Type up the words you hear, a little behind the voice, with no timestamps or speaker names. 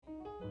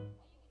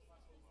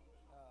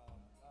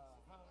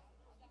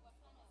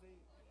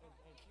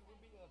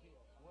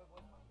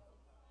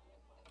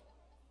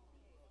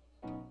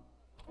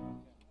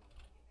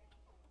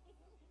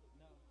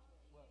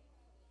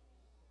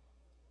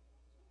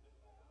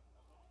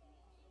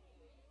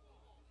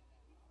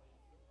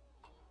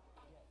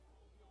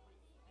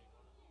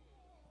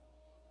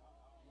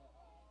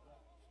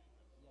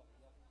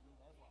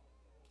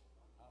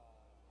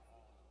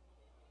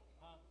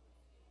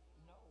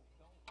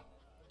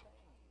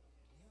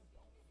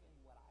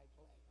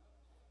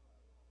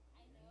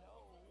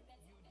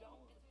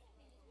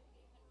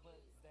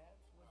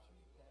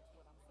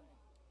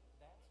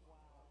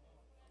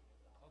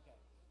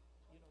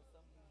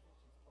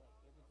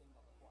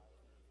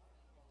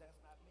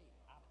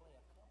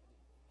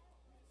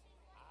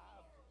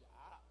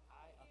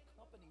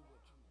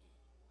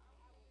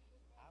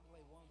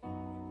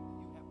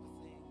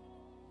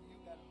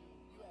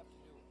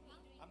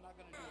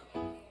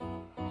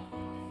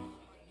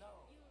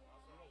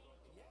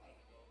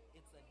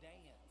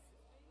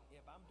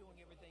doing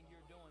everything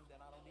you're doing,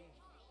 then I don't need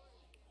you.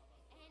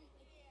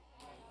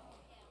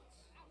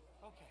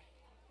 Okay.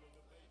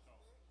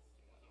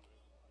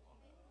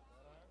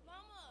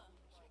 Mama,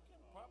 She can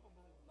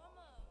probably.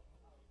 Mama,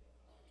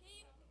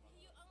 can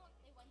you unlock?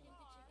 They want him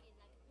to check in,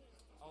 like put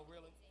him to Oh, check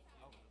really?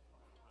 in. Okay.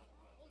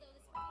 Although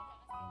this computer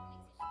has been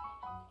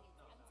next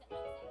to help the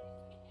kids.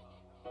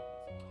 Twelve.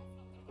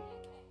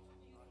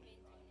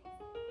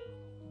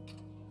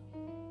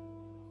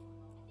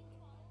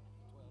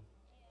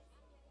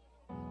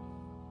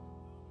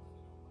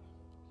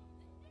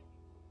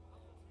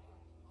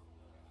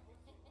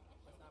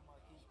 That's not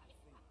Marquise'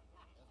 feet.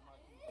 That's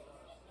Marquise'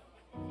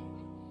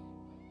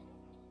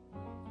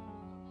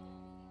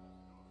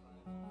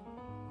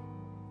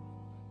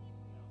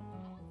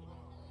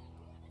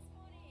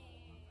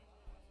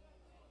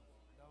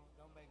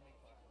 Don't make me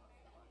cry.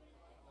 Don't make me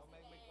cry. Don't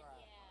make me cry.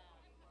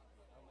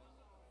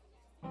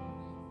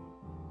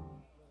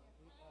 Look,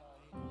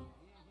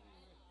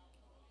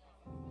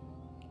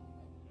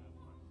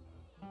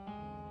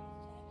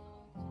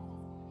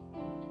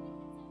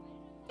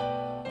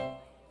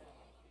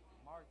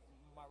 Mark,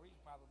 Maurice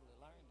probably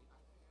learned it.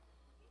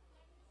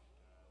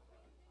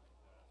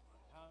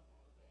 Huh?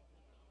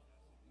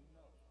 You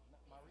know,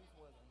 Maurice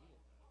wasn't here.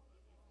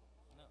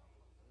 No.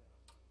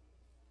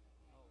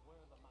 Oh,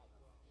 where's the mic?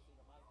 You see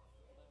the mic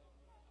there?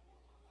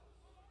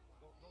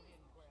 Go ahead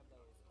and grab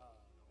those.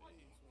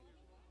 Sweetie.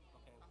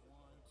 Okay,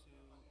 1, 2,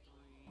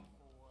 3,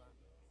 4.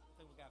 I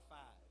think we got 5.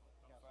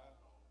 We got 5.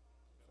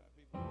 5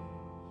 people. I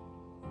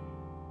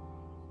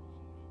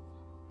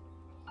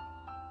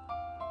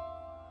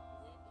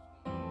know.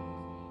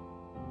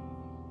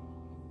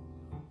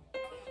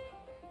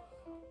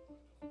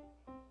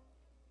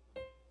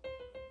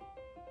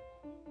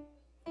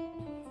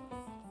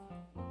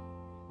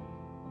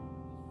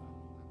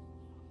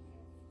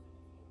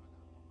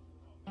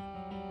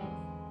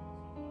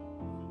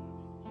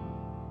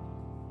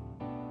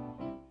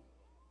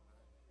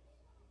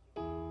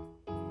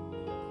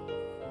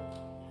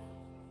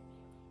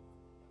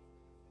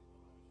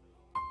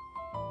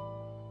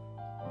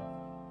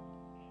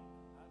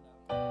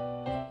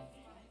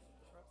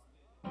 Trust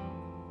me.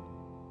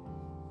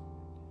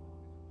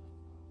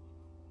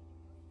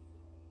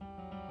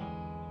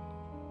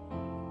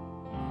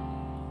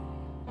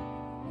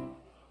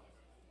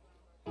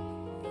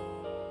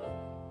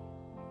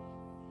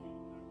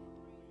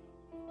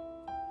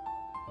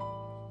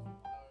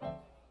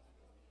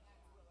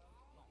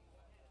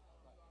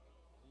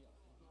 Yeah.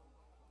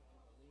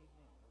 Leave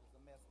me. It was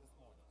a mess this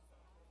morning.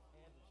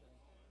 And the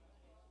change.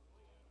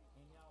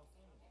 And y'all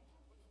seen it.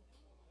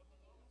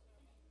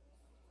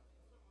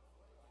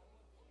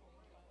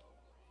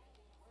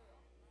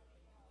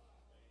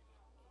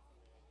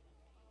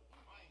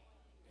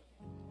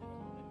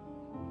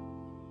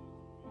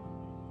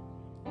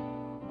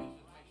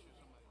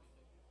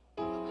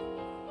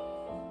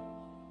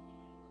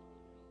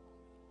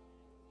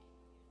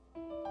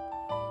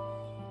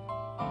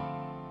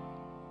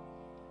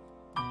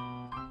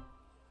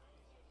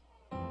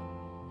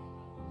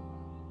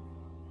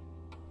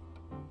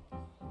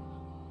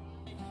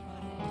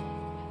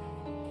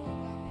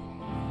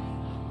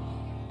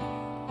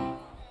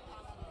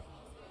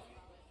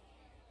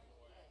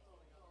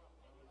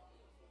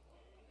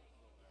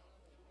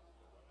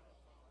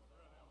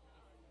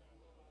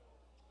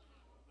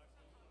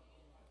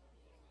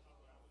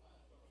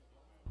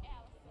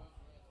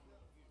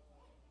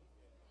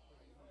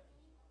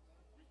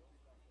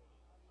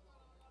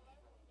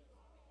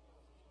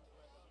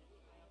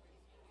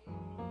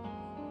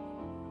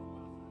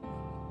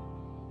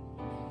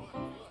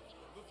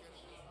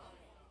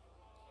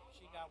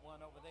 She got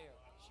one over there.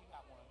 She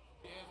got one.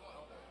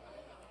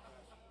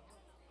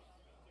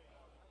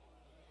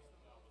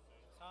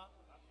 Huh?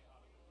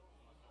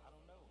 I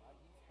don't know.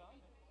 He's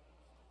coming.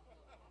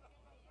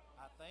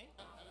 I think.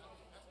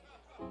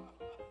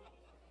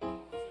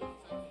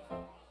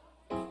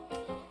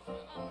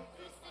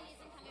 Kristen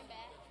isn't coming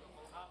back.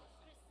 Huh?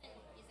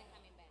 Kristen isn't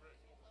coming back.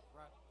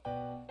 Right.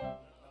 No,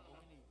 but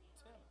we need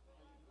tenor.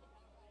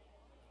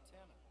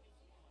 Tenor.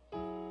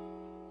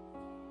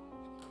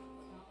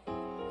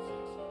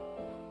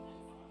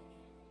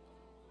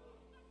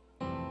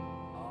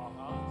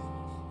 Uh-huh.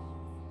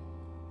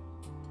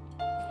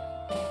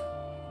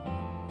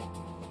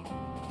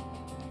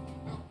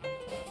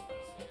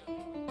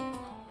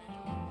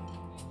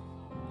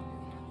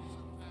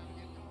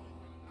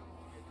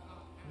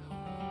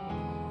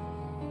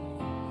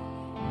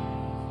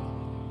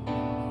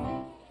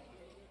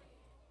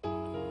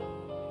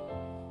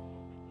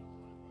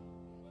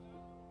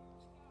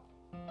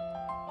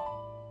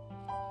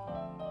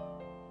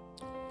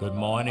 Good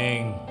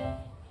morning.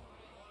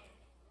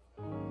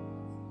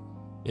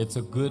 It's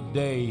a good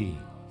day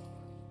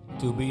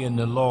to be in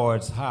the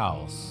Lord's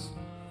house.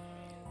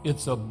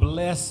 It's a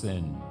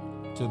blessing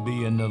to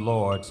be in the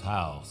Lord's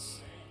house.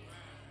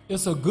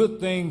 It's a good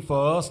thing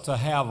for us to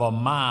have a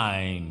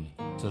mind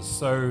to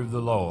serve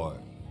the Lord.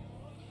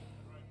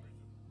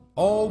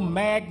 Oh,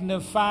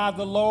 magnify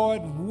the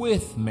Lord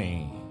with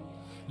me.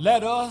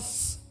 Let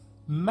us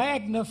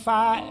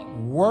magnify,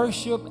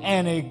 worship,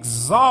 and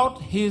exalt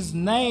his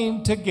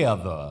name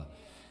together.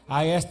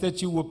 I ask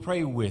that you will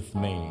pray with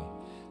me.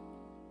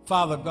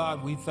 Father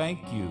God, we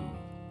thank you.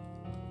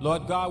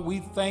 Lord God, we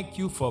thank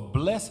you for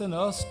blessing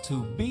us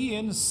to be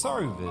in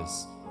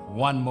service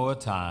one more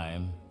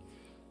time.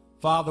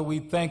 Father, we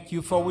thank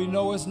you, for we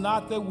know it's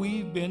not that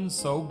we've been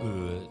so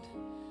good,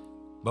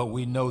 but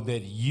we know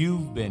that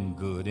you've been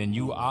good, and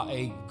you are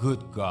a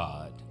good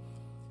God.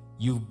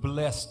 You've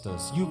blessed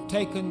us. You've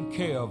taken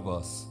care of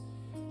us.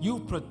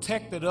 You've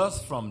protected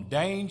us from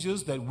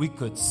dangers that we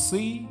could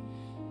see,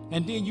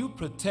 and then you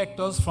protect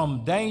us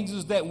from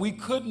dangers that we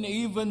couldn't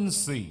even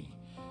see.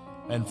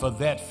 And for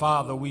that,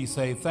 Father, we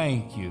say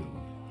thank you.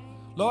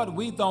 Lord,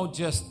 we don't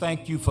just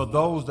thank you for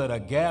those that are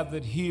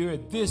gathered here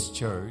at this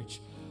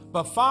church,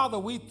 but Father,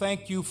 we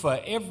thank you for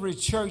every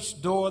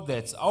church door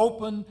that's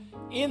open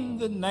in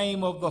the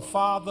name of the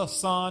Father,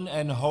 Son,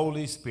 and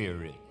Holy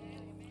Spirit.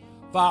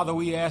 Father,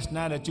 we ask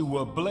now that you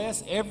will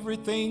bless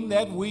everything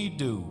that we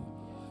do.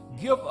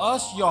 Give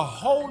us your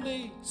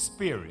Holy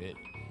Spirit.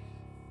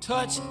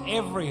 Touch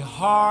every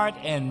heart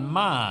and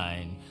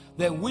mind,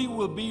 that we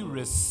will be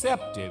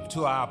receptive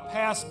to our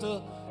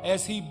pastor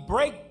as he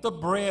break the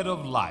bread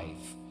of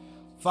life.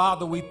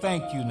 Father, we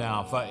thank you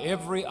now for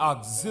every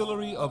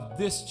auxiliary of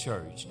this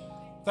church.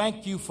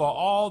 Thank you for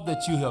all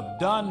that you have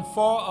done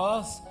for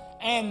us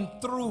and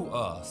through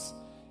us.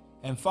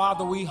 And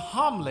Father, we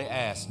humbly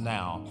ask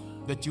now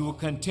that you will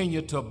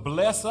continue to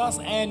bless us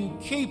and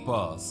keep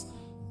us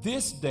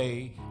this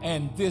day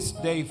and this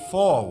day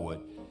forward,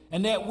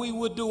 and that we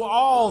would do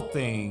all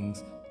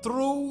things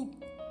through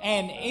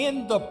and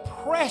in the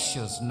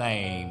precious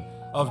name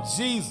of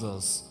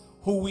Jesus,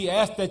 who we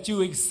ask that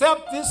you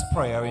accept this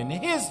prayer in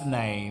his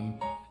name.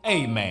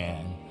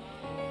 Amen.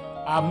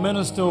 Our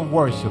minister of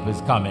worship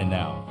is coming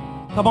now.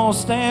 Come on,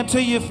 stand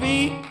to your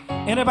feet.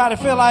 Anybody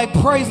feel like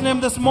praising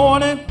him this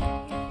morning?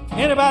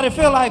 Anybody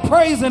feel like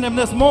praising him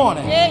this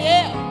morning? Yeah,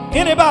 yeah.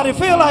 Anybody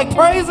feel like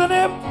praising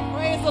him?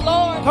 Praise the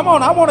Lord. Come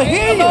on, I want to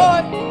hear you.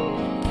 Lord.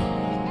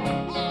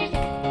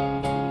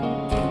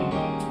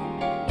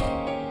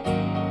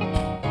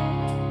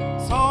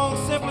 Song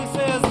simply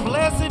says,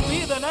 blessed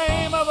be the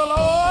name of the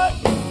Lord.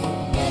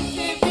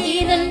 Blessed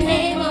be the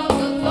name of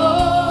the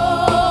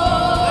Lord.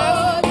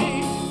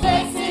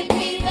 Blessed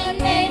be the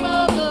name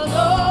of the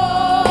Lord.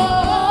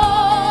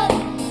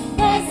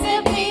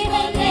 Blessed be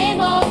the name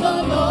of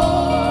the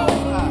Lord.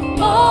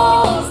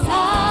 Most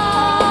High.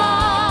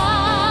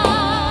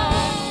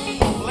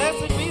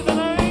 Blessed be the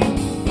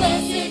name.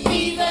 Blessed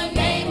be the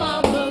name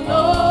of the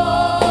Lord.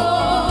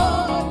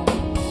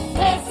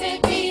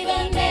 Blessed be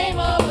the name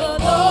of the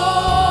Lord.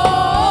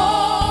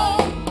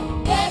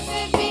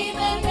 Blessed be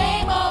the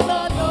name of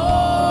the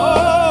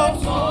Lord.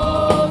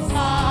 Most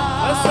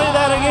High. Let's say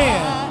that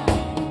again.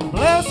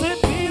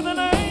 Blessed be the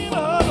name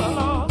of the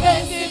Lord.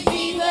 Blessed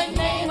be the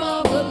name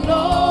of the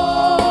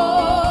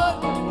Lord.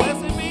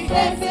 Blessed be.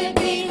 Blessed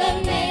be the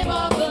name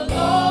of the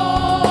Lord.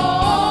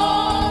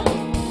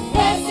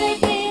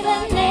 Blessed be the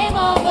name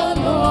of the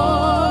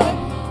Lord.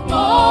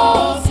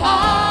 Most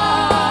High.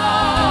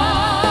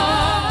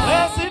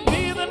 Blessed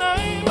be the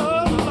name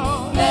of the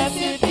Lord.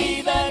 Blessed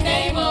be the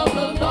name of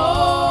the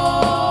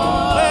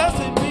Lord.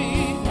 Blessed be.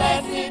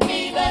 Blessed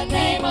be the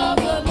name of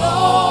the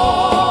Lord.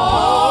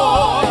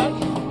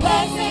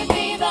 Blessed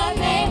be the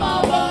name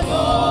of the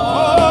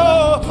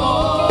Lord.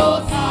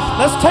 Most High.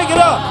 Let's take it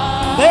up.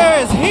 There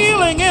is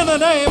healing in the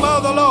name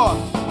of the Lord.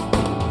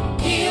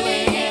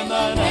 Healing in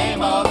the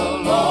name of the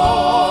Lord.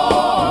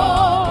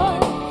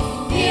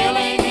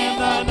 Healing in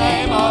the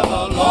name of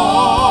the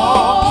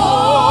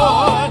Lord.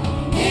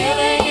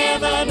 Healing in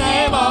the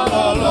name of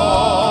the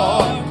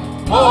Lord.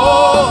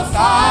 Most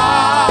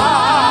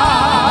High.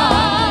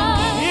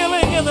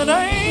 Healing in the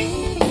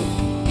name.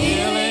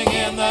 Healing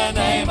in the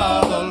name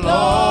of the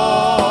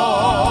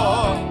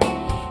Lord.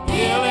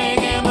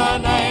 Healing in the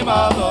name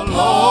of the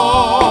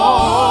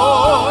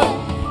Lord.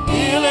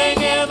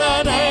 Healing in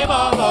the name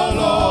of the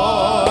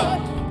Lord.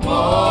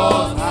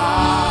 Most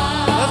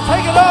High. Let's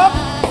take it up.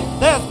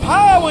 There's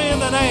power in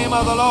the name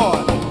of the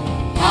Lord.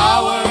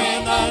 Power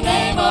in the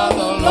name of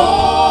the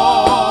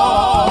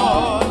Lord.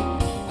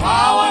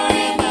 Power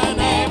in the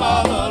name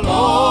of the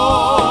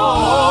Lord.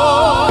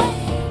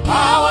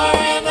 Power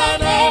in the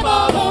name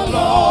of the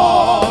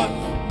Lord.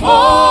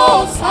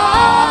 Most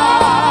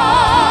High.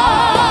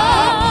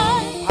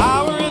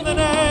 Power in the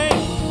name.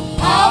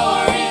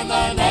 Power in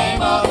the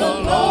name of the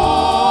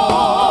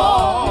Lord.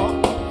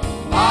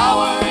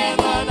 Power in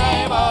the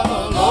name of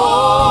the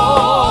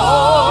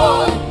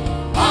Lord.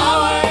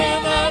 Power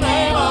in the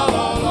name of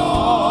the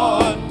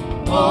Lord.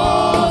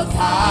 Most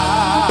High.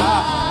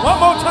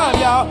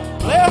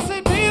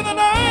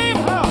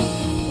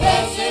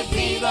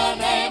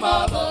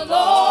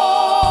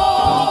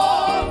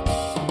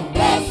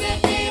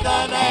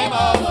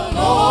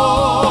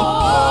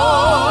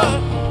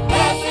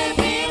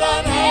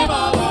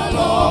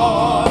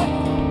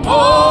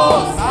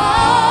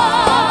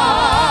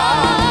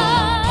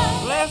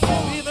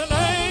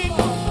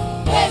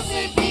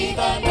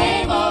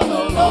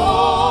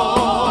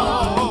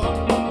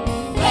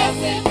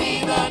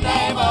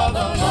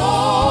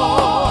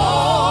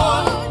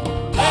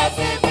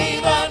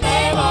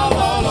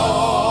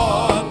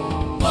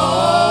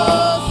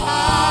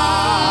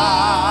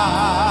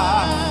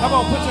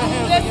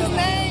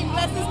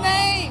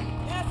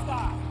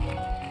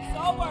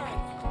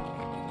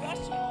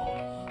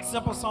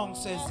 simple song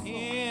says,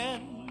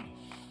 in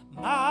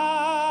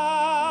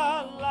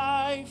my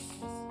life,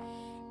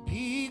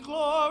 be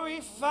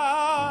glorified,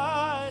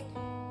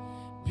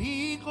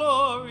 be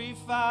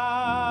glorified.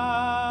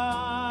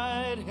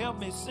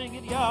 Help me sing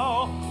it,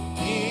 y'all.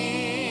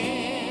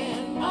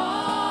 In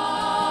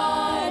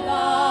my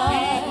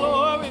life, be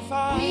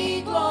glorified,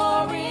 be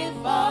glorified,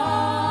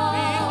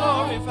 be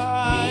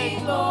glorified, be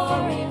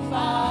glorified.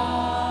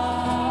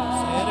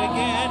 Say it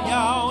again,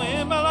 y'all.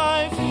 In my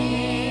life,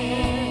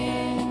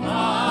 in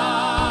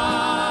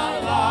my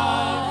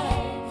life,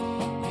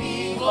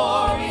 be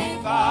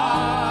glorified,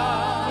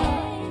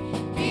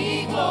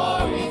 be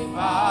glorified.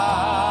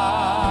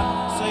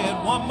 Say it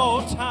one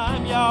more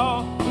time,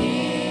 y'all.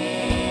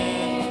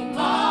 In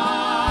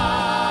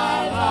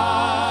my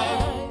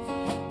life,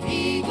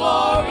 be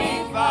glorified,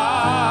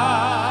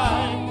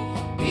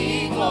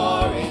 be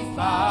glorified.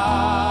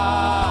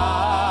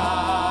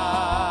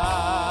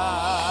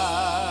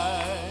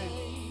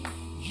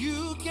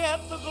 You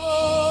get the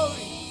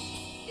glory.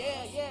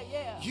 Yeah, yeah,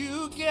 yeah.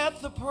 You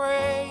get the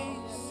praise.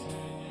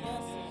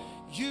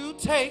 You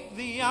take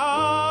the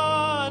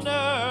honor.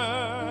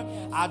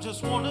 I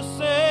just want to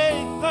say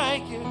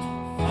thank you.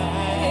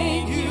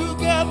 Thank you. You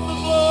get the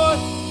glory.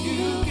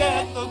 You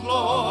get the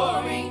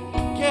glory.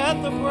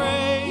 Get the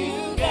praise.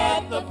 You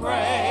get the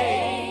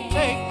praise.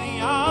 Take the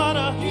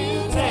honor.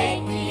 You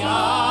take the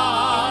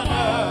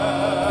honor.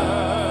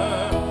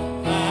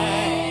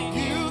 Thank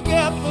you. You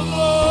get the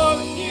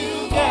glory.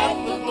 You get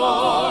the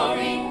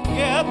glory.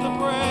 Get the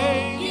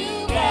praise.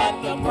 You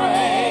get the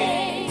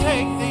praise.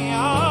 Take the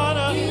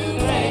honor. You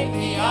take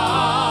the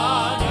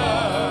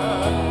honor.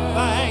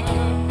 Thank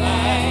you.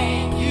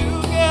 Thank you.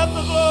 Get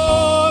the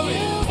glory.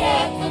 You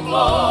get the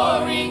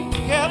glory.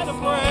 Get the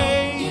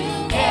praise. You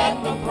get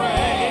the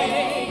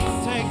praise.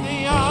 Take the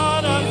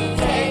honor. You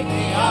take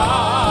the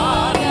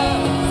honor.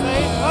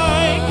 Say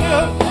thank you.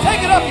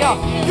 Take it up, y'all.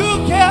 You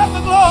get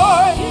the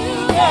glory. You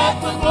get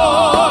the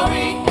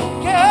glory.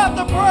 Get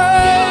the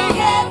praise. You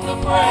get the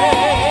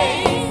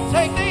praise.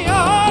 Take the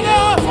honor.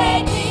 You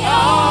take the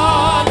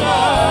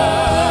honor.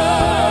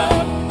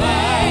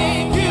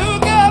 Thank you.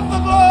 Get the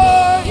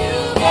glory. You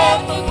get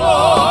the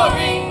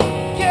glory.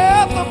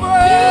 Get the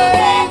praise. You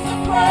get the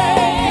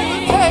praise. You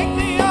take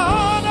the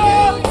honor.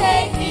 You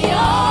take the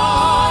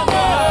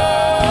honor.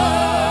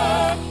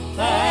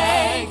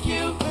 Thank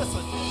you.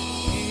 Listen.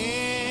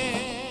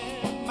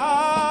 In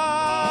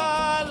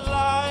my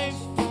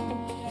life,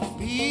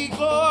 be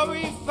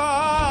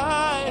glorified,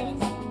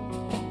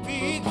 be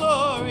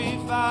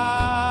glorified.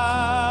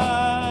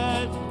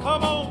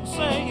 Come on,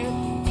 sing it.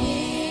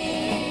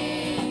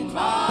 In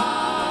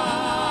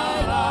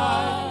my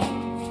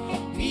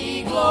life,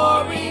 be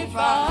glorified,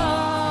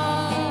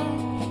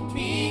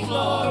 be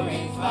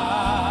glorified.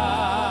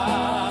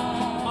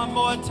 One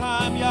more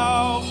time,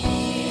 y'all.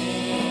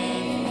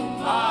 In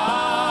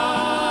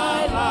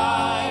my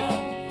life,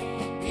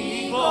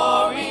 be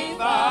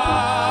glorified,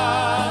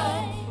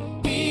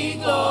 be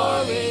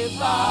glorified.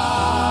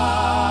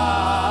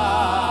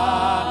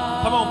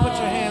 Come on, put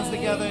your hands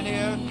together in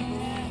here.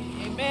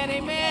 Amen,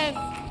 amen.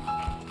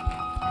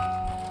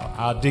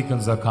 Our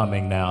deacons are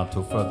coming now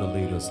to further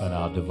lead us in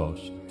our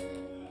devotion.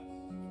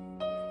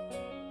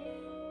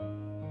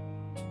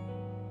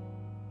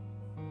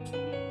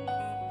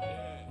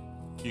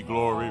 Be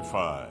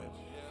glorified.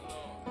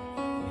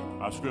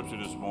 Our scripture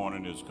this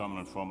morning is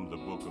coming from the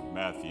book of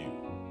Matthew,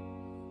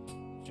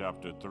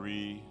 chapter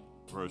 3,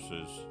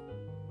 verses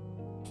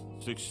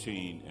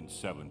 16 and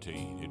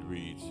 17. It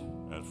reads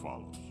as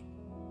follows.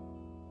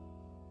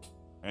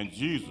 And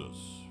Jesus,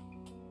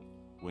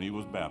 when he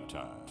was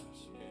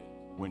baptized,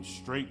 went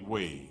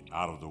straightway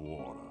out of the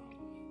water,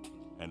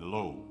 and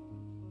lo,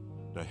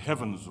 the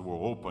heavens were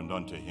opened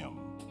unto him,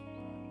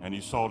 and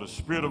he saw the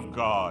Spirit of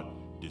God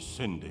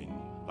descending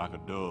like a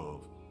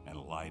dove and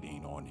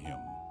lighting on him.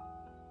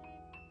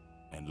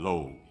 And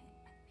lo,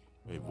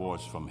 a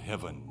voice from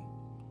heaven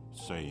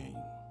saying,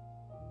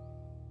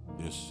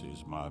 This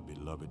is my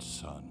beloved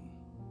Son,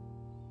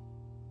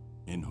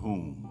 in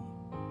whom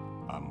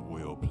I'm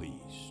well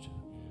pleased.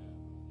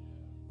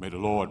 May the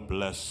Lord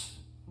bless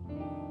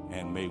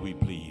and may we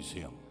please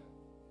him.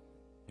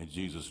 In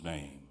Jesus'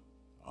 name,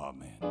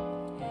 amen.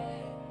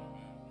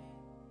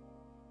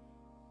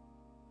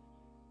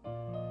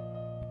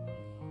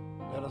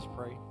 Let us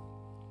pray.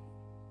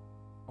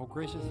 Oh,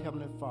 gracious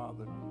Heavenly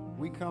Father,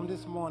 we come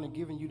this morning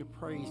giving you the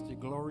praise, the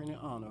glory, and the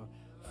honor.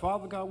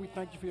 Father God, we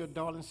thank you for your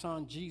darling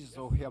son, Jesus,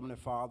 oh Heavenly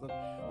Father.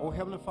 Oh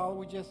Heavenly Father,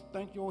 we just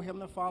thank you, oh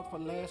Heavenly Father, for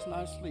last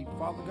night's sleep.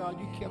 Father God,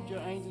 you kept your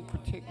angels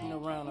protecting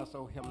around us,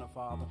 oh Heavenly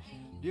Father.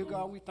 Dear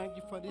God, we thank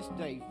you for this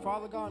day.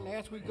 Father God, and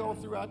as we go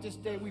throughout this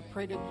day, we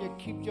pray that you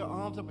keep your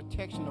arms of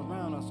protection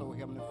around us, oh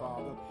Heavenly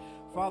Father.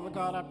 Father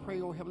God, I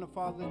pray, oh Heavenly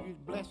Father, that you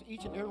bless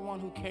each and every one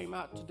who came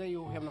out today,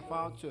 oh Heavenly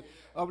Father, to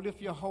uplift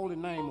your holy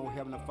name, oh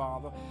Heavenly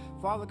Father.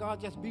 Father God,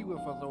 just be with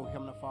us, oh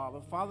Heavenly Father.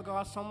 Father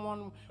God,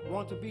 someone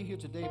wanted to be here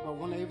today but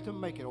wasn't able to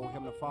make it, oh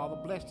Heavenly Father.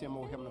 Bless them,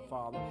 oh Heavenly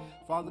Father.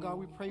 Father God,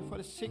 we pray for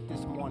the sick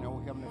this morning,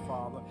 oh Heavenly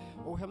Father.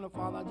 Oh Heavenly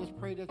Father, I just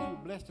pray that you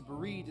bless the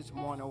bereaved this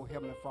morning, oh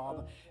Heavenly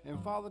Father. And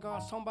Father God,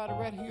 somebody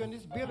right here in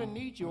this building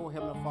needs you, oh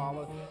Heavenly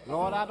Father.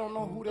 Lord, I don't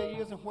know who they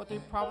is and what their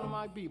problem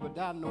might be, but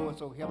I know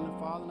it's, oh Heavenly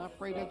Father. And I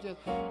pray that just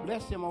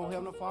bless them, oh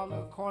Heavenly Father,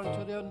 according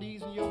to their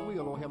needs and your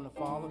will, oh Heavenly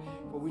Father.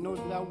 For we know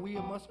that thy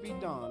will must be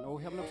done. Oh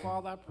Heavenly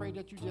Father, I pray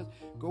that you just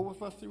go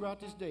with us throughout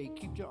this day.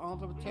 Keep your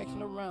arms of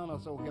protection around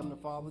us, oh Heavenly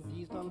Father.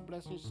 These done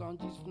bless your Son,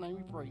 Jesus' name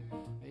we pray.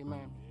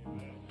 Amen.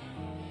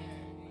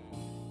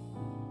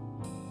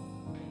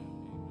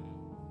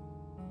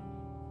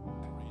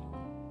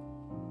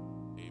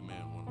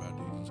 Amen. One of our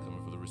deacons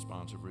coming for the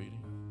responsive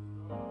reading.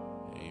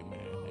 Amen.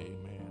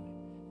 Amen.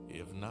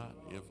 If not,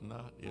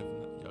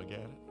 y'all got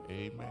it?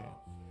 Amen.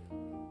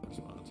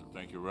 Responsive.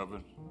 Thank you,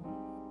 Reverend.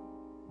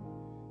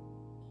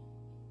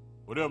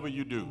 Whatever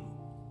you do,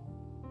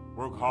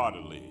 work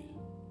heartily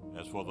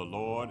as for the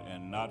Lord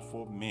and not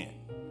for men,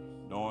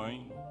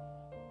 knowing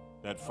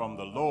that from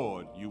the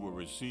Lord you will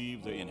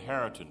receive the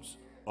inheritance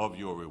of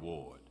your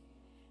reward.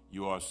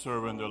 You are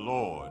serving the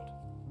Lord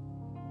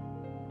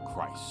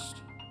Christ.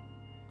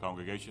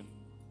 Congregation.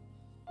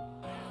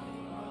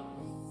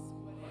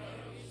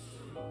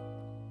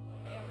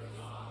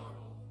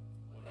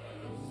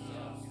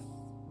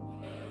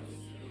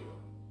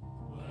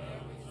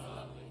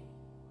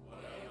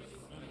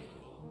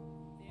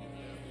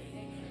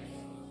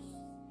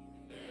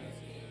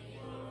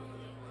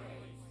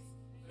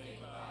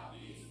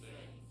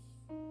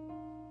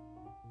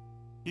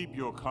 Keep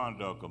your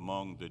conduct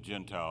among the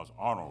Gentiles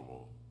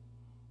honorable,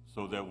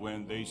 so that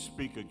when they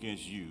speak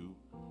against you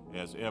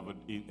as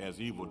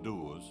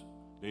evildoers,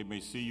 they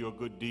may see your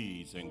good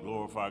deeds and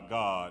glorify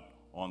God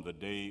on the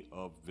day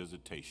of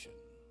visitation.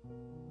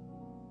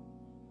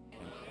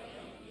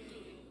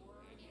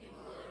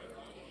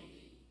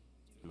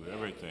 Do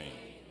everything,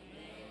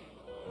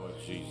 Lord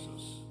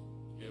Jesus,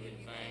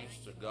 Giving thanks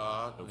to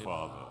God the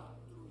Father,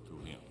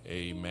 through him.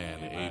 Amen.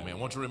 Amen.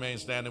 Won't you remain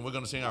standing? We're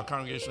going to sing our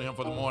congregational hymn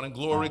for the morning.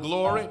 Glory,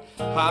 glory,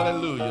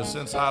 hallelujah.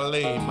 Since I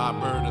laid my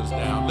burdens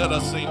down. Let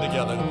us sing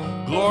together.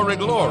 Glory,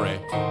 glory,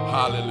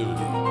 hallelujah.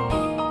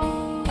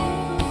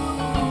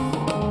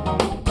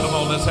 Come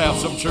on, let's have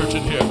some church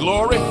in here.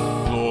 Glory,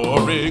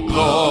 glory,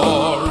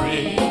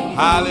 glory,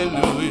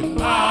 hallelujah.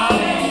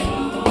 Hallelujah.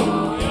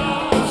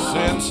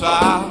 Since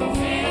I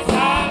laid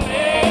my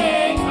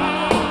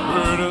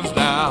burdens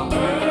down.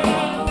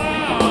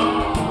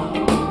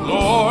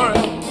 Glory,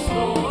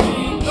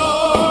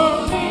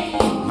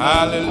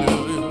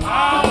 hallelujah.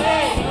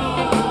 Hallelujah.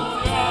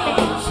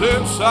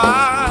 Since I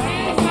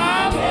laid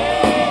my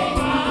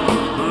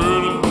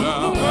burden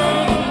down,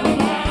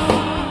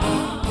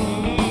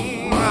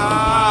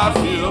 I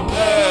feel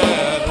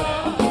better,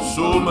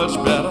 so much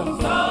better.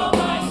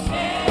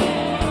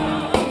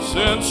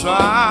 Since I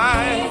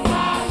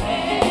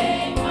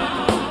laid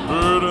my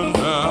burden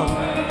down,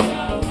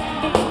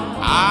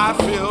 I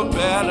feel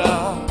better,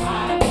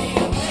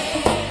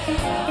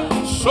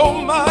 so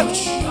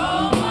much.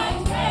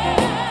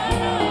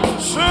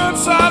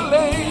 Since I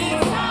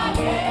laid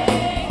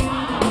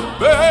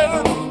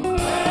burden,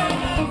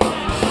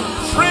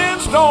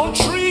 friends don't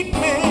treat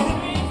me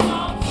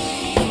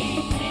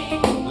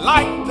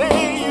like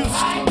they used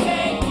to.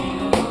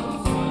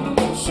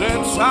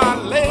 Since I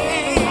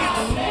laid,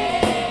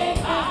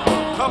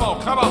 come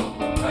on.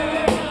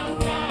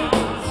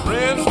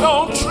 Friends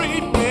don't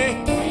treat me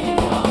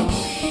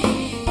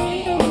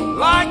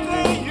like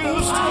they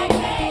used to.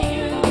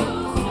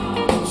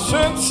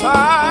 Since I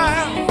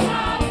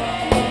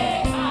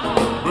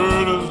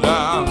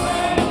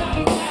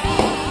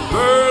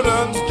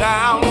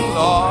down,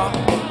 Lord.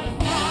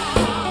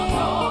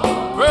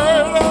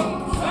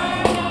 Burdens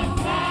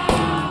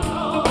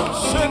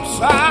since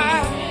I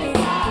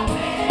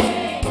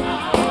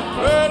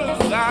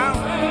burdens down.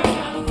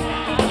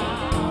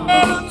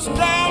 Burdens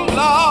down,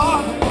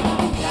 Lord.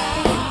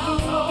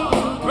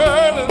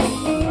 Burdens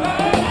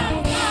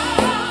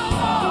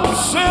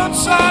since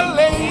I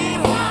laid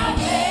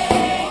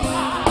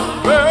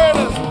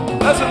burdens.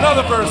 That's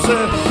another verse.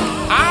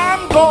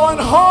 I'm going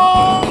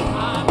home.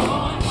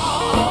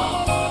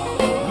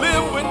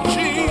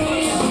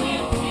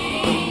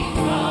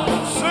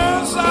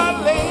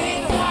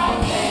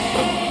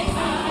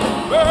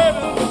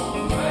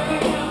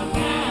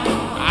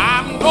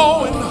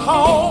 Going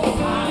home,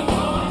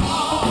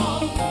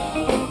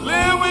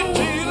 live with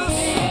Jesus,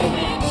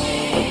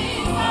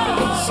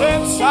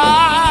 since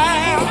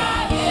I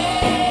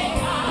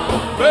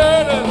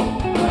burden.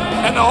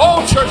 And the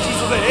whole church used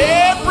to say,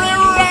 every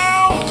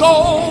round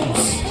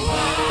goes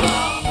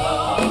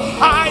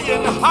high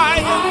and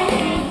higher,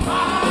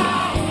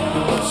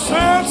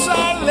 since I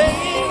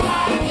laid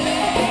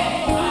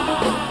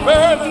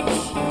burdens.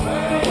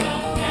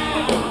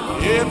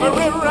 Every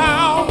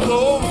round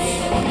goes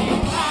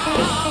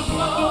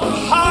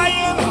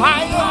higher and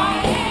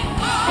higher.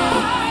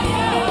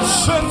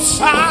 since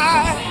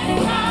I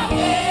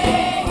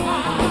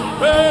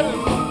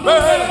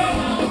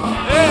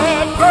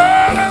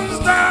burdens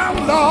down,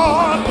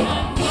 Lord.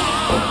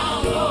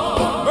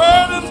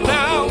 Burdens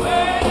down.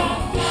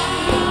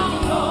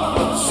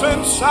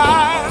 Since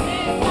I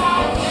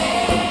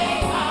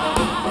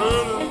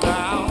burdens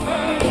down.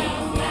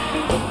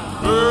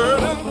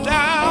 Burdens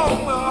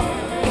down, Lord.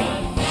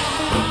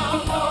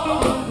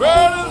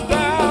 Burdens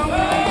down.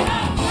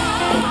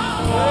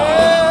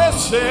 Yeah,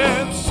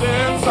 since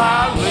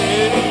I laid.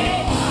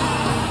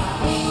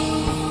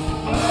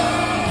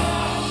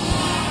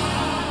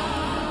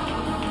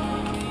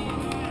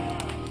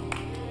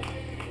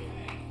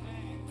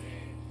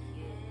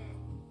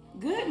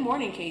 Good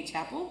morning, Cade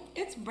Chapel.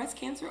 It's Breast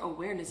Cancer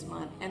Awareness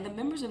Month, and the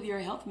members of your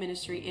health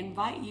ministry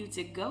invite you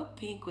to go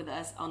pink with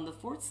us on the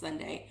fourth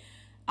Sunday,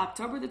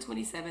 October the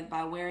 27th,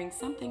 by wearing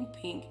something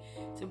pink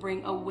to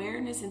bring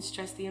awareness and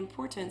stress the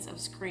importance of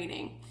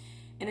screening.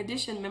 In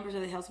addition, members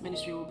of the health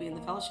ministry will be in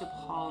the fellowship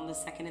hall on the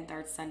second and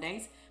third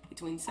Sundays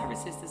between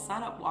services to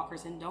sign up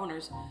walkers and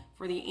donors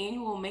for the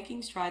annual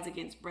Making Strides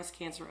Against Breast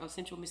Cancer of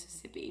Central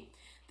Mississippi.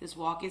 This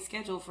walk is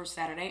scheduled for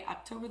Saturday,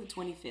 October the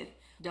 25th.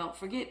 Don't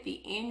forget,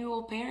 the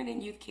annual Parent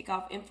and Youth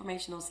Kickoff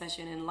Informational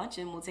Session and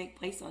Luncheon will take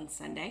place on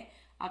Sunday,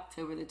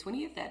 October the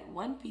 20th at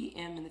 1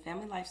 p.m. in the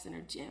Family Life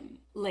Center gym.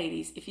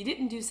 Ladies, if you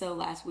didn't do so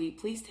last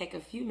week, please take a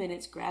few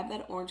minutes, grab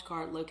that orange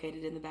card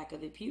located in the back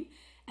of the pew,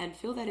 and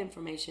fill that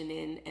information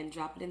in and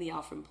drop it in the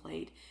offering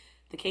plate.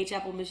 The Cade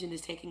Chapel Mission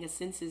is taking a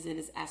census and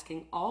is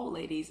asking all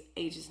ladies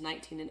ages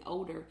 19 and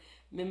older,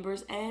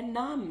 members and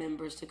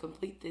non-members, to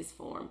complete this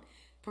form.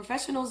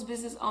 Professionals,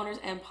 business owners,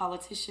 and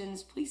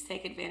politicians, please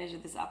take advantage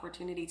of this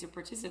opportunity to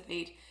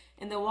participate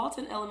in the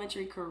Walton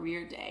Elementary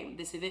Career Day.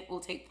 This event will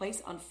take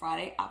place on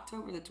Friday,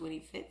 October the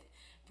 25th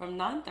from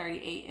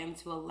 9:30 a.m.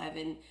 to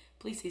 11.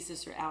 Please see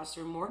Sister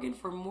Alistair Morgan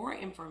for more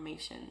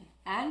information.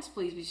 And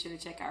please be sure to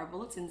check our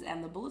bulletins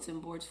and the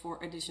bulletin boards for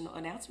additional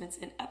announcements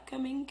and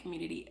upcoming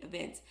community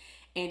events.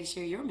 And to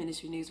share your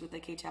ministry news with the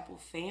Cade Chapel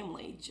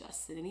family,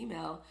 just send an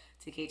email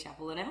to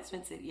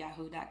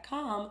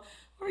cadechapelannouncements@yahoo.com,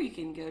 or you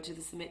can go to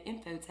the Submit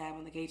Info tab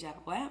on the Cade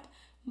Chapel app.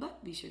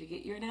 But be sure to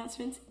get your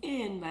announcements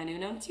in by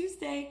noon on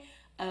Tuesday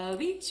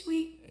of each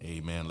week.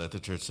 Amen. Let the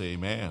church say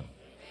amen.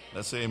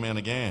 Let's say amen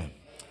again.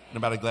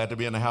 Anybody glad to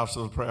be in the house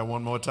of prayer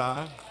one more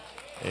time?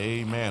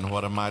 Amen.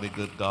 What a mighty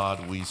good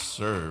God we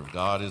serve.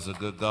 God is a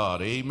good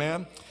God.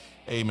 Amen.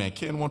 Amen.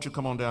 Ken, won't you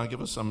come on down and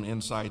give us some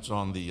insights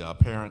on the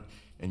parent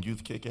and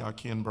youth kickout?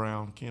 Ken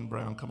Brown,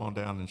 come on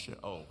down and share.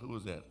 Oh, who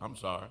was that? I'm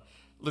sorry.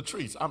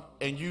 Latrice,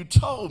 and you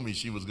told me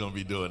she was going to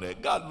be doing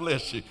that. God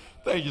bless you.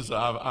 Thank you, sir.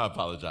 I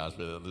apologize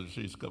for that.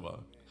 Latrice, come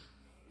on.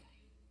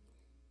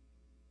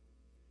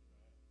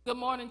 Good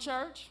morning,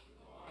 church.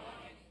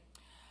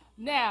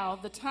 Now,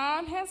 the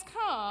time has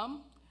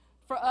come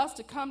for us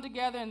to come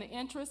together in the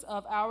interest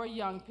of our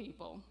young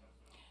people.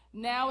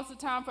 Now is the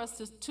time for us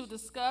to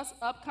discuss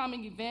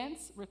upcoming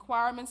events,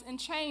 requirements, and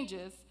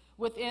changes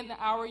within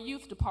our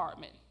youth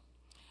department.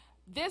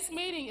 This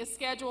meeting is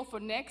scheduled for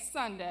next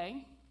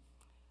Sunday,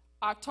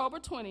 October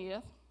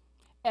 20th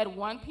at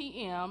 1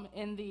 p.m.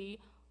 in the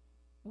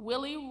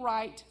Willie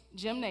Wright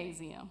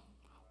Gymnasium,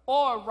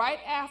 or right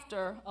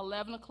after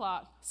 11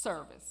 o'clock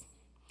service.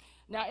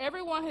 Now,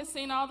 everyone has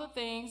seen all the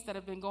things that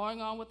have been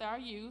going on with our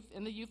youth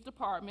in the youth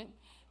department,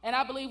 and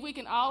I believe we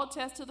can all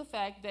attest to the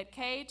fact that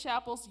Cade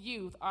Chapel's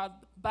youth are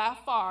by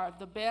far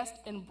the best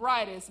and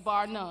brightest,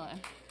 bar none.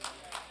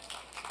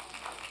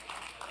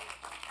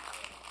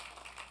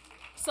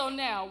 So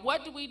now,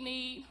 what do we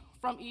need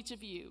from each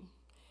of you?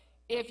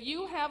 If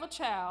you have a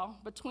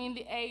child between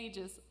the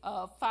ages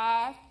of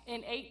 5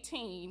 and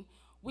 18,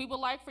 we would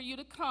like for you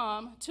to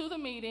come to the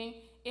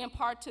meeting and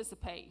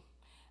participate.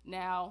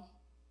 Now,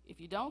 if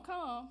you don't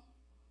come,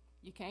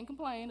 you can't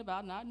complain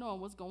about not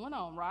knowing what's going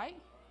on, right?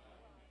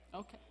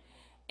 Okay.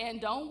 And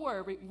don't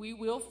worry, we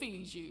will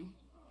feed you.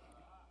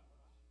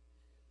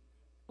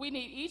 We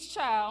need each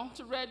child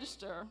to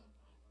register,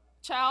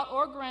 child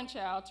or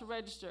grandchild to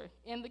register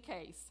in the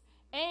case.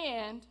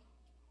 And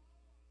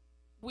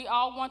we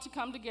all want to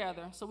come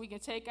together so we can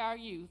take our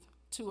youth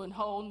to a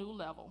whole new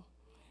level.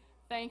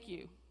 Thank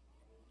you.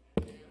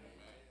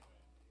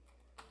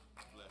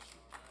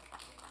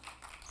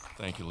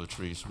 Thank you,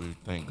 Latrice. We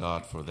thank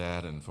God for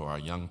that, and for our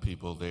young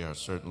people. They are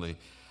certainly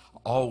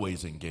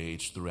always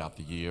engaged throughout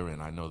the year,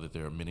 and I know that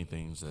there are many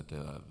things that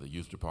the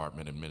youth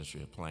department and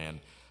ministry have planned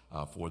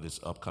for this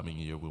upcoming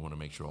year. We want to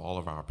make sure all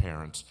of our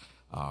parents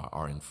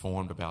are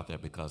informed about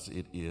that, because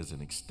it is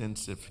an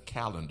extensive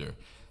calendar.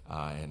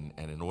 And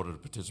in order to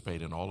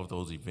participate in all of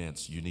those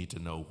events, you need to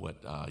know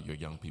what your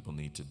young people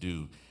need to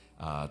do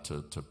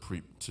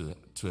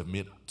to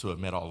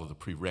admit all of the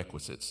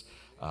prerequisites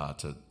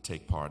to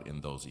take part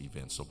in those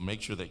events. So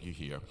make sure that you're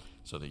here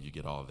so that you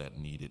get all that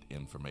needed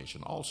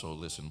information. Also,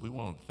 listen, we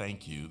want to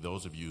thank you,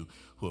 those of you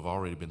who have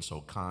already been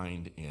so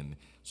kind in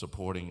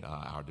supporting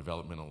our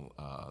developmental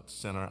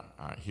center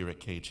here at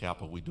Cade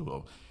Chapel. We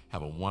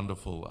have a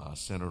wonderful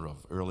center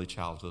of early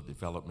childhood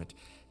development,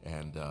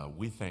 And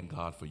we thank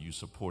God for you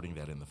supporting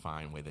that in the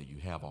fine way that you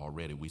have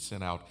already. We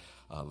sent out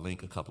a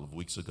link a couple of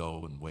weeks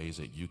ago in ways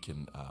that you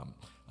can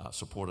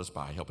support us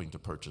by helping to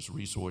purchase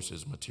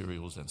resources,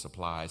 materials, and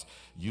supplies.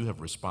 You have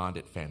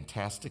responded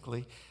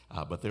fantastically,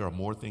 but there are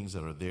more things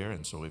that are there.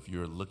 And so if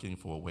you're looking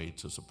for a way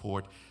to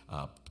support,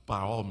 by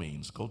all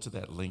means, go to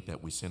that link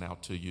that we sent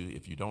out to you.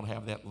 If you don't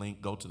have that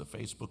link, go to the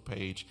Facebook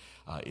page.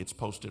 It's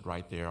posted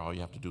right there. All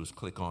you have to do is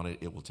click on it.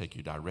 It will take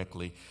you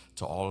directly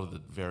to all of the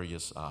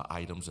various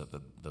items that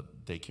the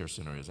daycare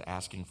center is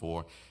asking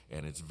for.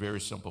 And it's very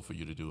simple for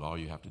you to do. All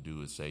you have to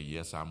do is say,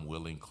 yes, I'm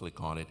willing,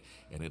 click on it,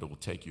 and it will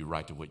take you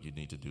right to what you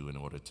need to do in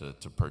order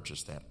to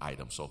purchase that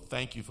item. So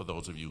thank you for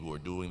those of you who are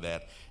doing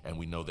that, and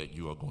we know that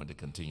you are going to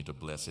continue to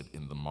bless it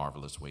in the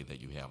marvelous way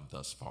that you have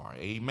thus far.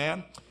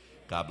 Amen.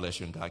 God bless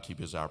you, and God keep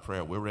you is our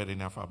prayer. We're ready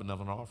now for our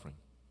benevolent offering.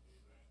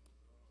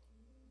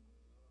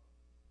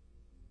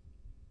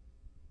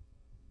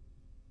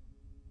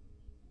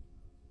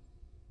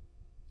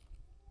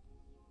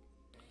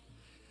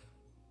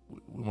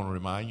 We want to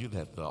remind you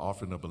that the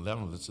offering of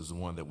benevolence is the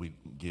one that we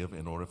give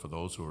in order for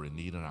those who are in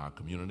need in our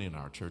community, in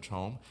our church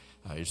home.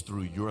 It's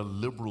through your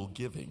liberal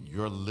giving,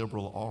 your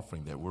liberal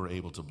offering, that we're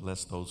able to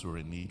bless those who are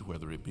in need,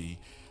 whether it be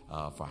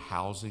for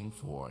housing,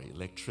 for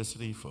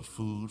electricity, for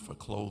food, for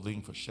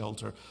clothing, for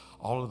shelter.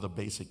 All of the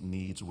basic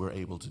needs, we're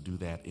able to do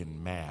that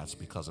in mass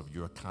because of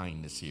your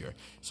kindness here.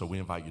 So we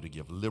invite you to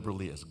give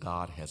liberally as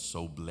God has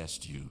so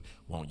blessed you.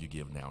 Won't you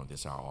give now in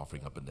this our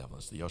offering of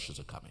benevolence? The ushers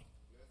are coming.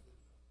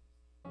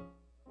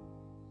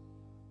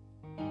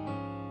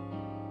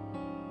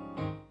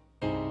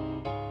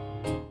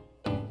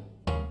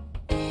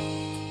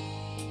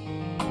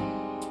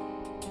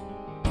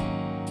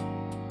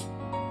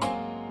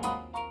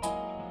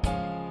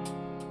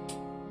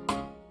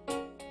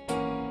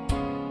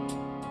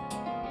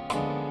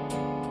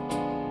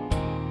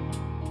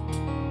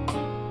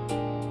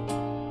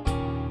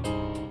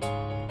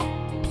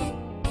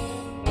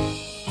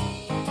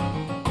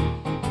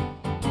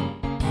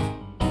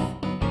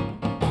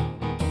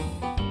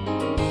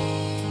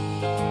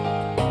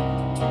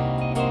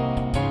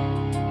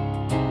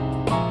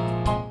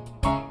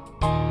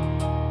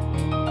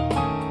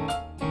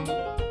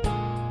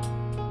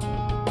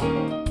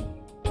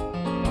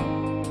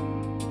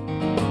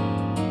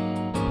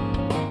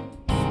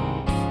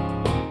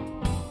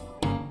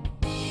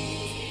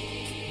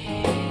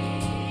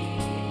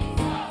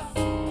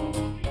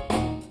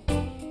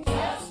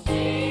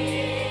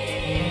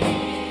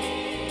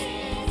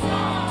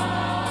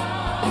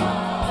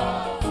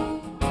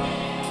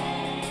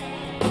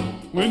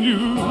 When you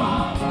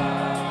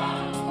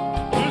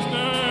His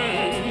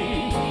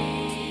name,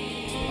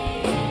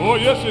 oh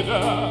yes it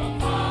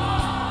does.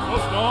 No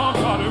storm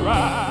caught it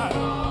right.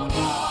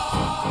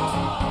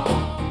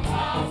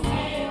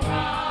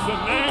 The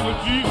name of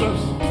Jesus.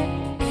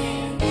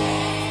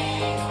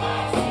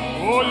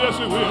 Oh yes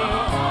it will.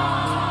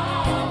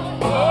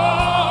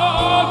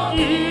 Oh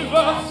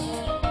Jesus,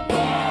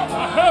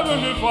 the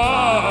heavenly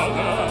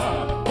Father,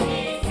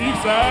 He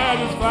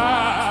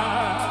satisfies.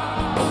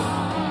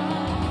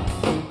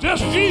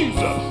 Just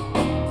Jesus.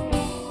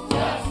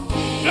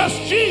 Just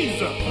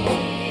Jesus.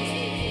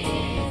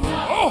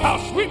 Oh, how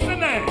sweet the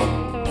name.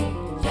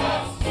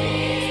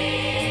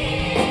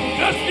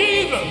 Just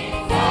Jesus.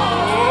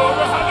 Oh,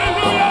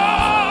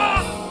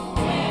 hallelujah.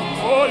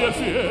 Oh, yes,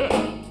 yeah.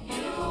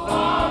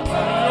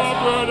 Your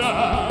burden.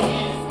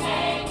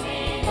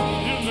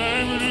 His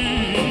name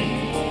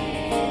relieves.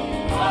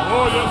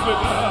 Oh, yes, it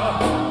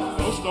does.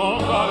 No storm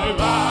cloudy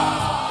ride.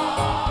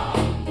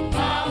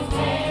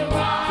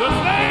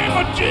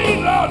 Jesus!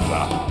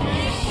 Yeah!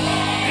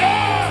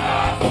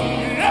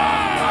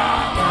 Yeah!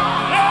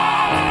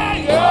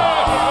 Yeah!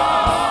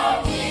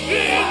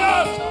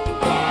 Jesus!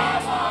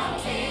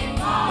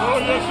 Oh,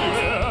 yes, He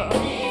will.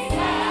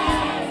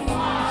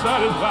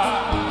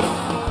 Satisfied.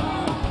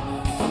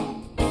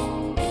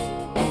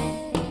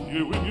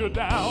 When you're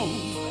down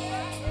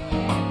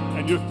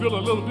and you feel a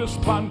little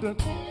despondent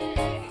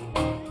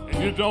and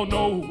you don't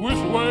know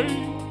which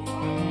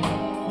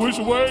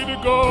way to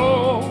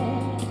go,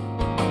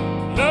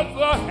 let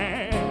the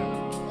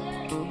hand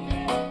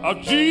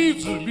of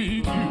Jesus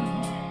lead you,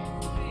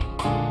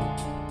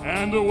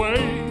 and the way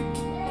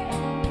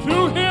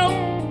to Him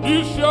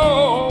you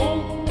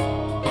show.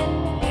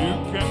 You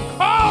can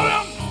call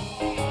Him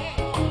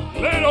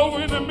late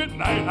over in the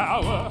midnight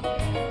hour.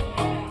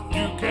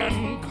 You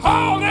can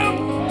call Him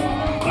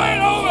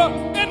late over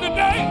in the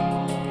day.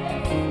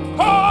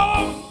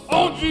 Call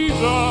on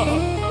Jesus,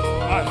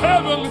 our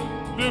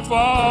heavenly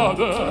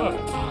Father.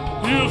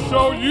 He'll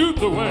show you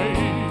the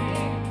way.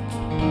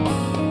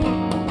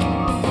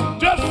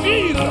 Just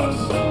Jesus.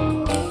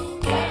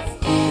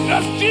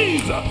 Just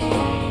Jesus.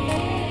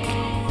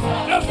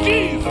 Just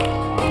Jesus.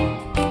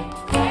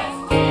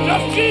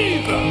 Just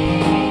Jesus.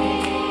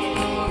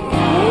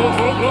 Oh,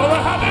 glory,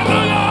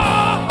 hallelujah.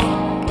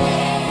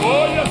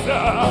 Oh, yes,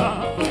 sir.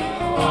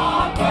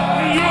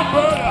 Your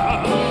burden.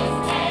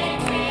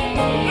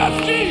 Just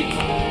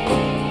Jesus.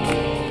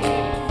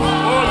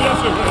 Oh, yes,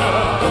 it will.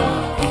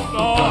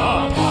 Oh.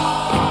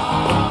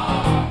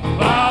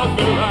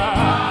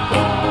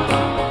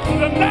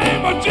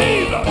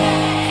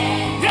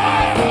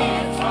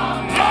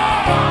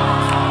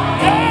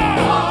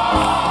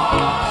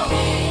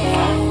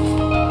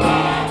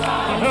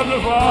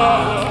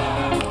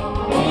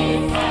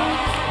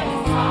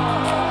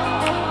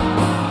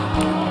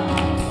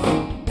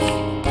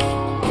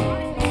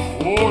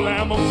 Oh,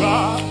 Lamb of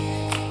God,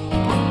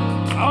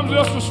 I'm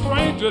just a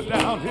stranger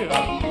down here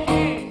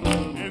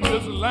in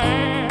this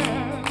land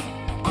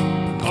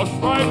of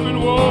strife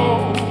and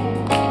woe.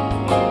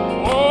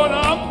 Oh, and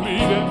I'm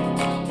pleading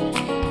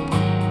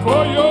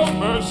for your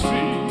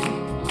mercy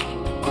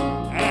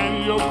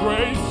and your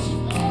grace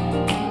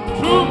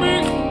to me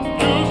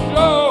you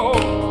show.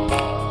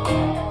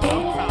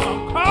 Sometimes I'm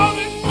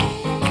calling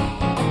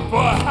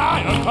for a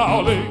higher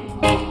calling.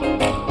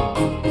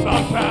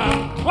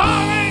 Sometimes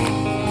climbing,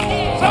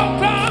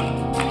 sometimes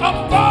I'm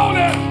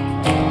falling.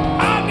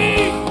 I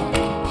need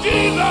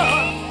Jesus,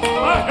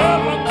 my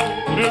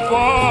heavenly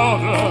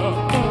Father,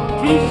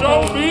 to show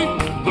me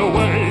the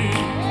way.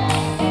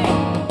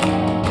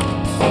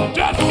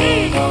 Just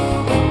Jesus,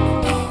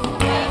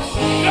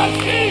 just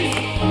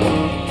Jesus,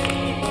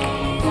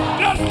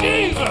 just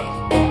Jesus,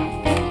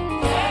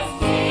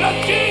 just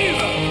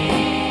Jesus.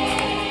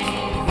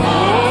 Oh,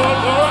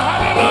 Lord,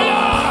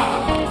 hallelujah.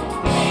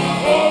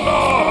 Oh,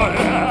 Lord,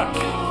 yeah.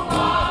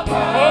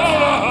 Oh,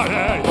 Lord,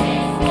 yeah.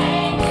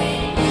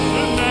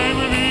 The name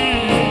of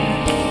Jesus.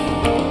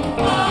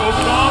 Those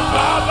storm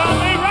clouds I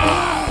may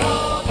rise.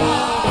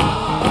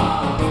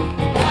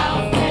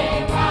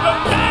 The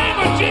name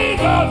of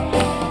Jesus.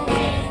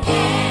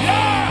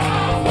 Yeah.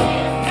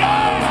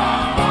 Yeah.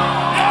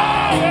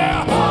 Yeah,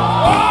 yeah.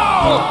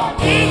 Oh,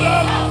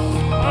 Jesus.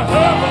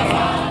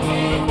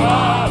 Heavenly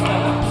Father.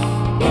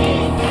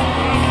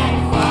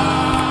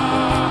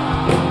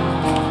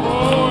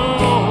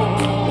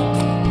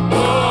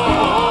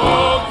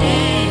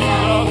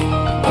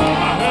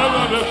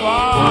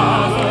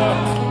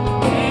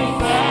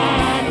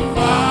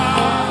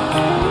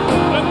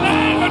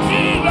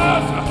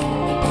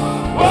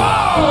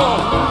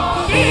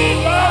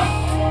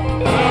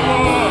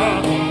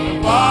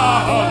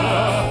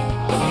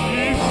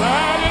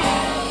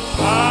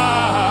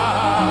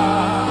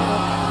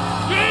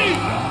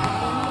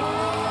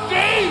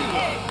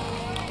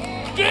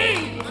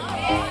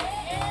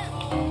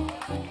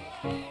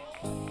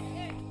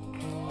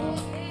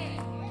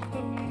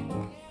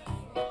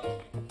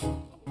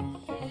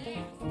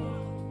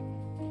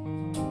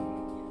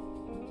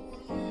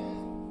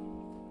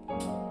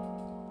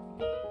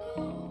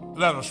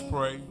 Let us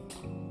pray.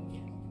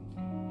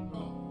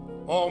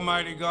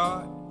 Almighty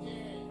God,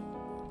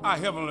 our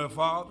Heavenly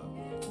Father,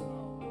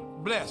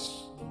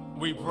 bless,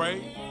 we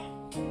pray,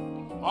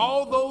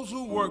 all those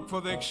who work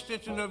for the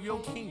extension of your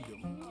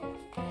kingdom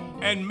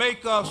and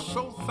make us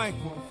so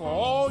thankful for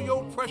all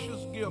your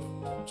precious gifts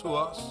to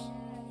us,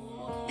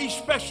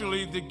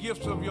 especially the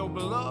gifts of your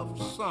beloved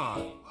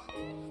Son,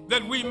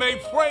 that we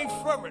may pray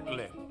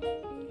fervently,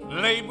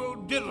 labor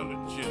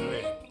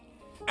diligently,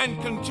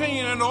 and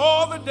continue in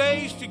all the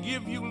days to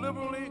give you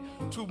liberally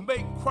to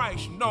make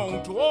Christ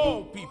known to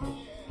all people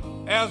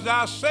as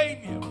our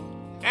Savior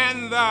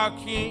and our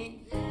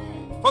King.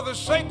 For the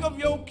sake of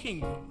your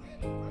kingdom,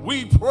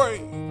 we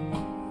pray.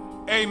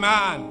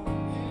 Amen.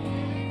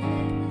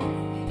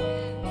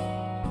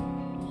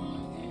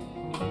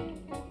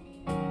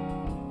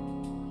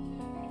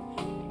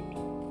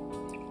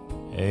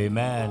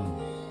 Amen.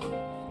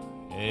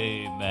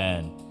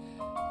 Amen.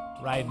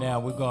 Right now,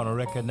 we're going to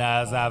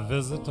recognize our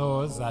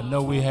visitors. I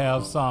know we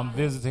have some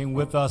visiting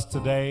with us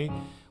today.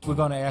 We're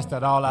going to ask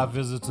that all our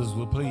visitors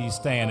will please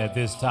stand at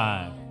this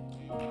time.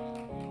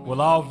 Will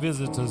all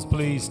visitors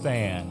please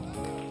stand?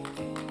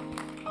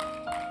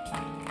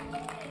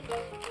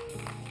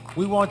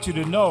 We want you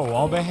to know,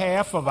 on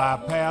behalf of our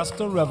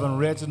pastor, Reverend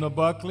Reginald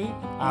Buckley,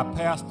 our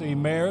pastor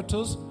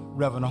emeritus,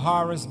 Reverend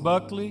Horace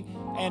Buckley,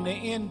 and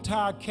the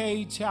entire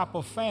Cade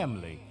Chapel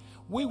family,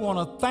 we want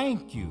to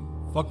thank you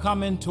for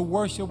coming to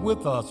worship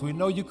with us. We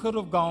know you could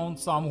have gone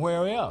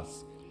somewhere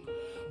else.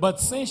 But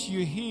since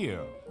you're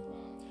here,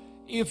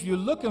 if you're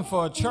looking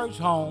for a church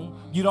home,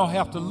 you don't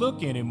have to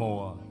look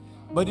anymore.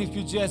 But if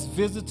you're just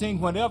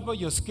visiting, whenever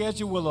your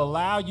schedule will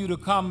allow you to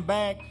come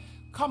back,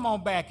 come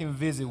on back and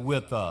visit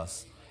with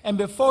us. And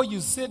before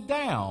you sit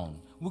down,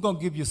 we're going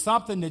to give you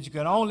something that you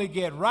can only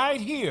get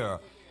right here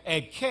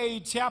at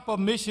Cade Chapel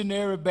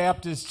Missionary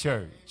Baptist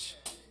Church.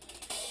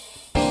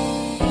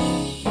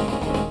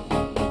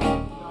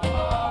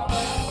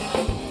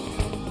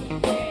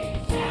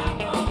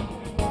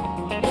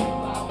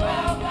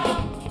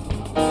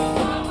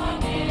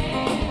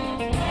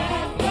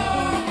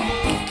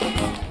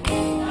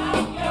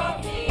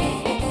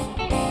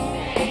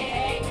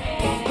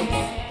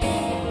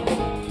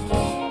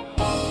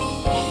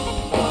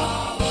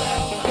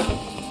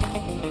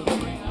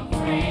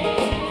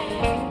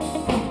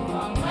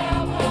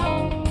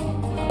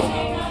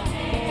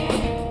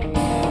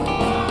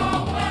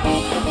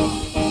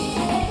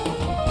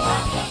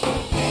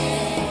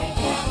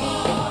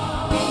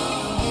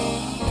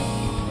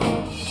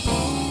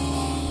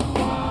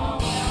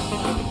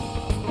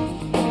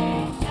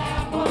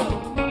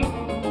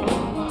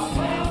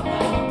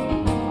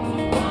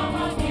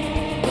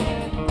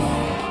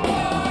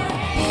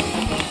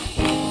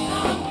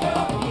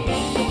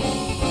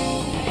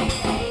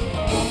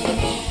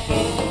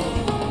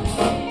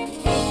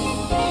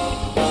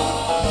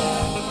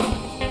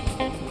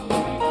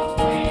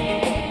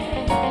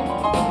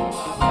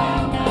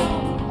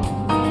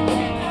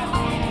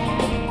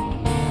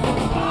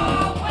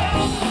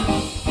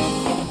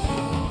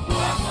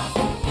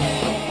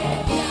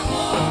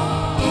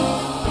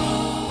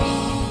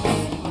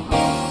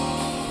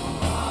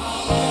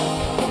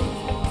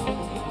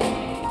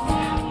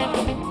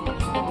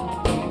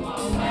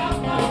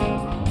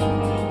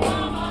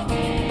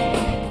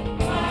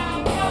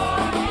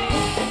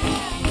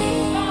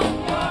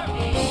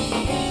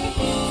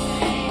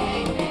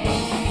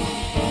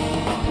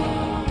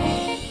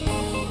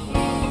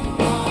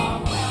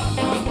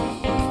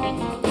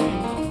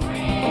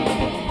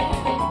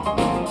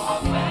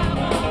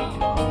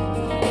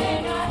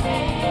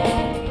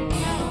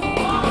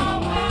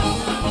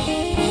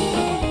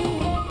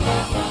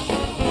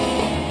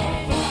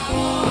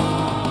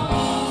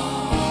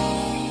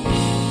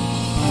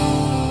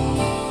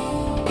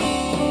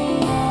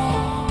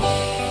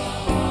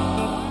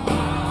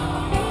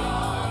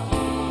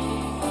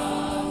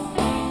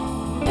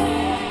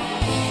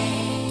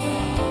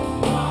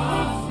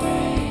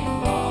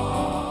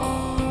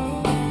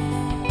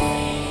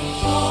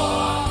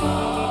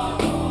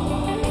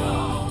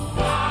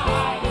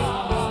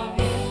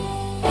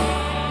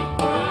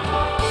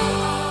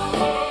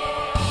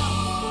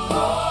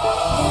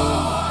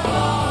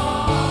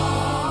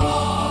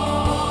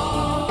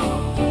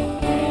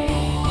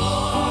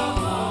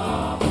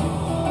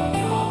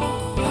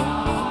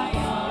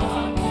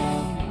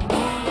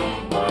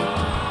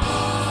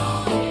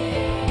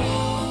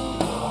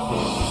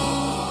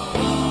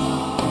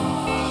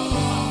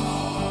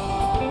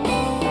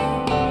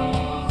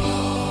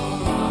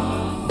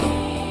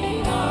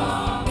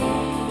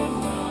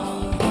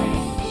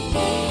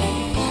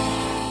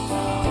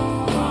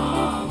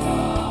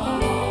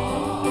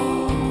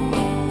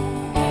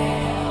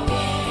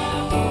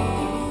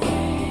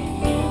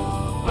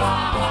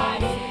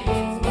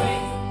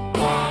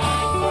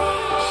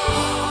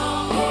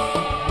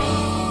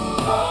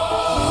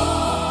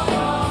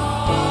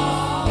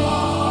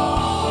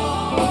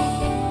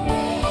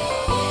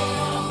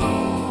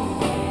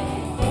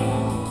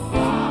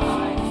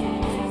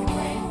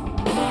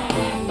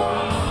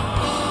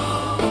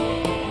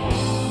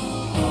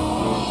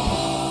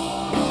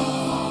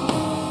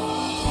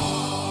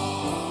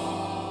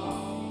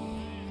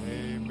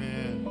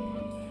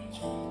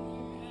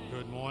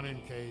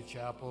 Cade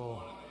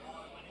Chapel.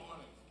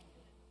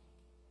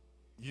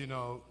 You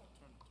know,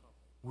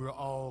 we're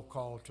all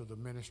called to the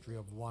ministry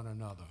of one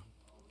another.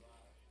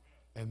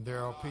 And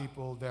there are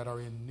people that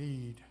are in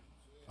need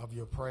of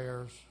your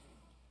prayers,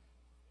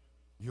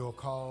 your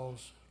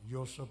calls,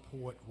 your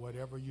support,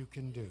 whatever you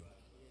can do.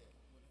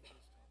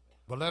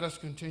 But let us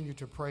continue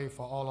to pray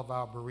for all of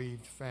our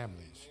bereaved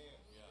families.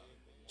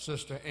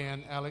 Sister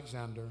Ann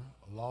Alexander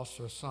lost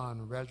her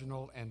son,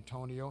 Reginald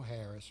Antonio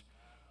Harris,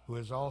 who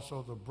is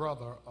also the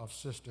brother of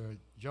Sister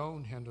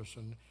Joan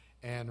Henderson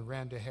and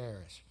Randy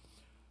Harris.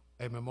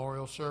 A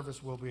memorial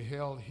service will be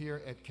held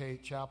here at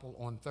Cade Chapel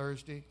on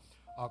Thursday,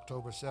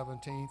 October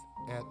 17th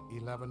at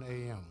 11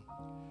 a.m.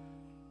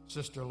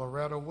 Sister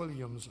Loretta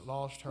Williams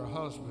lost her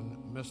husband,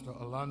 Mr.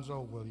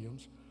 Alonzo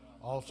Williams,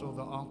 also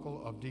the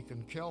uncle of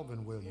Deacon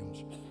Kelvin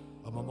Williams.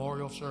 A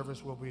memorial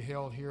service will be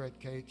held here at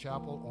Cade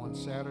Chapel on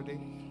Saturday,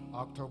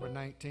 October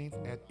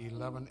 19th at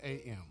 11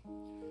 a.m.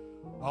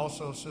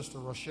 Also, Sister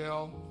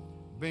Rochelle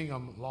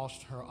Bingham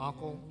lost her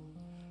uncle.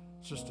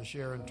 Sister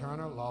Sharon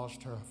Turner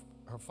lost her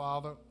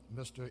father,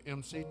 Mr.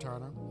 M.C.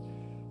 Turner.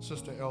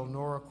 Sister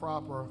Elnora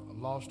Cropper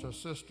lost her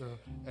sister,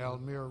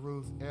 Elmira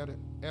Ruth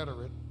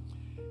Ederett.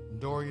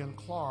 Dorian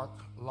Clark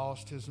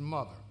lost his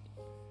mother.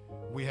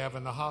 We have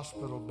in the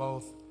hospital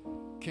both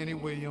Kenny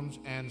Williams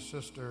and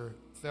Sister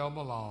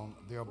Thelma Long.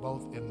 They are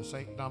both in the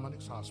St.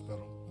 Dominic's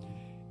Hospital.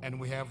 And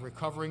we have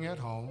recovering at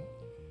home,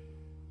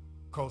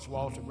 Coach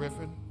Walter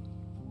Griffin,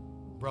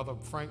 Brother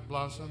Frank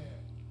Blunson,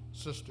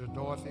 Sister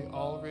Dorothy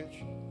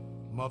Aldrich,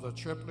 Mother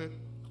Triplett,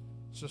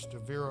 Sister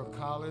Vera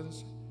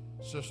Collins,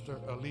 Sister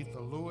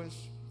Aletha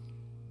Lewis,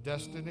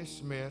 Destiny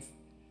Smith,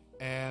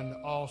 and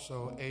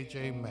also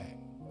A.J. Mack.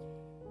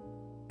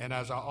 And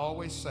as I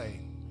always say,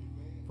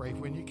 pray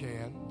when you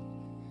can,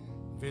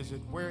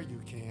 visit where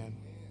you can,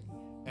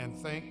 and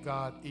thank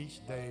God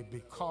each day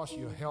because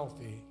you're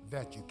healthy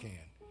that you can.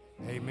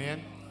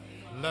 Amen.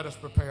 Let us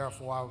prepare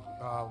for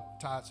our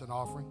tithes and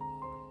offering.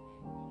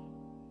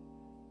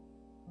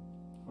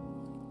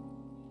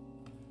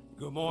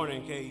 Good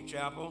morning, Cade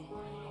Chapel.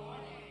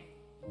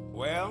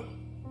 Well,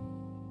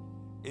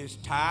 it's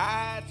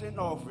tithes and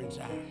offering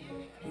time.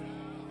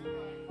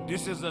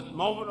 This is a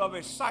moment of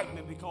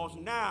excitement because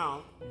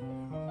now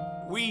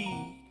we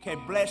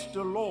can bless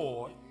the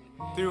Lord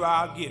through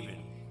our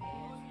giving.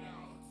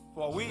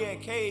 For we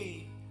at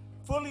Cade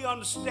fully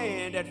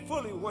understand that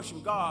fully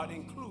worship God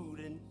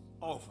includes an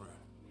offering,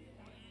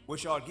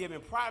 which are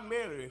given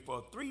primarily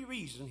for three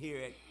reasons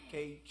here at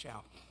Cade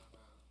Chapel.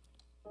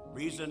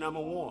 Reason number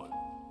one,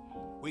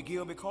 we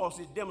give because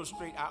it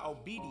demonstrates our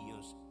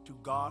obedience to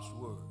God's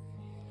word.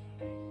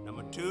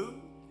 Number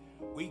two,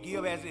 we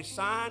give as a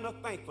sign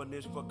of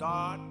thankfulness for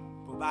God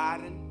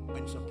providing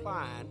and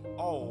supplying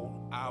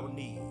all our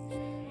needs.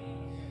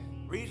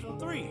 Reason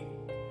three,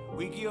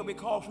 we give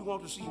because we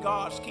want to see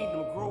God's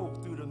kingdom grow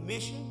through the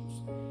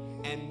missions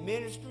and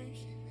ministries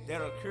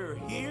that occur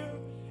here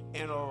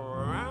and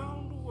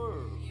around the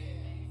world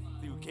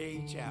through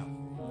Cade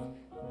Chapel.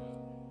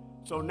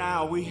 So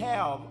now we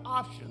have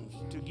options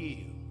to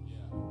give.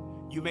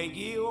 You may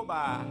give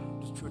by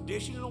the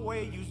traditional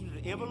way using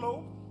the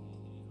envelope,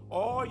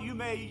 or you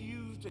may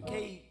use the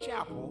Cade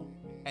Chapel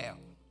app.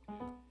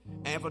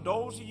 And for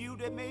those of you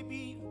that may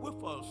be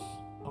with us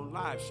on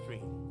live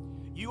stream,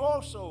 you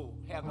also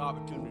have the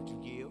opportunity to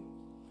give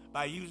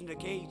by using the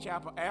Cade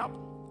Chapel app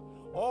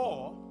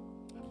or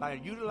by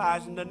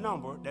utilizing the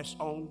number that's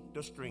on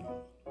the screen.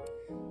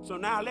 So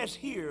now let's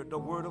hear the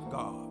word of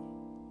God.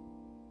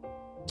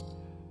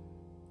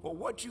 For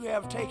what you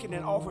have taken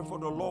and offered for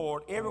the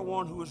Lord,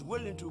 everyone who is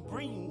willing to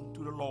bring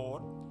to the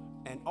Lord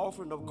an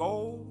offering of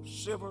gold,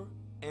 silver,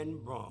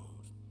 and bronze.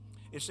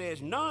 It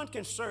says, none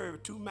can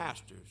serve two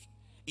masters.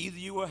 Either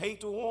you will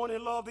hate the one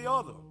and love the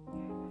other,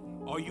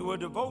 or you will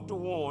devote to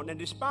one and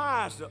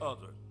despise the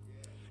other.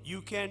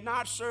 You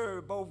cannot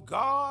serve both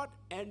God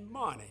and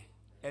money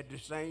at the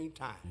same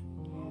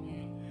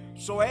time.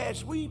 So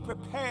as we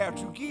prepare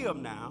to give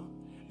now,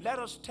 let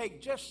us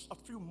take just a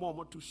few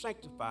moments to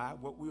sanctify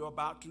what we are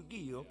about to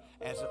give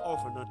as an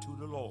offering unto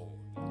the Lord,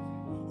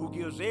 who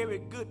gives every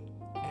good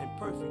and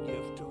perfect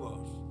gift to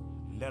us.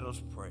 Let us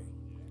pray.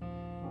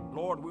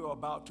 Lord, we are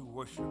about to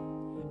worship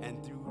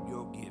and through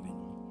your giving.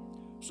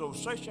 So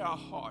search our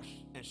hearts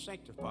and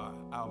sanctify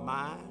our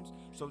minds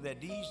so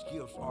that these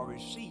gifts are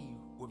received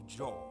with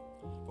joy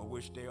for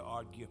which they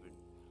are given.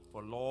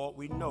 For Lord,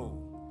 we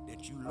know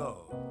that you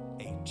love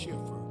a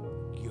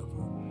cheerful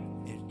giver.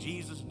 In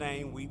Jesus'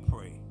 name we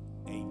pray.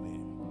 Amen.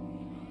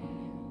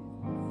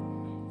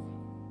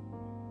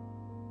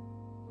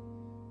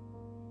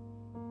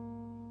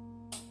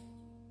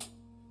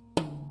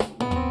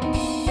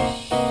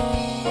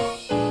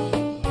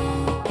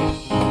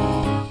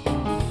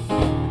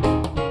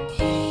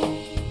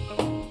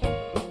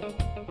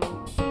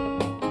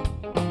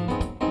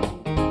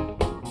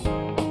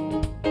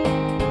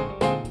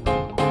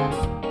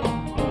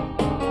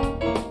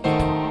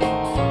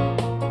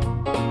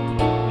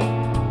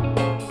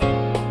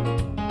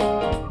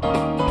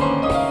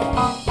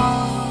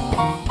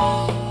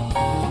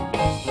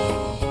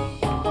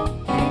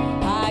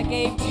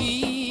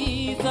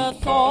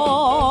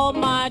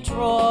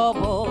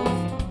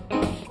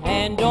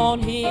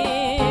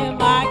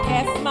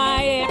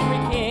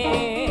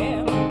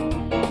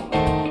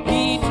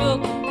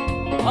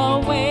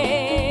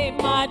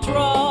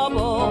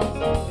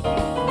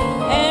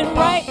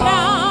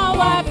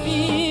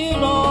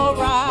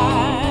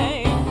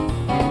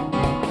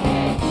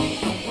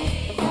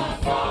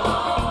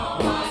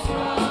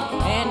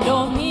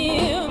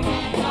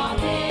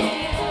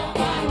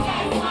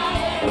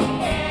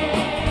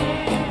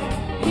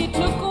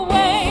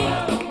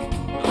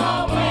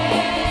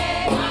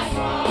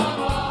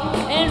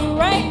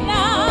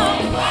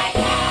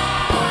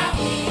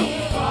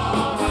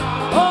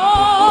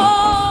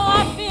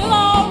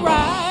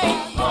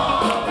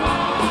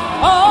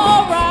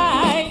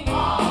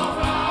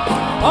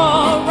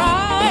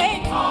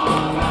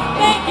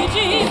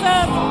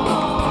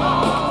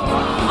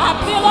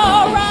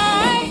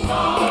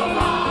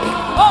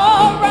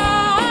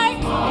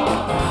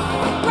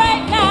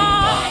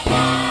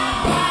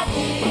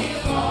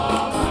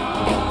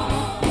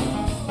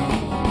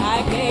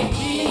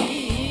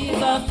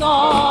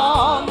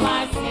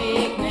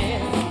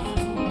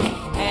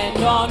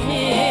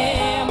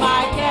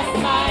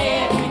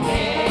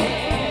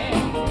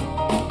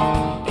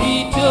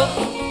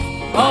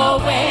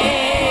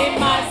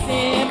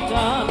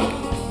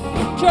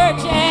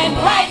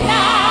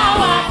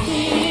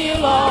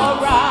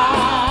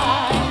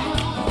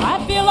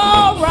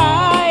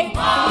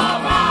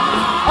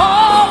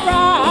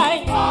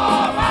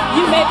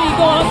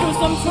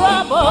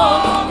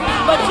 trouble,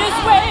 but just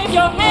wave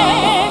your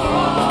hand.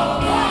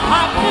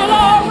 I feel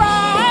all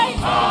right.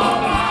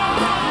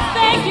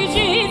 Thank you,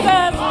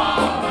 Jesus.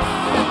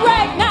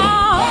 Right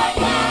now.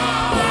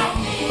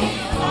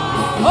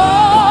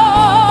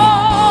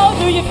 Oh,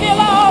 do you feel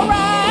all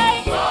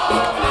right?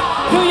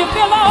 Do you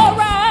feel all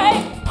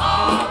right?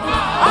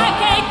 I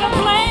can't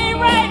complain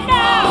right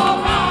now,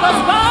 'cause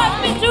God's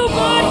been too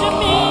good to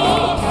me.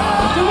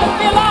 Do you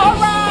feel all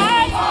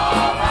right?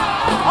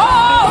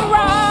 All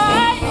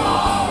right.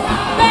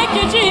 Thank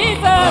you,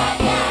 Jesus.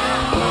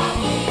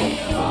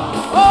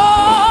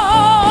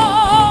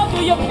 Oh, do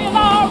you feel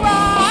all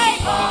right?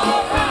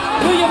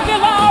 Do you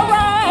feel all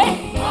right?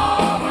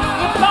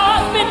 If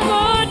God's been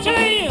good to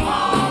you,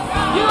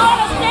 you ought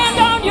to stand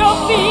on your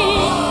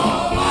feet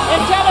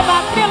and tell him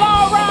I feel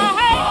all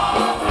right.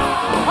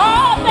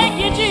 Oh, thank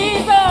you,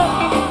 Jesus.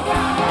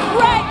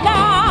 Right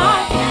now.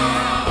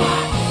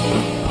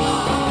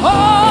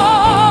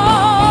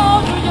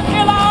 Oh, do you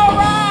feel all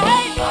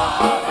right?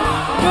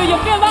 Do you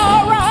feel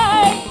all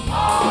right?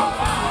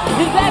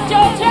 Is that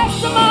your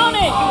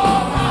testimony?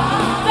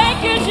 Thank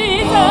you,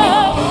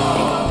 Jesus.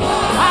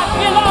 I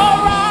feel all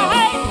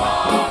right.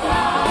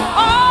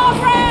 All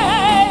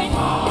right.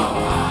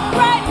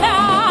 Right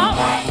now.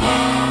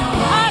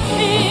 I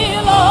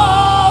feel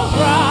all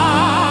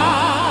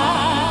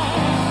right.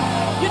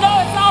 You know,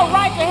 it's all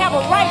right to have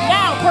a right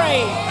now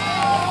praise.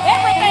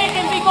 Everything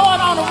can be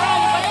going on around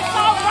you, but it's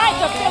all right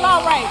to feel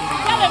all right.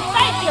 Tell him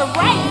thank you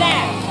right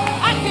now.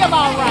 I feel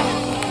all right.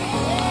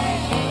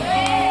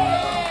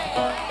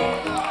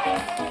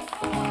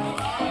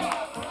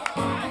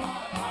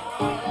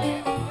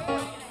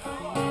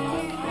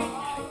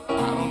 I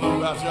don't know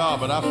about y'all,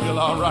 but I feel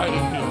all right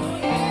in here.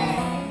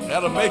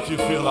 That'll make you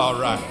feel all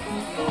right.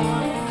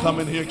 Come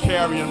in here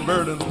carrying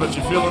burdens, but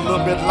you feel a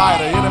little bit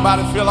lighter.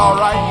 Anybody feel all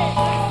right?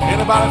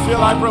 Anybody feel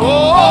like,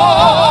 oh,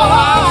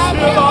 I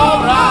feel all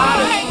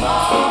right.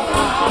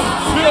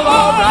 Feel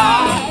all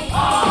right.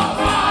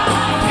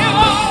 Feel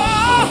all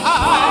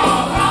right.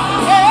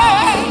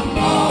 Yeah.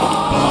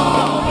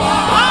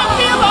 I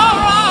feel all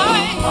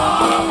right.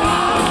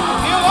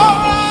 Feel all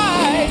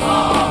right.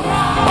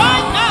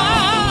 Right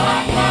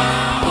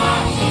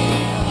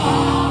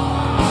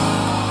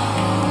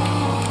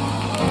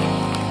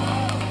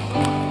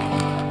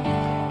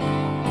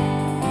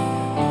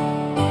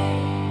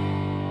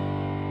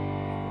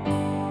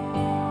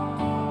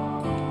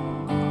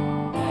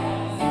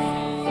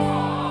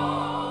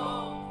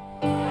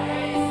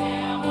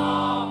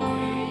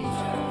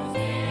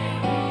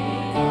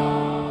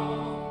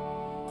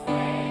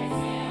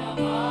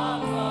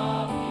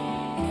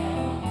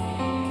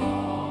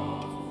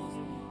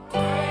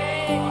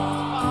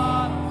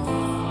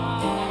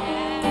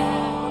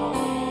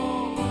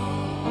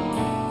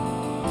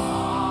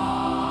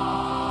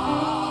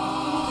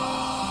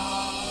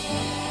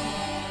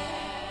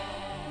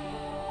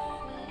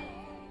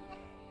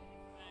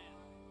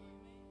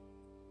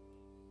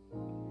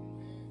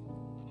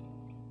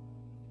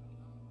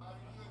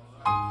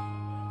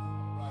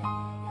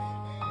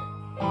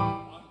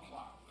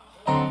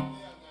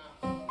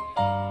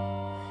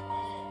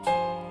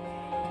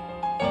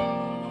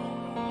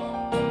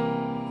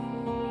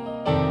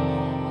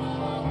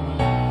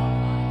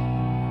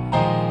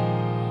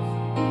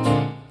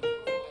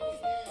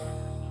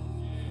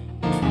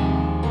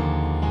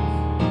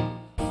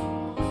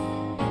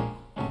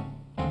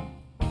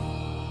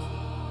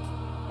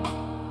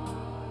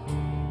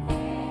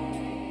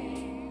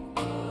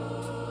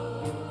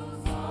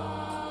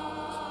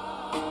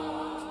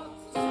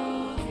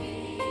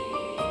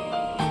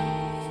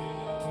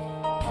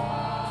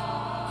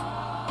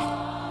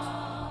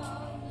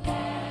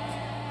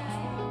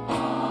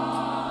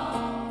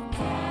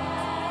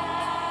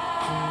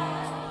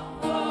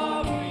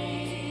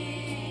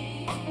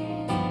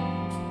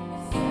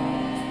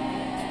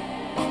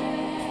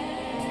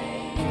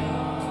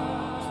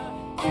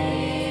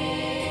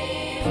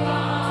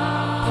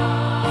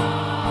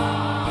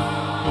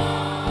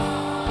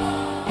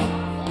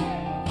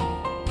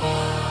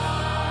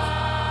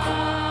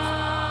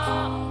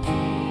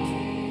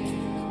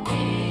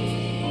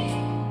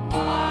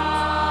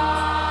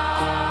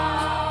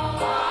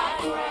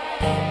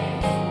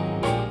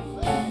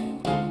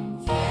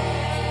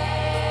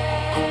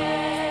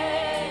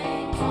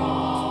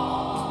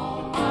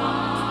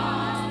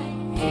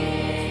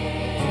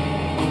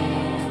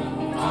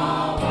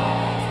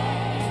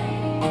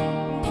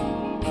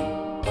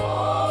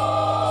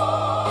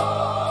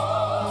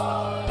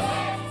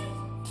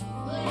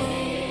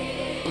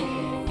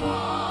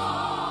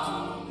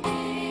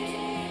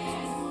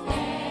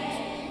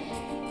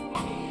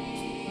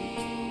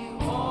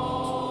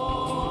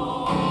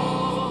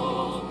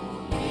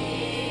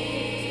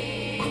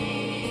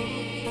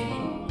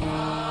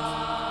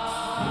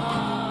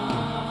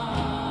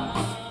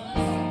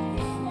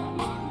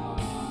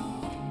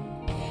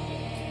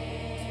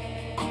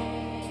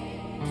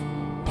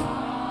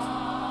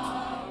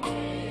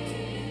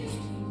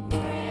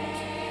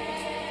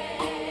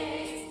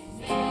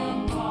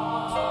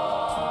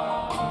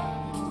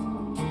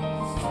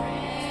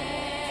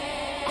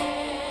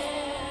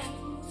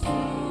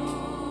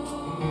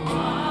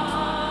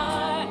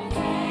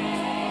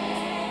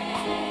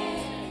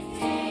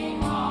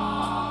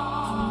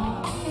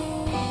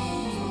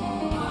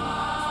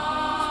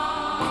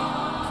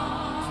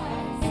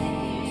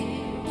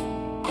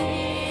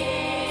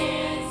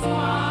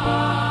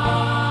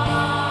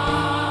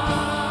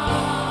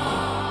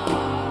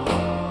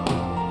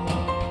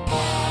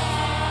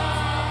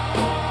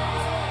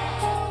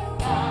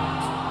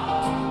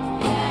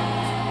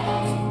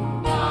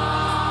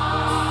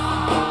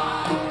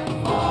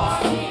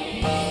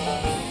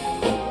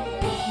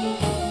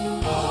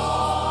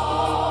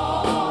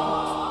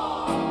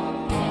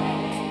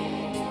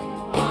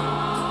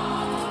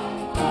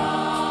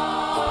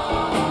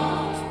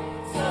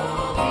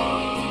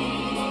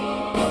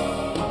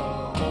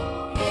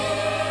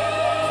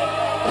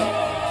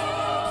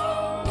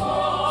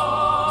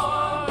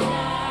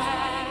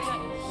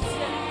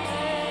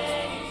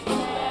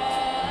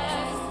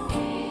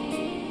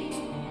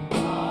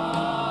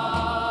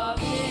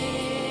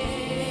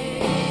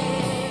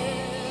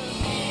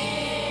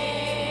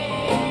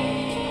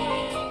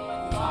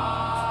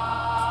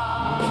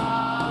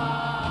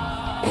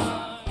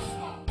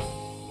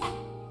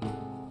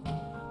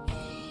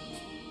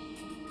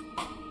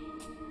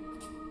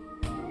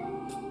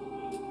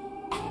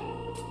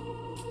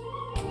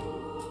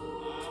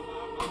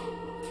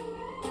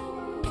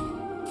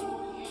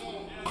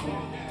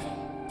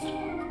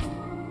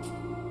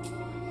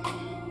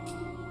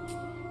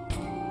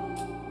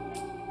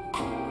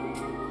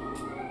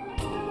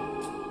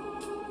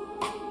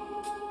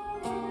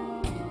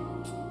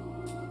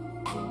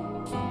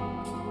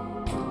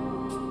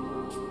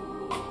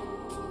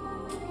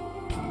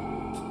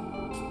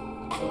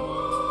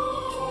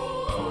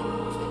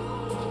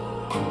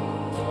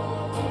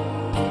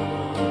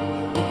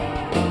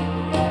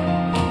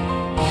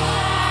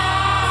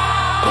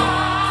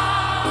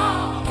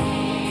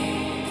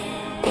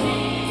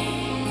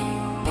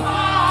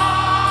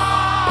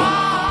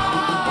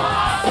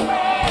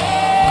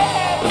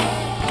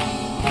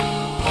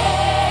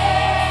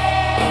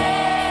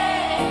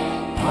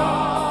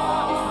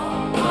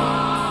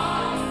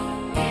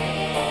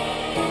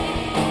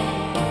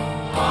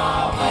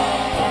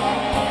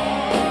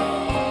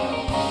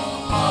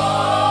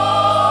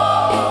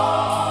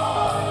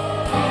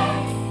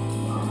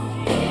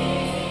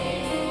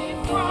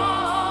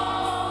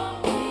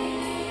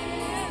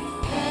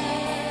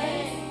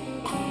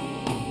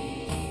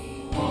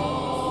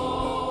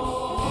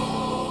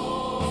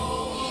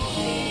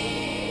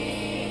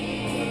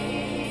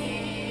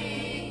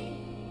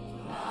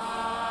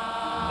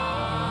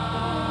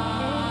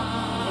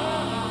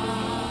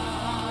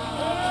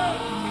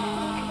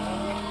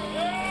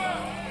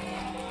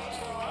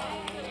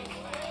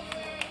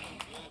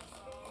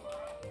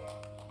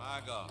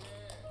God.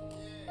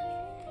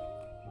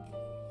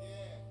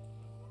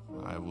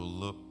 I will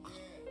look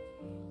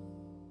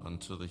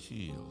unto the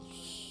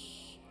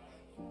hills,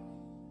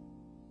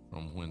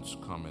 from whence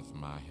cometh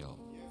my help.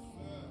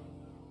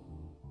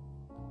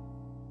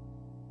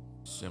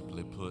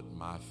 Simply put,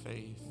 my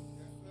faith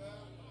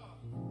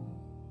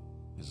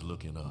is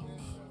looking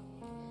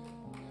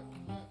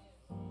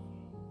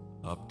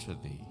up to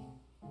thee,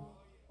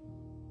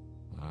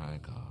 my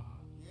God.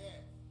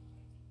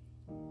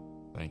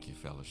 Thank you,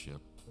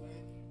 fellowship.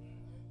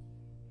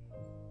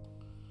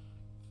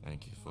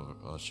 Thank you for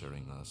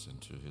ushering us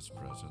into his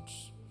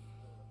presence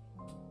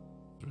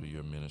through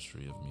your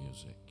ministry of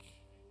music.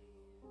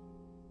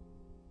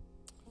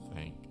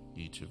 Thank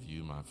each of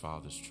you, my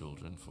Father's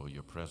children, for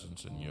your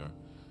presence and your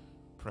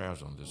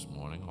prayers on this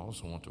morning. I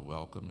also want to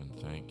welcome and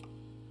thank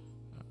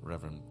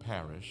Reverend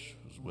Parrish,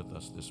 who's with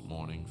us this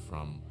morning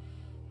from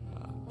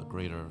the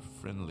Greater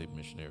Friendly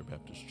Missionary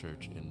Baptist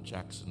Church in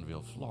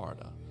Jacksonville,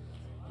 Florida.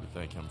 We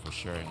thank him for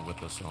sharing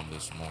with us on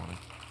this morning.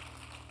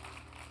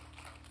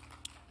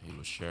 He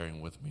was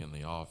sharing with me in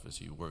the office.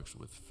 He works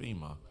with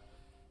FEMA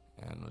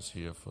and was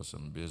here for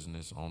some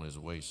business on his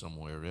way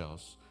somewhere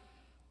else.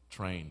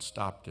 Train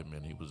stopped him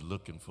and he was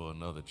looking for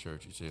another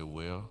church. He said,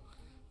 well,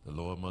 the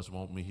Lord must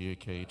want me here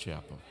at Cade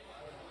Chapel.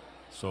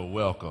 So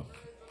welcome.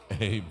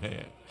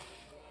 Amen.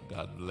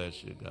 God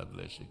bless you. God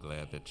bless you.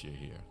 Glad that you're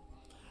here.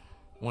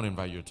 I want to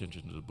invite your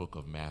attention to the book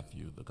of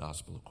Matthew, the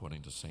gospel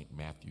according to St.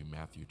 Matthew,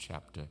 Matthew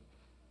chapter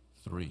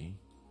 3.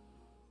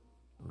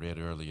 Read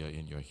earlier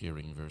in your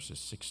hearing verses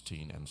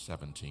 16 and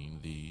 17.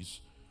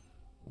 These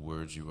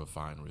words you will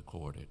find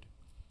recorded.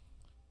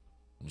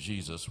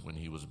 Jesus, when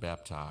he was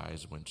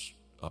baptized, went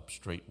up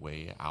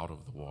straightway out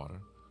of the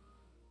water.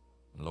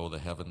 And lo, the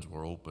heavens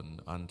were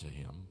opened unto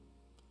him.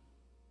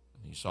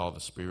 And he saw the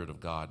Spirit of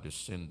God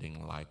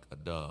descending like a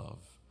dove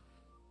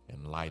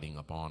and lighting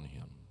upon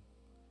him.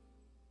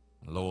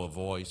 And lo, a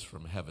voice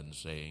from heaven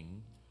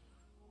saying,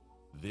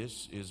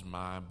 This is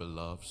my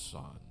beloved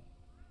Son,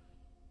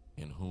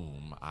 in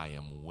whom I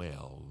am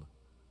well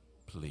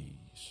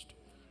pleased.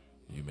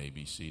 You may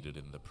be seated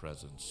in the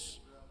presence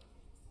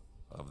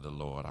of the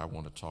Lord. I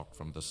want to talk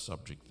from the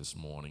subject this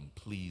morning,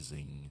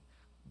 pleasing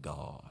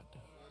God.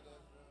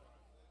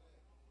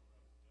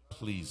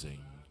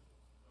 Pleasing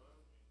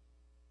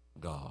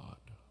God.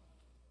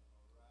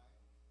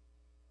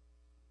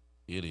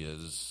 It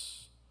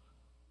is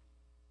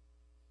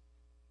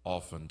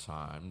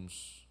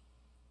oftentimes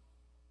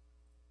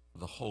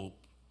the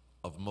hope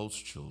of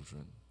most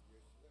children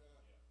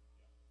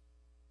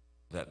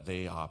that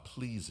they are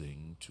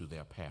pleasing to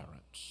their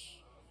parents.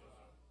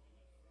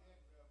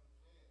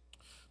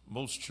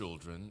 Most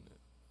children,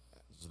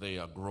 as they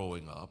are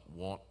growing up,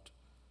 want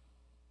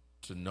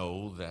to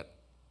know that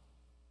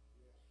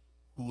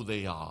who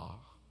they are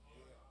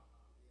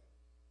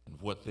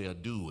and what they are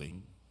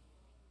doing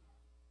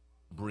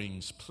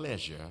brings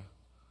pleasure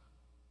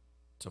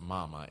to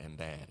mama and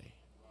daddy.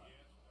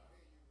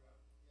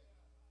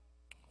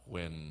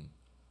 When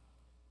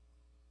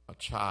a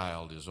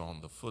child is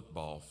on the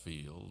football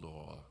field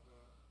or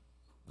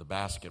the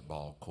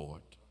basketball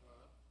court,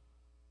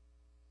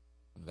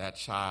 that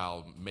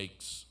child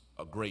makes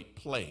a great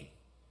play.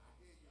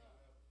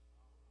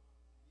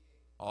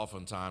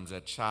 Oftentimes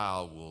that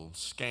child will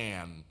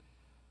scan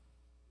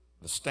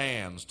the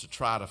stands to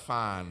try to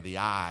find the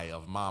eye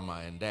of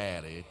mama and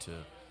daddy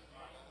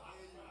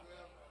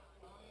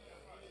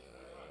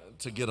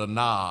to get a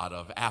nod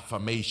of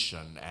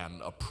affirmation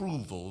and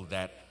approval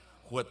that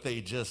what they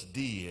just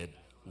did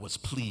was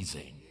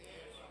pleasing.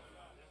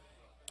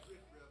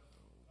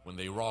 When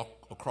they walk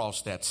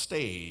across that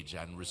stage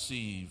and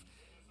receive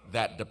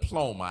that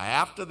diploma,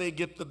 after they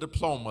get the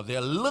diploma,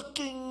 they're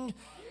looking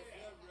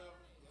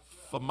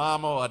for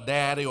mama or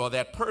daddy or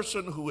that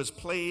person who has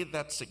played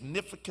that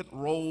significant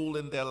role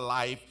in their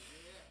life,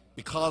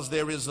 because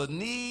there is a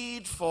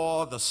need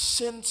for the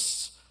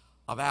sense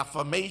of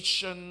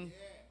affirmation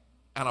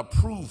and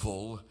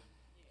approval,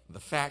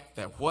 the fact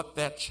that what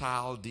that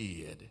child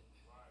did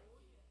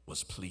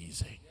was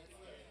pleasing.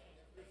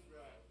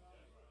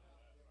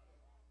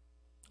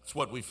 It's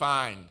what we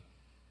find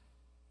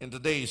in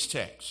today's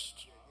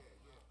text.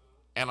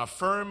 An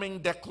affirming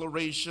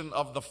declaration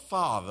of the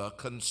Father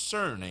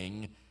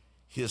concerning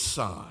his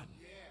Son.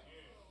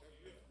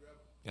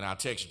 In our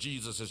text,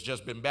 Jesus has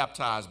just been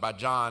baptized by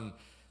John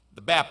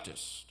the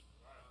Baptist.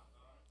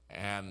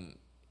 And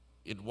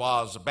it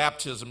was a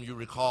baptism, you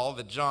recall,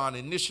 that John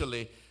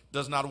initially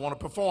does not want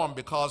to perform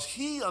because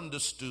he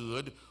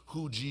understood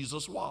who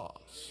Jesus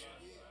was.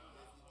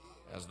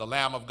 As the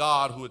Lamb of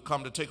God who had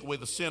come to take away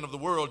the sin of the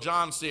world,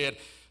 John said,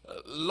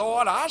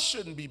 Lord, I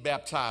shouldn't be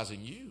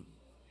baptizing you,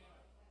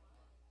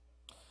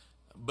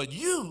 but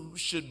you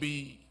should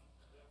be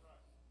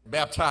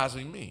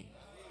baptizing me.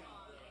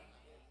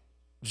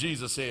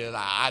 Jesus said,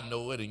 I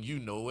know it and you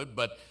know it,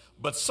 but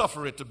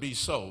suffer it to be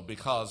so,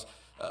 because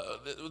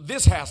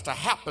this has to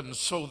happen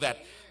so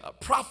that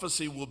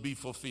prophecy will be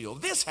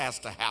fulfilled. This has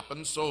to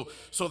happen so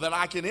that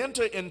I can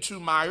enter into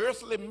my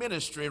earthly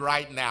ministry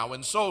right now.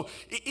 And so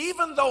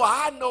even though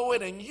I know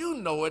it and you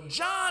know it,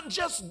 John,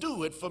 just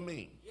do it for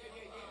me.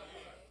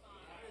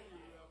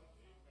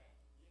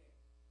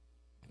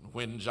 And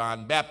when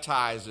John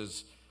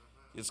baptizes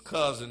his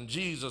cousin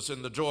Jesus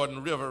in the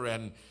Jordan River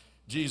and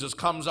Jesus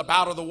comes up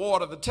out of the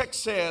water, the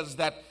text says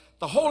that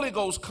the Holy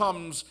Ghost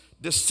comes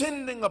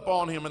descending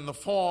upon him in the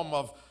form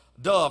of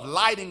dove,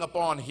 lighting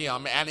upon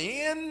him. And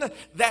in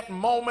that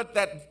moment,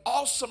 that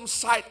awesome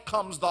sight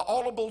comes the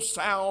audible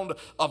sound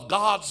of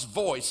God's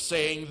voice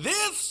saying,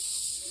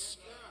 "This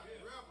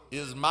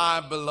is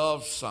my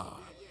beloved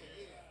Son,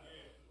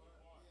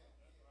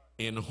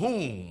 in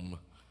whom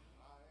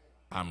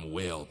I'm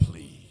well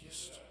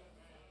pleased."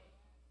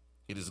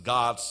 It is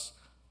God's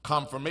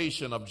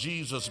confirmation of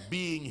Jesus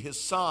being his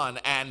Son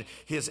and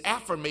his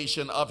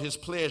affirmation of his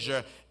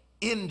pleasure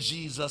in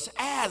Jesus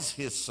as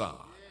his Son.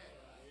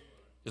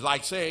 It's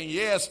like saying,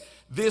 yes,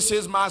 this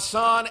is my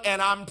Son,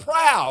 and I'm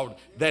proud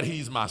that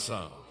he's my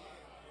Son.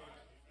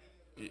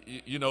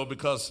 You know,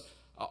 because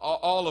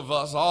all of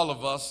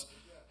us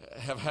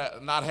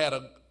have not had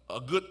a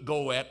good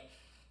go at,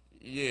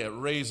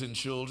 raising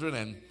children,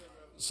 and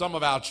some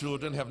of our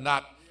children have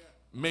not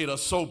made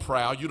us so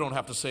proud. You don't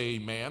have to say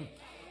amen.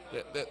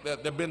 There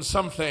have been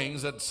some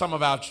things that some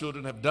of our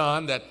children have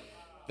done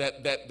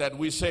that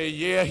we say,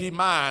 yeah, he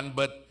mine,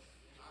 but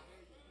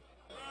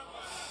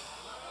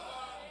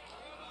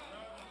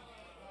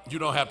you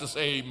don't have to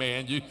say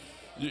amen.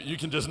 You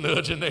can just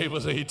nudge your neighbor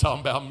and say, he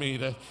talking about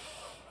me.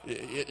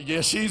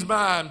 Yeah, she's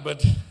mine,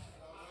 but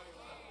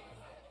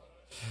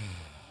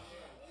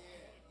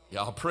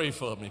y'all pray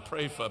for me,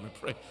 pray.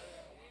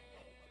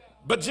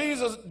 But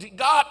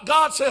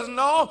God says,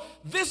 no,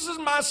 this is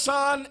my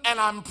Son, and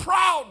I'm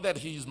proud that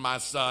he's my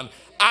Son.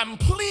 I'm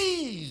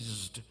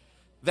pleased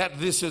that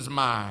this is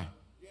my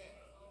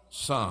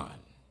Son.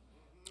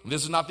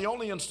 This is not the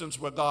only instance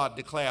where God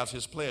declares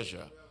his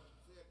pleasure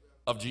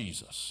of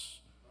Jesus.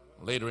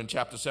 Later in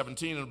chapter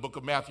 17 in the book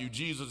of Matthew,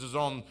 Jesus is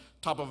on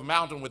top of a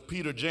mountain with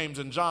Peter, James,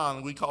 and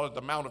John. We call it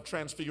the Mount of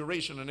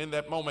Transfiguration. And in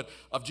that moment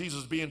of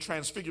Jesus being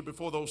transfigured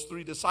before those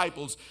three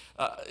disciples,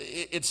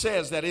 it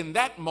says that in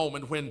that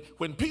moment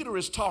when Peter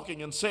is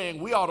talking and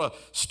saying we ought to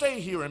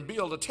stay here and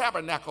build a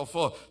tabernacle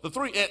for the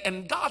three,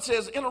 and God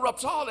says,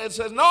 interrupts all that and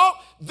says, no,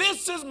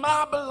 this is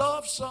my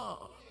beloved Son,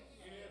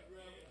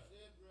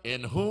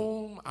 in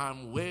whom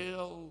I'm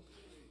well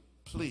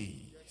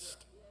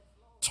pleased.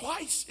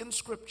 Twice in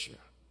Scripture,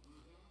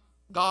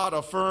 God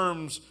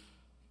affirms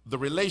the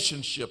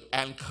relationship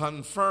and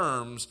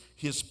confirms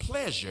his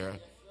pleasure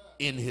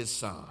in his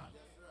Son.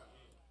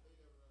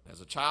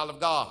 As a child of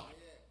God,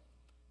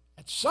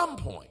 at some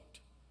point,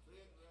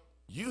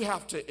 you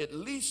have to at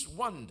least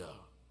wonder,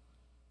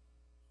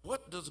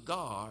 what does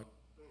God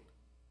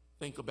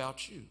think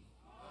about you?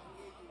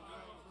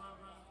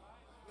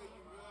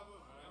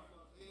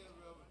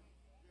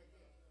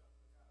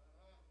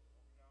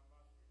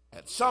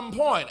 At some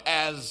point,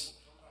 as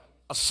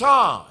a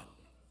son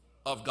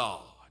of God,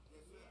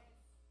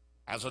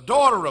 as a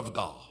daughter of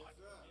God,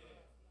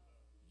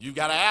 you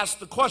got to ask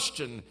the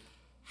question,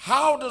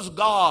 how does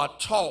God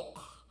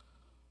talk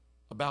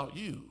about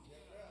you?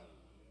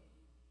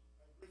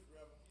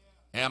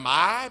 Am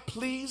I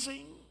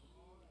pleasing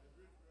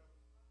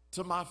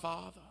to my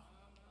Father?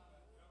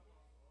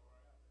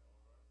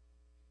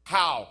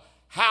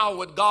 How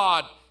would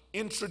God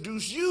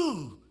introduce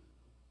you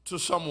to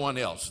someone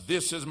else?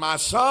 This is my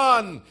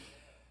Son,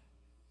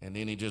 and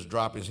then he just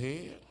drop his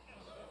head?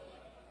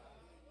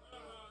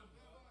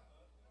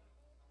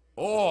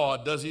 Or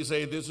does he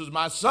say, this is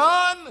my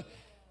Son,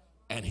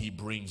 and he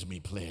brings me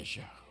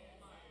pleasure?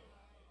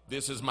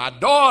 This is my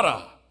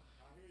daughter,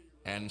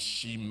 and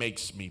she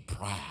makes me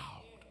proud.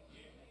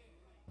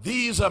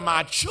 These are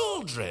my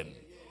children,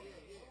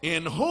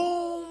 in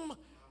whom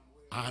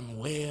I'm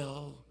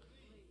well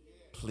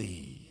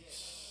pleased.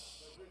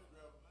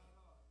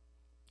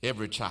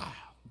 Every child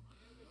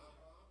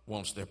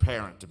wants their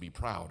parent to be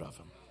proud of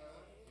them.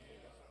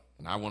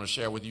 And I want to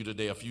share with you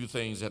today a few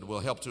things that will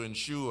help to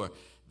ensure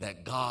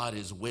that God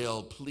is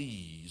well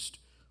pleased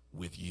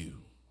with you.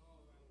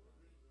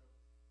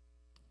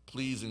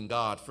 Pleasing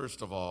God,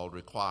 first of all,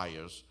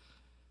 requires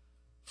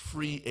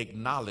free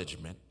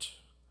acknowledgement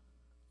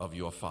of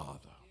your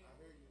Father.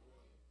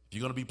 If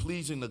you're going to be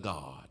pleasing to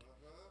God,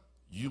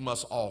 you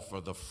must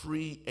offer the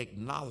free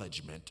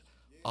acknowledgement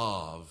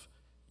of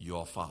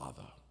your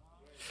Father.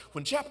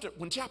 When chapter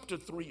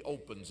 3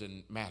 opens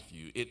in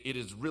Matthew, it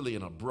is really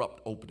an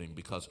abrupt opening,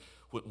 because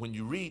when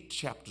you read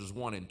chapters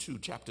 1 and 2,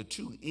 chapter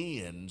 2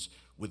 ends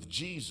with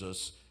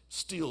Jesus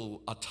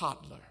still a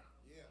toddler.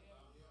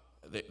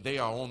 They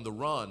are on the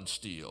run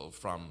still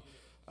from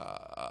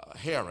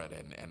Herod,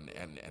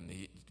 and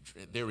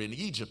they're in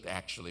Egypt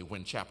actually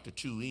when chapter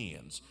 2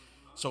 ends.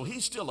 So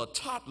he's still a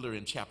toddler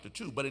in chapter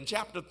 2. But in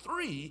chapter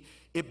 3,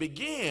 it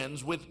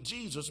begins with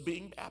Jesus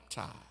being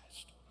baptized.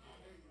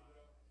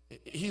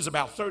 He's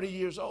about 30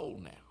 years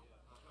old now,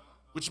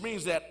 which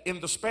means that in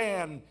the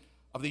span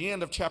of the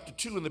end of chapter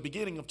 2 and the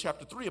beginning of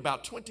chapter 3,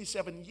 about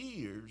 27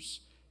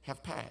 years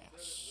have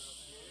passed.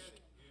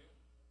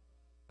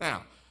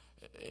 Now,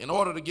 in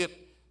order to get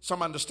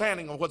some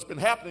understanding of what's been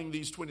happening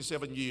these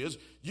 27 years,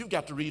 you've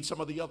got to read some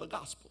of the other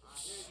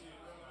Gospels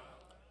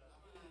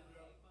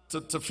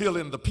to fill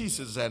in the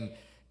pieces and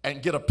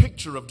get a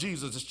picture of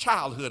Jesus'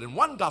 childhood. And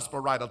one gospel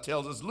writer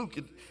tells us,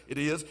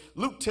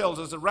 Luke tells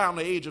us around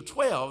the age of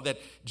 12 that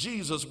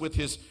Jesus with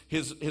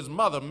his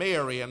mother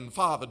Mary and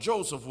father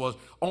Joseph was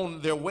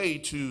on their way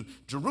to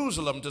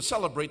Jerusalem to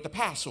celebrate the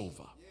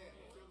Passover.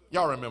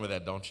 Y'all remember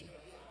that, don't you?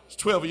 He's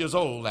 12 years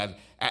old,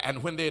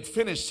 and when they had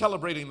finished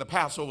celebrating the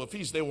Passover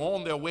feast, they were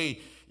on their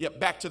way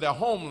back to their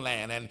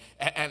homeland,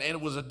 and it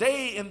was a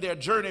day in their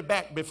journey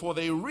back before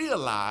they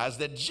realized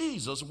that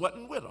Jesus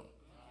wasn't with them.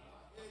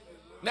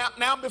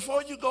 Now,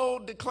 before you go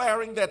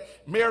declaring that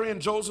Mary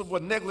and Joseph were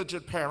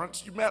negligent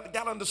parents, you got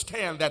to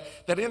understand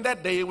that in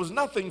that day it was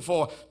nothing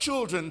for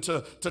children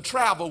to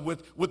travel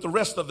with the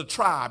rest of the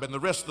tribe and the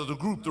rest of the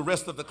group, the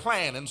rest of the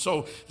clan. And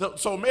so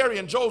Mary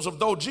and Joseph,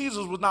 though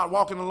Jesus was not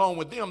walking along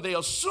with them, they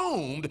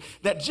assumed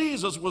that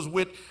Jesus was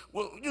with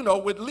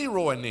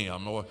Leroy and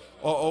them,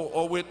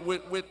 or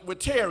with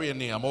Terry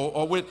and them,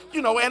 or with,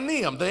 and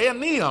them, the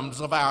Nems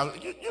of our,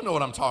 you know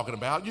what I'm talking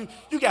about. You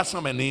got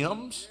some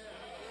Nems.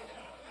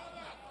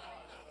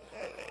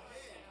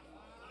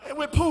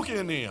 With Pookie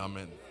and them,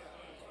 and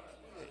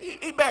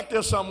he back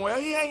there somewhere.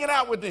 He hanging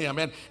out with them,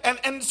 and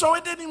so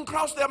it didn't even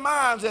cross their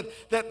minds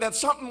that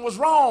something was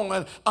wrong.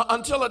 And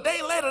until a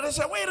day later, they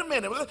said, "Wait a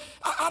minute,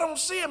 I don't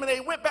see him." And they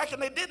went back and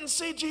they didn't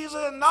see Jesus.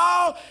 And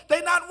no,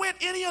 they not with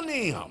any of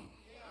them.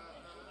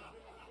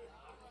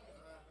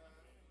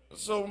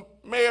 So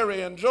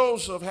Mary and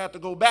Joseph had to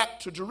go back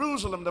to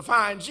Jerusalem to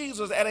find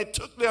Jesus, and it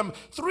took them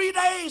 3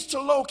 days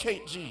to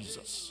locate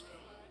Jesus.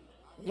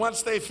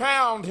 Once they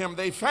found him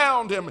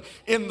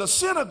in the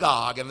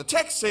synagogue, and the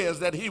text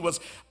says that he was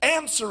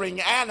answering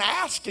and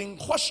asking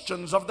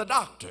questions of the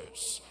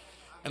doctors.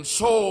 And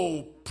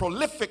so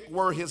prolific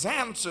were his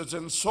answers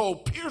and so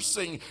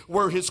piercing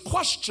were his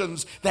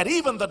questions that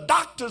even the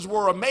doctors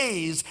were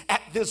amazed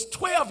at this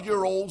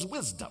 12-year-old's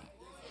wisdom.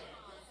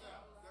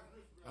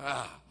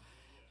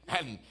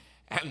 And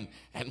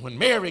when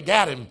Mary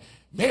got him,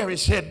 Mary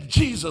said,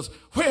 "Jesus,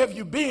 where have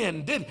you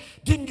been?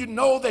 Didn't you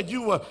know that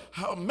you were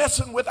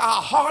messing with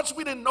our hearts?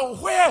 We didn't know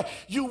where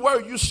you were.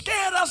 You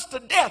scared us to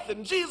death."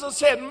 And Jesus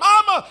said,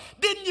 "Mama,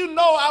 didn't you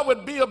know I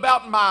would be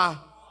about my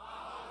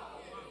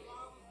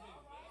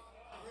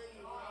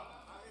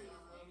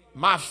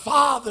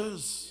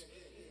Father's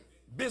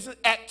business?"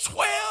 At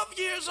 12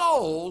 years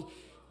old,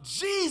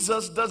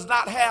 Jesus does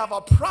not have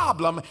a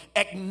problem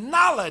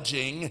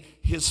acknowledging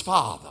his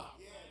Father.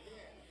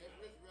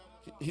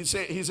 He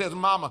says,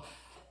 "Mama,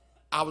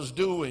 I was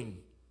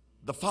doing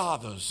the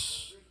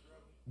Father's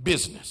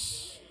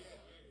business."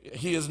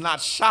 He is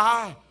not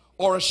shy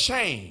or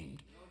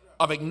ashamed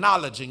of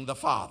acknowledging the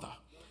Father.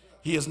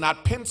 He is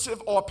not pensive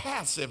or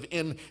passive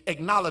in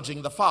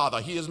acknowledging the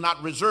Father. He is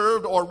not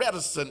reserved or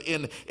reticent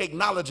in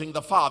acknowledging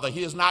the Father.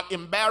 He is not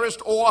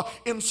embarrassed or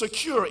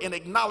insecure in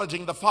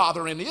acknowledging the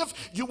Father. And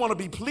if you want to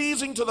be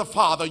pleasing to the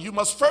Father, you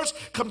must first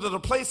come to the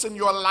place in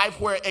your life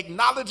where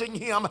acknowledging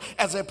him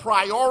as a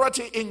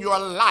priority in your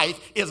life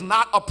is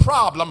not a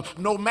problem,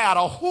 no matter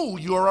who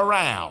you're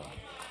around.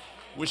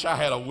 Wish I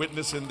had a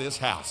witness in this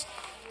house.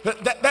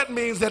 That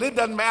means that it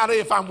doesn't matter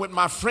if I'm with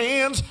my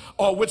friends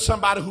or with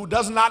somebody who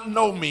does not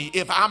know me.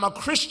 If I'm a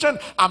Christian,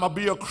 I'm going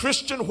to be a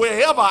Christian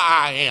wherever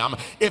I am.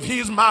 If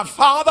he's my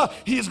Father,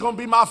 he's going to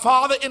be my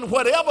Father in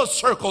whatever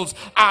circles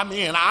I'm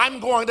in. I'm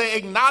going to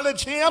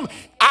acknowledge him.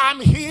 I'm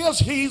his,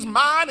 he's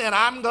mine, and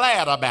I'm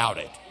glad about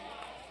it.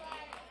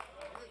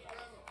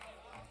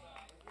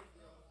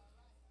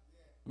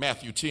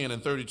 Matthew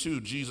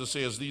 10:32, Jesus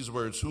says these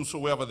words,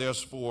 "Whosoever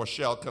therefore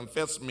shall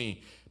confess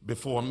me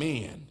before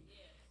men,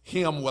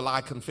 him will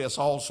I confess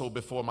also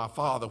before my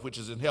Father which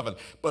is in heaven.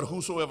 But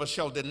whosoever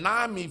shall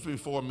deny me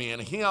before men,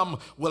 him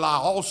will I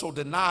also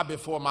deny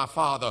before my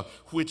Father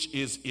which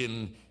is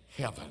in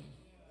heaven."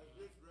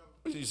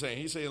 What is he saying?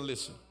 He's saying,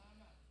 listen,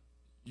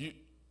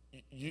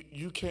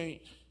 you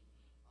can't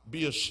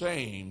be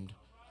ashamed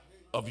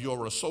of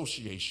your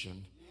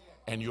association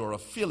and your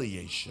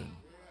affiliation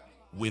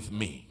with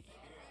me.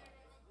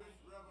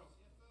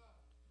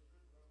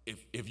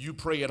 If you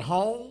pray at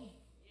home,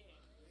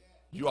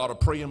 you ought to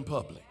pray in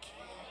public.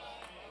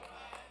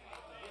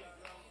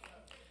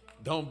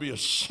 Don't be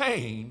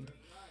ashamed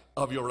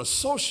of your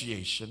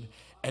association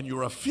and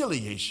your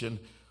affiliation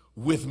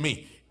with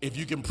me. If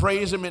you can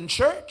praise him in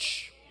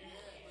church,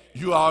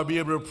 you ought to be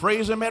able to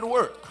praise him at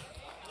work.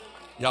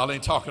 Y'all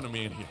ain't talking to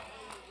me in here.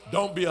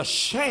 Don't be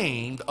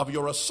ashamed of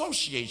your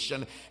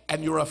association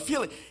and your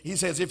affiliation. He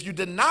says, if you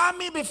deny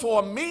me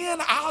before men,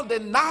 I'll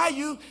deny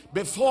you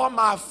before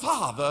my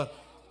Father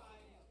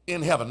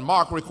in heaven.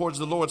 Mark records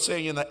the Lord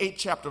saying in the 8th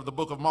chapter of the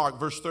book of Mark,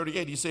 verse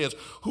 38, he says,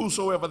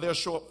 "Whosoever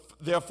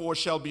therefore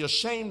shall be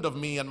ashamed of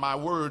me and my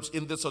words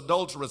in this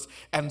adulterous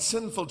and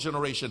sinful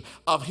generation,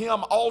 of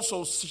him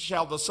also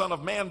shall the Son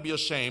of Man be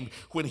ashamed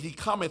when he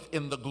cometh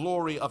in the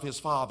glory of his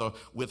Father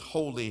with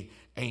holy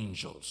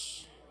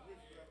angels.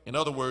 In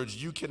other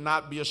words, you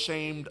cannot be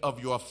ashamed of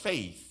your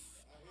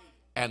faith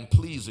and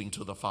pleasing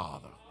to the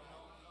Father.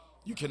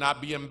 You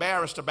cannot be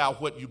embarrassed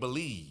about what you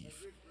believe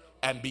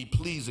and be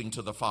pleasing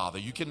to the Father.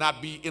 You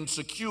cannot be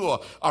insecure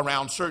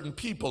around certain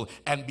people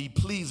and be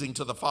pleasing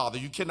to the Father.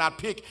 You cannot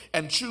pick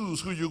and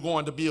choose who you're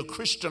going to be a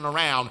Christian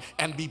around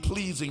and be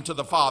pleasing to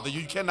the Father.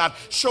 You cannot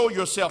show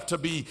yourself to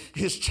be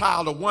his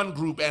child of one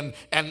group and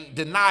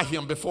deny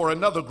him before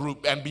another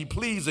group and be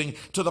pleasing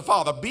to the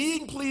Father.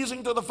 Being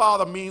pleasing to the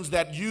Father means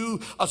that you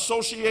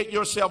associate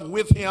yourself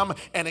with him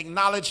and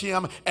acknowledge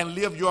him and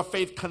live your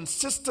faith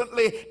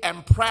consistently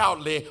and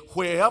proudly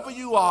wherever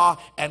you are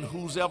and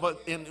whose ever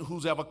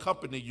company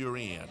you're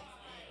in.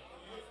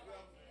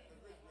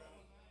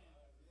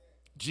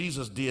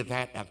 Jesus did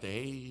that at the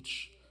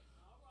age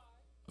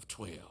of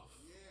 12.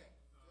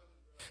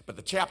 But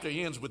the chapter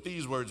ends with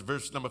these words,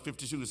 verse number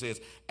 52, it says,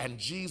 and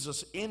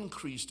Jesus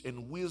increased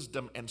in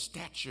wisdom and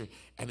stature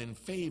and in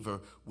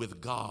favor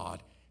with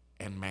God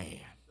and man.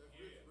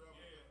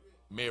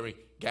 Mary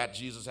got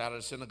Jesus out of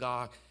the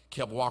synagogue,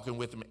 kept walking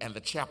with him, and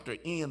the chapter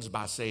ends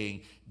by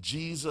saying,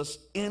 Jesus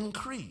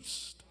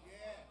increased.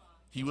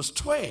 He was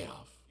 12.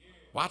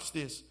 Watch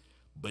this,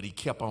 but he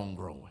kept on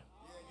growing.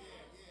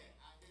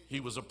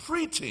 He was a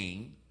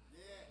preteen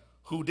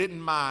who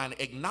didn't mind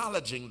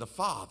acknowledging the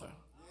Father,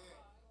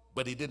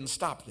 but he didn't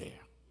stop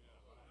there.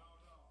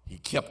 He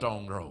kept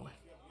on growing.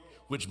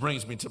 Which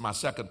brings me to my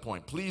second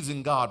point.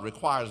 Pleasing God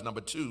requires,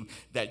 number 2,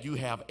 that you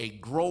have a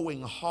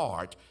growing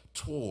heart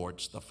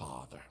towards the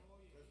Father.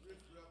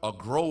 A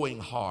growing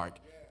heart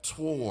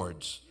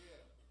towards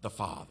the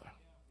Father.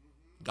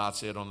 God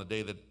said on the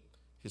day that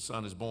his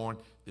son is born,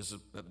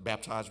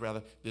 baptized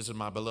rather, this is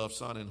my beloved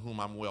son in whom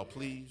I'm well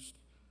pleased.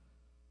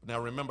 Now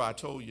remember, I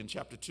told you in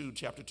chapter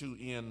 2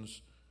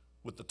 ends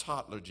with the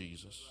toddler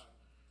Jesus.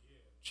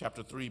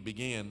 Chapter 3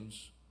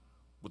 begins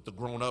with the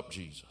grown-up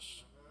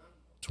Jesus.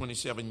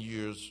 27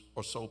 years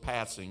or so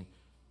passing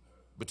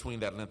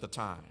between that length of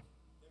time.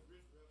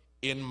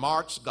 In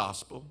Mark's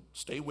gospel,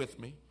 stay with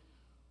me,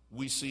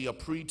 we see a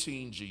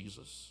preteen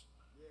Jesus,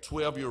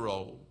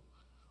 12-year-old,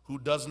 who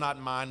does not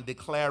mind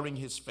declaring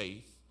his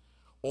faith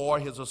or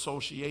his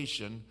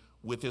association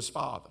with his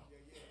Father.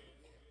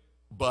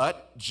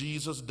 But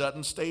Jesus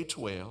doesn't stay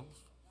 12.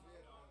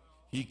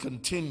 He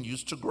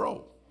continues to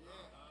grow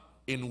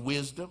in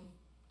wisdom,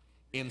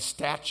 in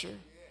stature,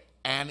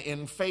 and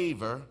in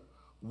favor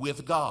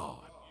with God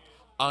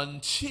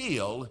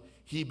until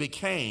he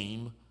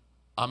became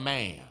a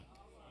man.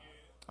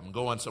 I'm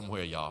going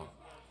somewhere, y'all.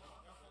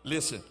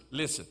 Listen.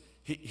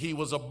 He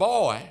was a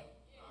boy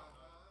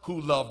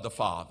who loved the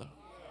Father,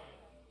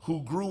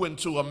 who grew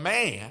into a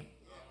man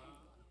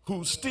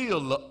who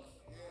still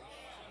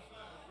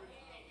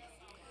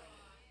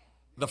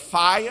the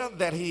fire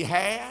that he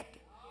had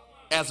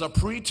as a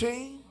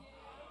preteen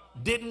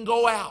didn't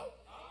go out.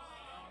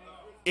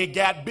 It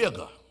got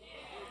bigger.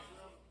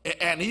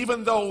 And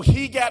even though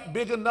he got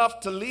big enough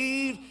to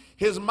leave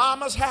his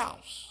mama's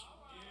house,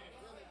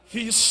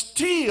 he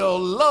still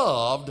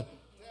loved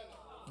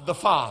the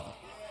Father.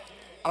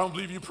 I don't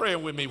believe you're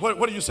praying with me. What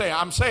are you saying?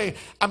 I'm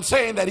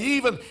saying that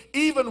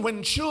even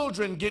when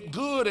children get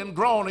good and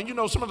grown, and you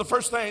know some of the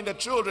first thing that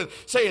children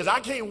say is,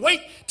 I can't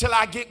wait till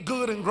I get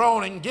good and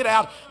grown and get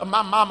out of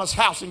my mama's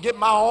house and get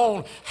my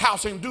own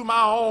house and do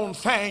my own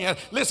thing. And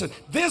listen,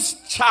 this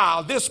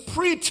child, this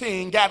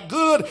preteen got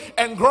good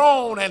and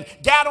grown and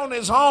got on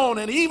his own,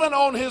 and even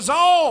on his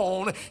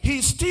own,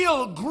 he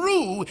still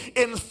grew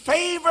in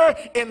favor,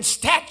 in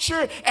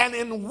stature, and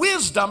in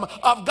wisdom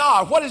of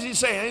God. What is he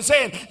saying? He's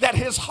saying that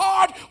his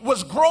heart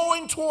was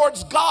growing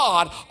towards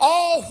God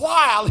all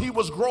while he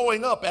was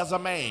growing up as a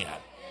man.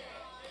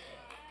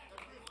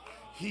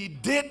 He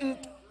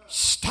didn't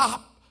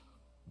stop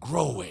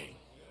growing.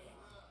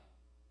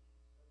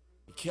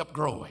 He kept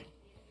growing.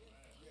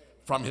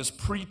 From his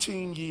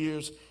preteen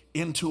years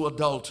into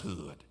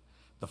adulthood,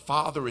 the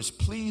Father is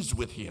pleased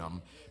with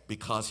him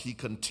because he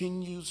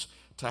continues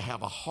to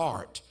have a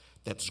heart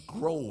that's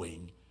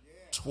growing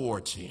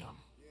towards him.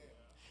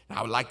 Now,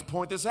 I would like to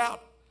point this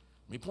out.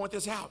 Let me point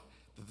this out.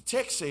 The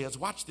text says,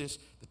 watch this,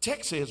 the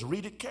text says,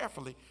 read it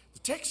carefully. The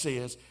text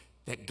says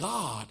that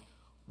God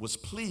was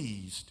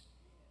pleased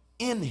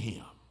in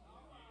him.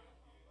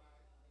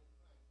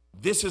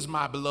 This is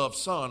my beloved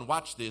son,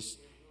 watch this,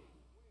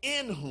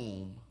 in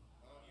whom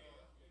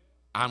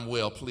I'm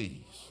well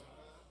pleased.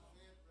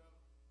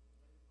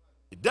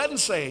 It doesn't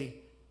say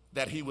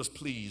that he was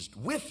pleased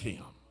with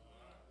him.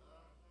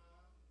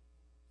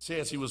 It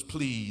says he was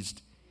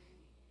pleased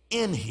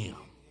in him.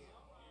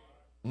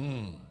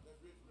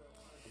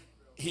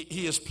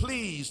 He is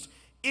pleased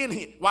in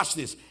him. Watch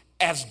this.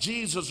 As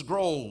Jesus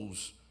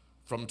grows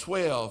from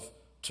 12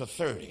 to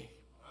 30,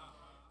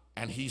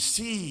 and he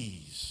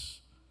sees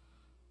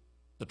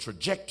the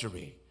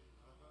trajectory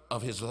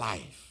of his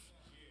life,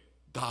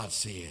 God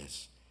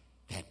says,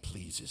 that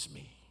pleases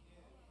me.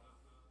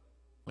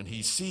 When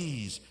he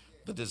sees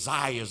the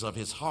desires of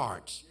his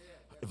heart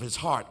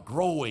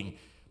growing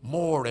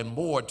more and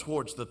more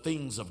towards the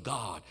things of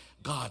God,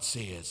 God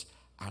says,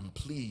 I'm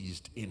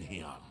pleased in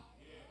him.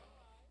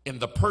 In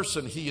the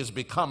person he is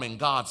becoming,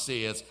 God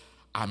says,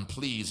 I'm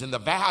pleased. In the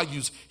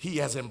values he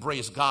has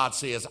embraced, God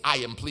says, I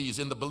am pleased.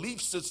 In the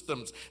belief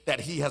systems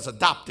that he has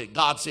adopted,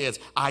 God says,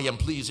 I am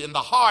pleased. In the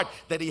heart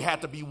that he had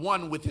to be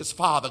one with his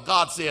Father,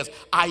 God says,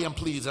 I am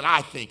pleased. And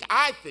I think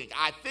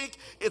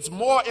it's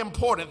more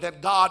important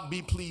that God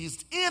be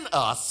pleased in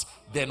us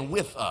than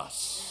with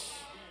us.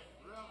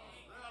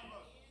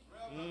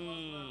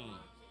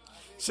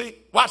 See,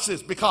 watch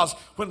this, because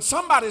when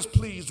somebody's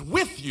pleased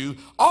with you,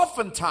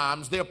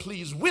 oftentimes they're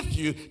pleased with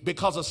you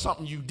because of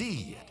something you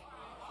did.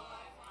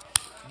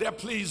 They're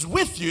pleased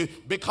with you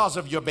because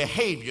of your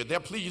behavior.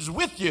 They're pleased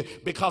with you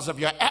because of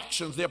your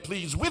actions. They're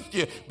pleased with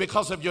you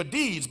because of your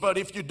deeds. But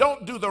if you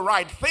don't do the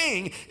right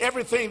thing,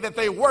 everything that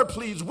they were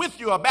pleased with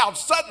you about,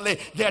 suddenly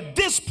they're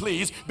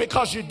displeased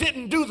because you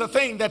didn't do the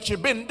thing that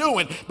you've been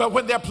doing. But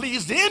when they're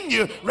pleased in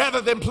you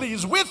rather than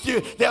pleased with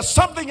you, there's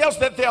something else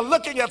that they're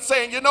looking at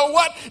saying, you know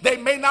what? They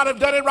may not have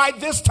done it right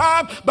this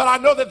time, but I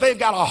know that they've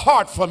got a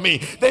heart for me.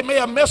 They may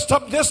have messed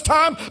up this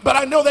time, but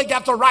I know they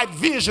got the right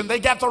vision. They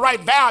got the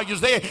right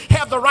values. They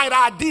have the right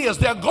ideas.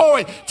 They're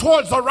going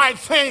towards the right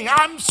thing.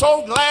 I'm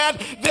so glad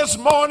this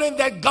morning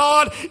that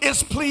God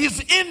is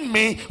pleased in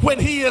me when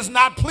he is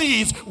not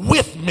pleased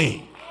with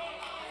me.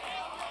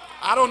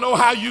 I don't know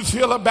how you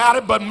feel about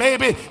it, but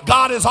maybe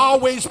God is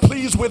always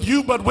pleased with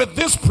you. But with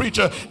this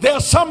preacher,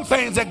 there's some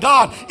things that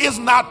God is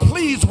not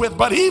pleased with.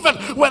 But even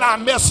when I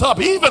mess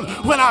up, even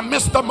when I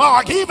miss the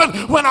mark, even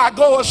when I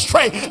go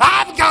astray,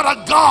 I've got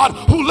a God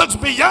who looks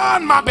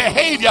beyond my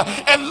behavior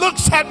and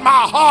looks at my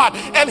heart,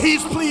 and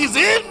he's pleased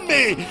in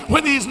me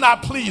when he's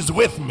not pleased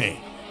with me.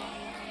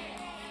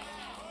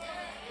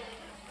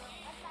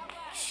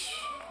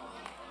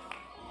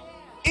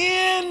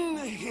 In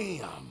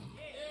him,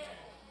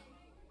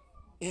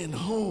 in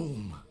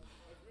whom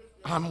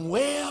I'm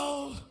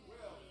well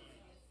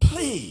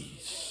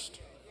pleased.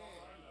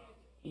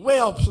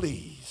 Well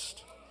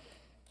pleased.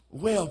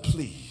 Well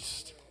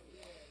pleased.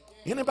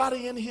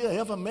 Anybody in here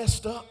ever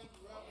messed up?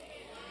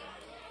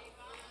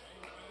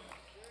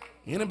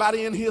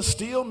 Anybody in here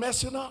still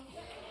messing up?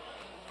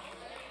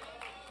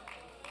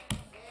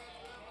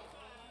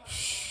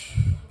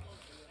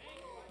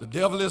 The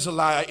devil is a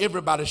liar.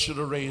 Everybody should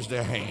have raised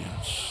their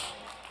hands.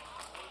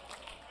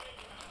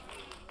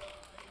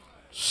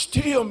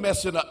 Still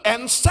messing up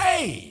and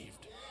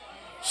saved.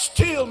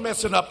 Still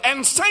messing up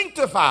and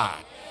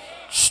sanctified.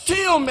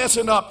 Still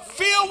messing up,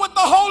 filled with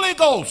the Holy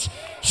Ghost.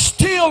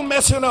 Still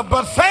messing up,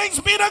 but thanks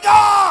be to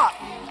God.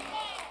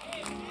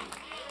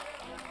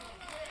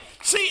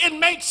 See, it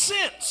makes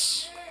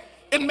sense.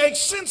 It makes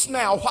sense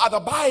now why the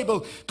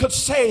Bible could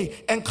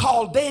say and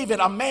call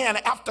David a man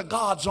after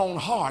God's own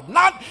heart.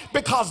 Not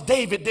because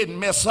David didn't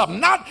mess up,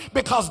 not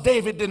because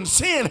David didn't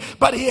sin,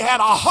 but he had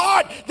a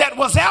heart that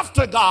was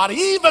after God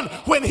even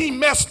when he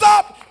messed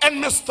up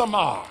and missed the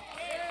mark.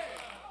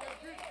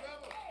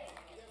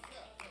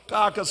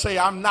 God could say,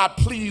 I'm not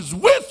pleased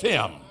with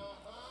him,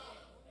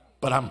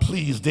 but I'm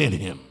pleased in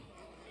him.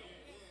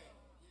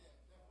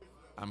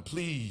 I'm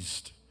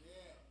pleased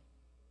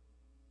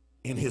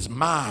in his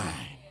mind.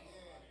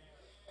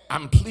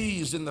 I'm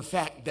pleased in the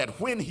fact that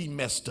when he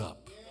messed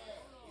up,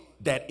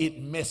 that it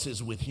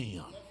messes with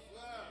him.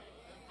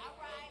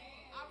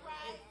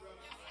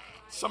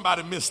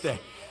 Somebody missed that.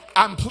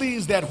 I'm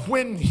pleased that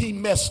when he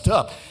messed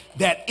up,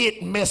 that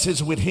it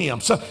messes with him.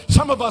 So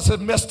some of us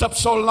have messed up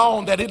so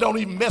long that it don't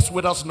even mess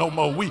with us no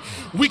more.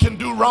 We can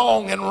do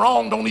wrong, and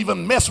wrong don't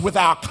even mess with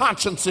our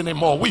conscience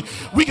anymore.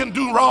 We can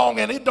do wrong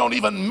and it don't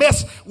even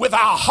mess with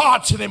our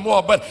hearts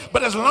anymore.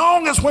 But as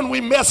long as when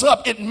we mess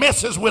up, it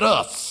messes with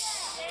us.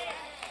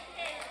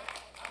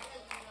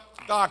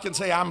 God can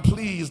say, I'm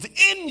pleased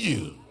in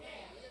you,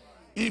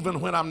 even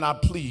when I'm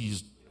not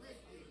pleased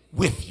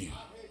with you.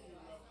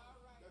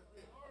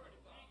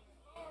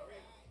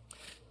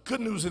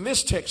 Good news in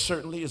this text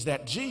certainly is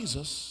that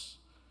Jesus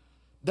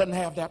doesn't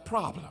have that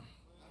problem.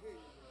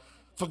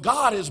 For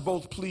God is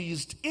both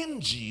pleased in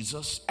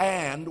Jesus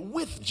and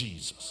with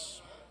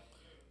Jesus.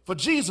 For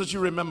Jesus,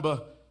 you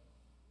remember,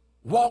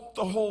 walked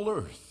the whole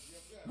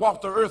earth,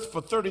 walked the earth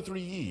for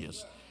 33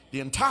 years, the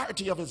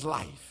entirety of his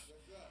life.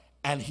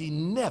 And he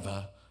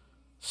never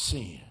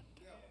sinned.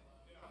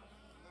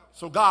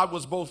 So God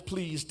was both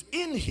pleased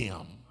in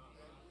him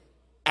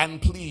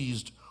and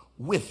pleased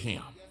with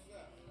him.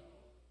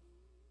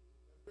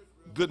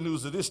 Good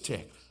news of this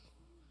text.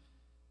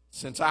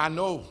 Since I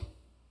know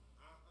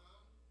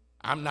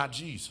I'm not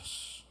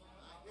Jesus.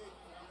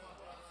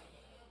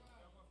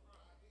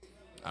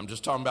 I'm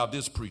just talking about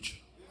this preacher.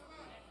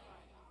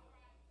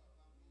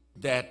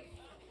 That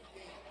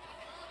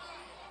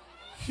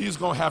he's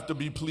going to have to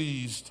be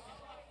pleased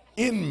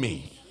in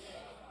me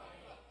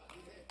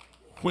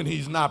when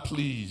he's not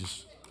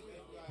pleased.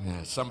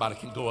 Yeah, somebody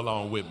can go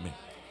along with me.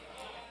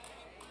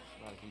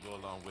 Somebody can go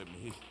along with me.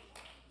 He's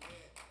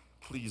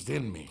pleased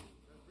in me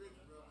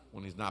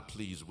when he's not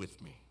pleased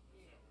with me.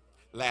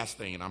 Last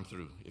thing, and I'm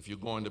through. If you're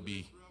going to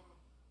be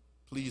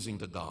pleasing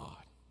to God,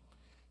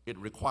 it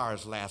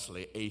requires,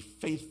 lastly, a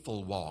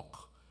faithful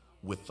walk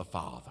with the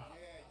Father.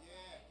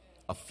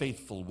 A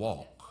faithful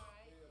walk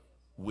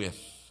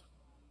with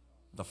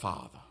the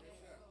Father.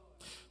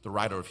 The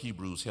writer of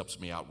Hebrews helps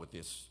me out with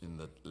this in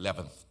the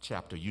 11th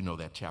chapter. You know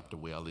that chapter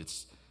well.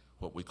 It's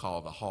what we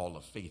call the Hall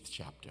of Faith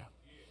chapter.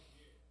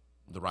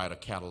 The writer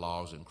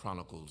catalogs and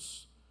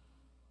chronicles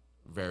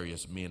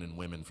various men and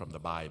women from the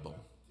Bible,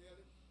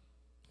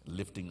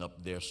 lifting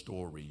up their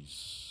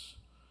stories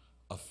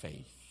of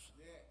faith.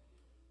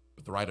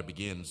 But the writer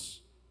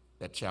begins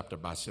that chapter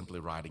by simply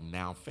writing,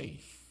 now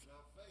faith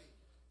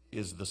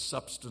is the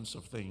substance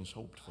of things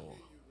hoped for,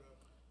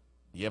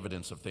 the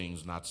evidence of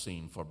things not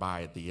seen, for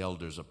by it the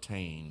elders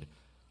obtained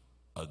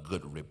a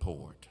good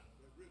report.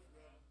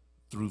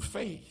 Through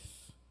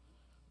faith,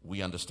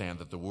 we understand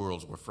that the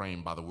worlds were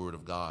framed by the word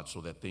of God, so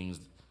that things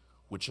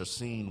which are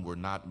seen were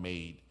not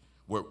made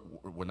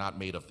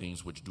of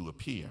things which do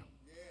appear.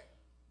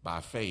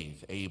 By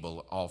faith,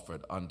 Abel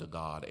offered unto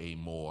God a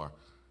more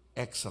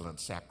excellent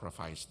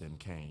sacrifice than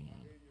Cain,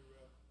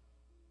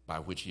 by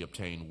which he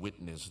obtained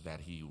witness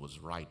that he was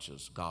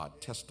righteous,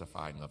 God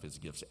testifying of his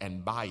gifts,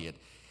 and by it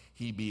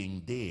he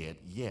being dead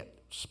yet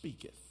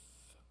speaketh.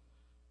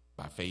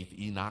 By faith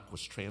Enoch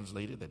was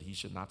translated that he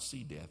should not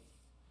see death,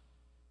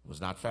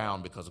 was not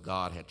found because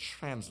God had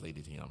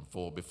translated him.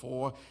 For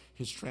before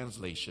his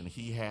translation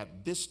he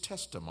had this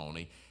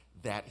testimony,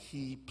 that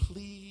he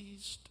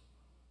pleased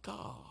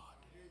God.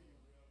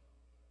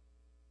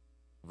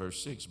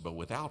 Verse 6, but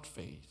without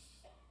faith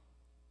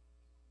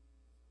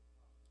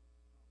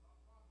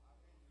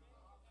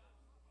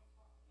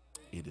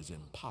it is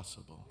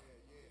impossible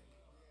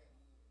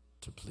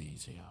to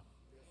please him.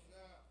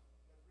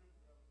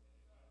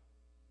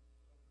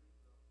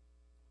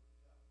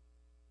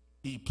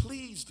 He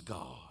pleased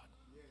God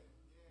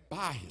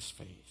by his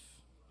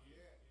faith.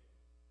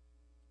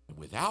 And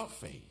without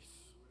faith,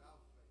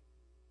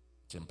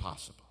 it's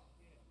impossible.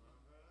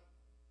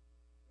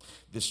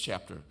 This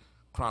chapter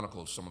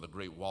chronicles some of the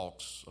great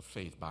walks of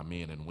faith by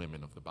men and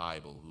women of the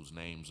Bible whose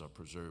names are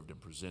preserved and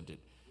presented,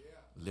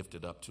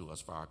 lifted up to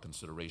us for our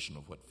consideration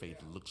of what faith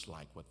looks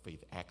like, what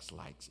faith acts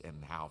like,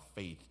 and how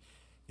faith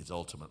is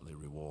ultimately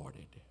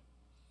rewarded.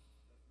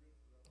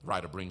 The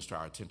writer brings to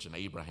our attention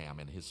Abraham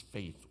and his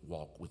faith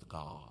walk with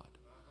God,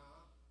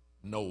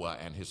 Noah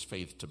and his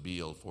faith to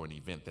build for an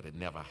event that had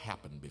never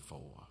happened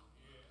before,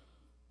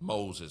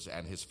 Moses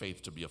and his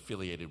faith to be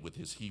affiliated with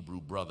his Hebrew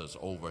brothers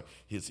over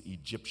his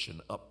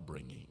Egyptian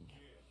upbringing,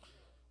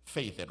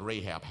 faith that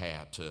Rahab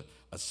had to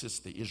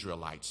assist the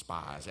Israelite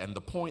spies. And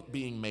the point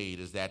being made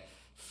is that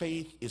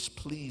faith is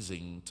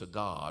pleasing to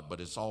God, but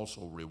it's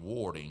also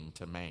rewarding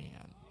to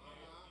man.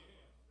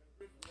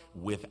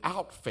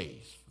 Without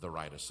faith, the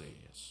writer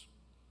says,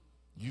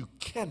 you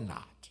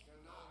cannot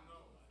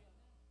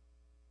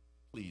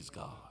please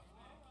God.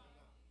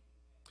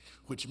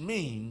 Which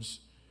means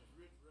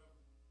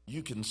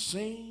you can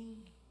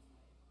sing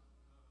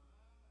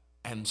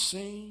and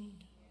sing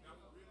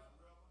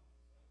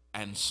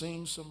and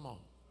sing some more.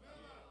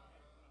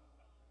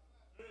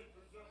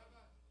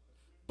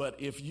 But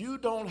if you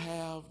don't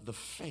have the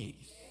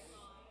faith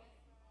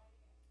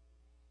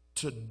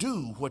to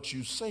do what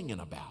you're singing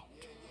about,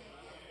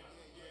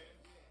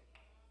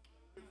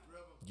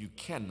 you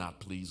cannot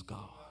please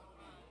God.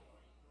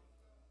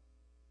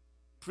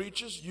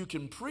 Preachers, you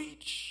can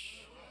preach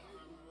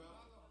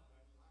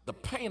the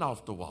paint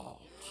off the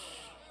walls,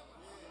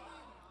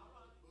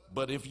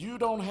 but if you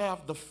don't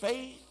have the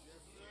faith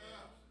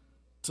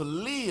to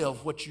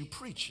live what you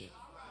preach,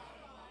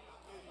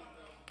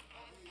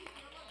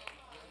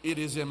 it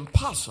is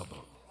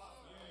impossible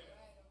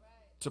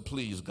to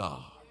please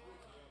God.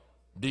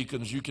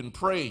 Deacons, you can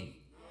pray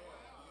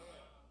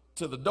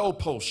till the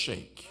doorpost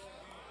shake,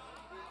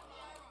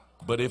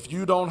 but if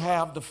you don't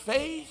have the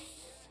faith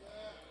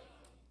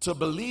to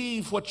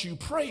believe what you're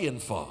praying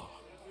for,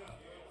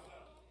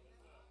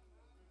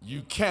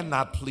 you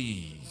cannot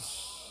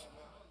please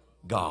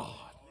God.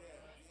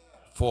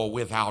 For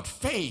without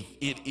faith,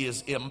 it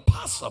is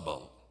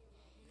impossible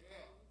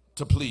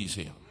to please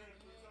him.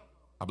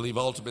 I believe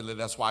ultimately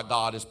that's why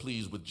God is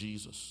pleased with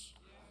Jesus,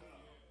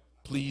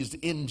 pleased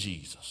in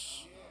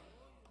Jesus,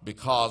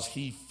 because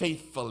he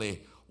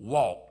faithfully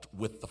walked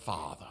with the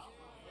Father.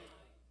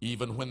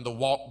 Even when the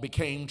walk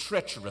became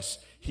treacherous,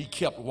 he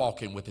kept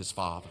walking with his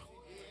Father.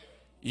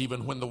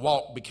 Even when the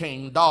walk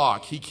became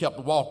dark, he kept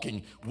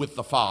walking with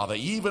the Father.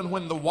 Even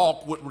when the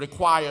walk would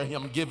require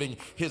him giving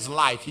his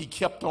life, he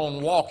kept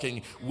on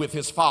walking with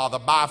his Father.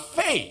 By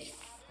faith,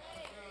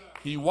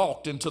 he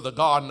walked into the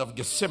Garden of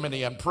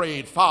Gethsemane and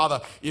prayed,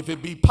 Father, if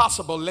it be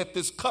possible, let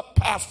this cup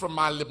pass from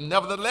my lips.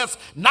 Nevertheless,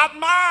 not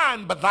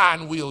mine, but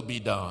thine will be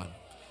done.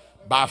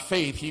 By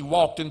faith, he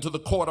walked into the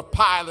court of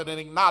Pilate and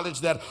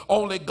acknowledged that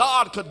only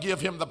God could give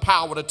him the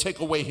power to take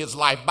away his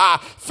life. By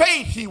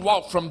faith, he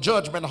walked from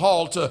judgment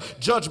hall to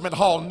judgment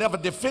hall, never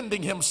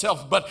defending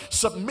himself, but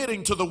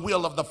submitting to the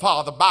will of the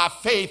Father. By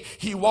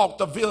faith, he walked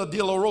the Via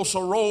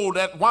Dolorosa road,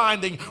 that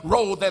winding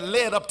road that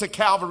led up to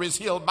Calvary's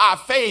hill. By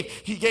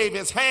faith, he gave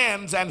his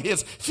hands and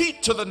his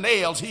feet to the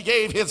nails. He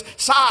gave his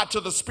side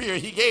to the spear.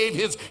 He gave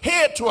his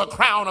head to a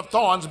crown of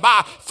thorns.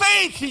 By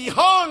faith, he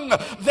hung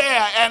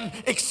there and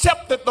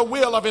accepted the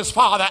will of his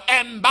Father.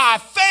 And by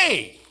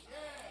faith,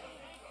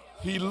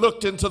 He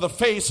looked into the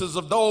faces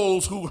of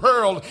those who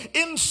hurled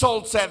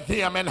insults at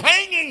them, and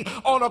hanging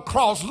on a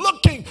cross,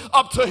 looking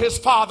up to his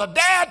Father,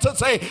 dared to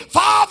say,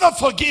 Father,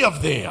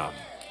 forgive them,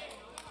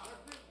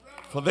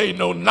 for they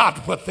know not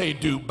what they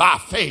do. By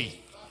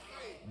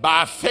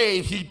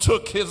faith, he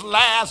took his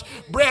last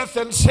breath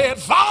and said,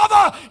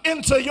 Father,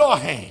 into your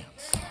hands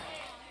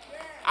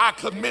I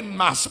commend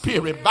my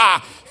spirit.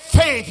 By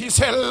faith, he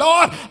said,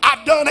 Lord,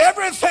 I've done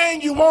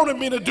everything you wanted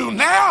me to do.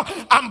 Now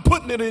I'm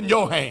putting it in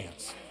your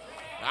hands.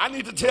 I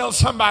need to tell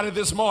somebody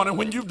this morning,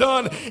 when you've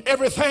done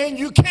everything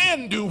you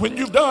can do, when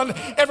you've done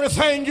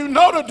everything you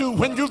know to do,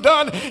 when you've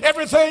done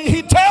everything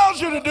he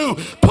tells you to do,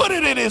 put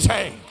it in his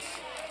hands.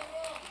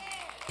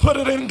 Put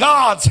it in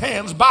God's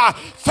hands. By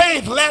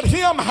faith, let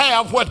him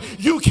have what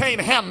you can't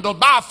handle.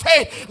 By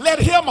faith, let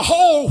him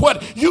hold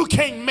what you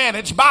can't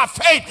manage. By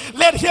faith,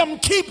 let him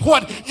keep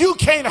what you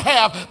can't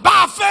have.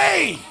 By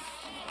faith.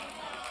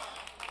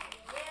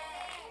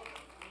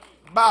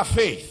 By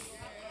faith,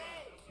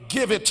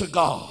 give it to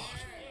God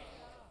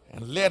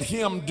and let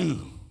him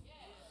do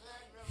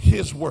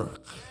his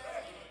work.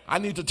 I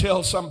need to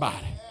tell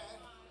somebody,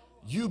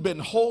 you've been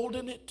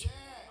holding it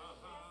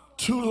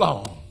too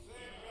long.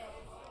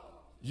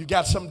 You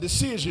got some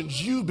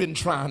decisions you've been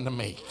trying to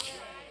make.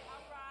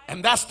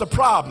 And that's the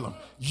problem.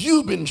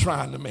 You've been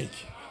trying to make.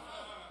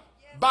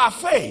 By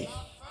faith,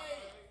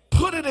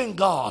 put it in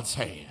God's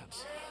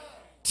hands.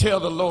 Tell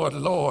the Lord,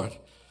 Lord,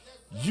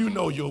 you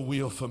know your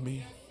will for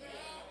me.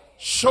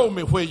 Show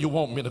me where you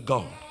want me to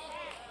go.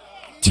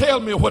 Tell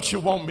me what you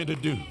want me to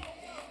do.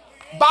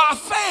 By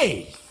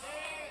faith,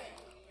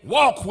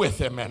 walk with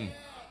him and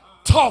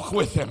talk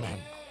with him and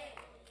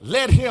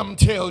let him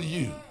tell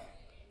you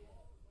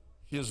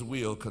his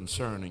will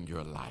concerning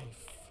your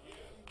life.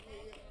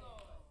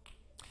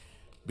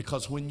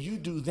 Because when you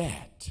do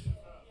that,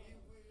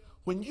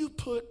 when you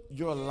put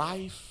your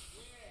life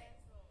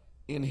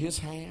in his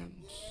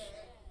hands,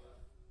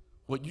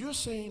 what you're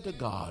saying to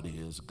God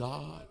is,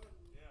 God,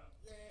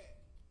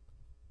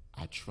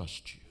 I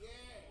trust you.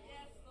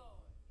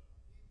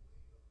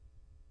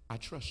 I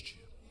trust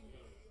you.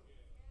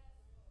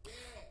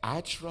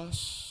 I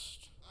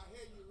trust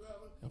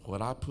that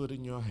what I put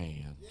in your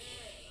hands,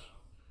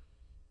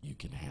 you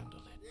can handle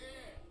it.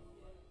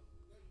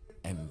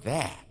 And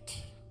that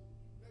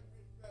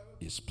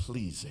is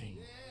pleasing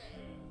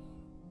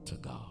to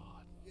God.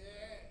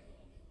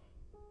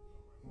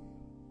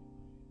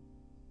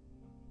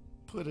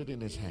 Put it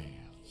in his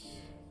hands.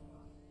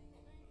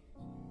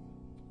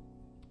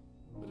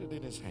 Put it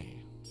in his hands.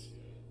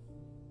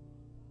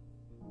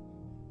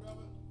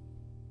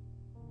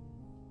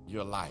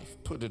 Your life,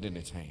 put it in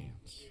his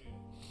hands.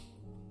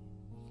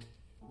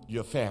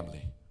 Your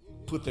family,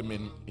 put them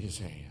in his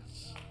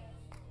hands.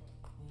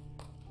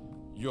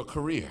 Your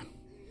career,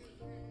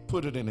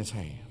 put it in his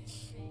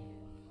hands.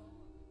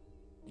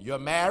 Your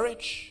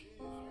marriage,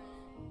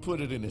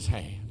 put it in his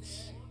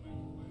hands.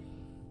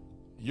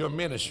 Your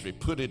ministry,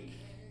 put it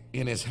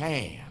in his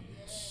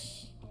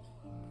hands.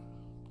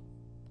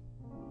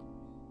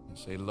 And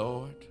say,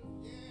 Lord,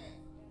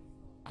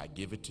 I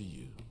give it to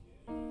you.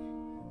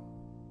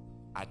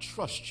 I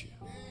trust you.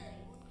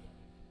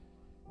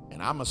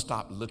 And I'm going to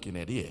stop looking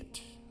at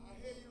it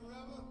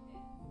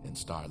and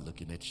start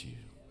looking at you.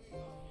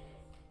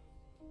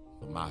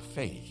 For my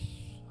faith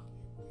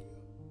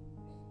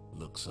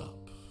looks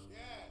up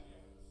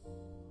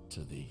to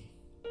thee.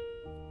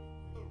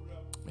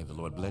 May the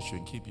Lord bless you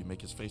and keep you,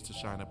 make his face to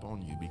shine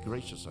upon you, be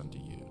gracious unto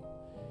you,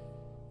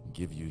 and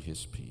give you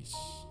his peace.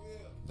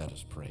 Let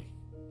us pray.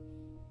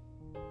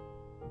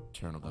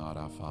 Eternal God,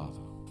 our Father,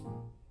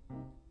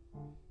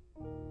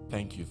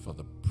 thank you for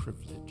the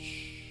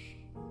privilege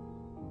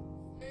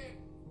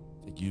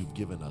that you've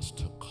given us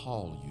to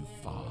call you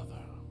Father.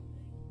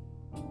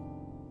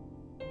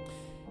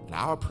 And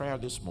our prayer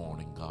this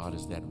morning, God,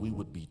 is that we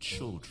would be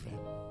children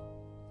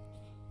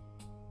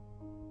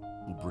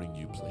who bring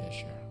you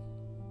pleasure.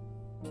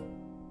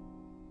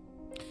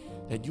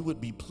 That you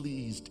would be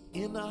pleased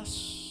in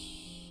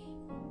us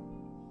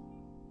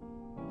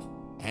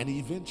and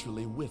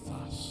eventually with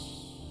us.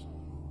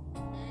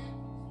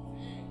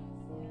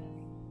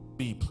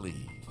 Be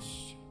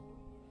pleased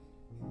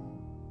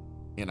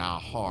in our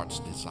heart's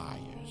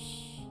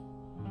desires.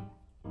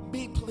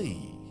 Be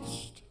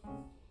pleased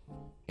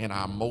in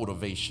our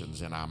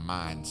motivations and our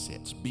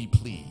mindsets. Be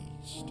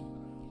pleased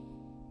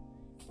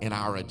in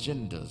our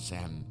agendas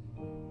and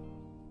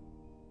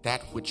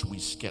that which we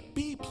sketch.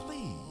 Be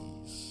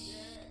pleased.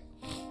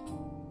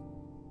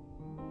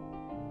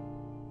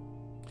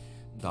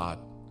 God,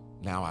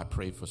 now I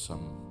pray for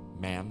some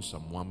man,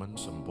 some woman,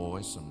 some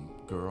boy, some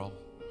girl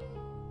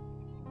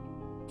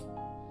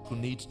who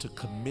needs to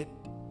commit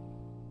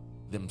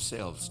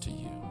themselves to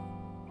you.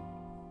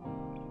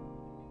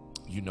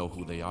 You know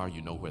who they are.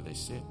 You know where they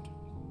sit.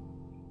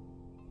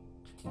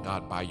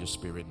 God, by your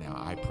Spirit now,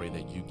 I pray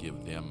that you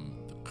give them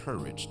the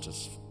courage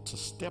to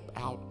step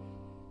out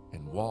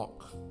and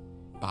walk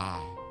by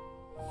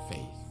faith.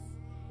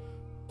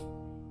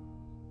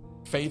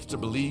 Faith to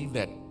believe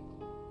that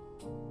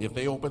if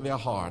they open their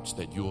hearts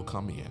that you'll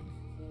come in.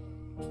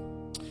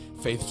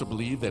 Faith to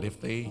believe that if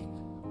they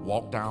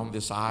walk down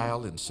this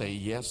aisle and say,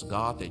 yes,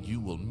 God, that you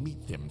will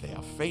meet them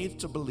there. Faith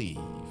to believe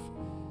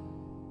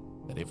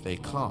that if they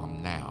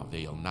come now,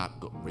 they'll not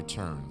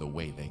return the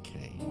way they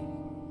came.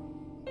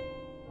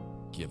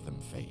 Give them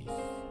faith.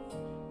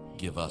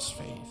 Give us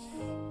faith.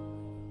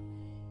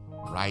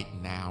 Right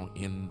now,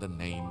 in the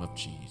name of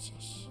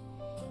Jesus.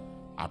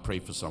 I pray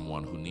for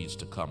someone who needs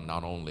to come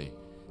not only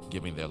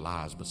giving their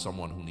lives, but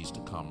someone who needs to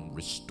come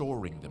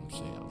restoring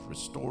themselves,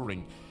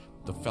 restoring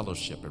the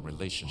fellowship and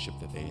relationship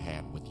that they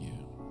had with you.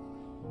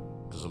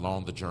 Because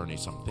along the journey,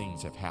 some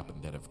things have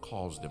happened that have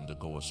caused them to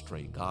go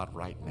astray. God,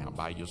 right now,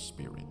 by your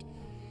Spirit,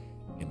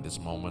 in this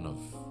moment of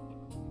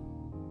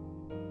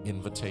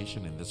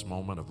invitation, in this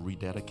moment of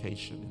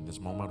rededication, in this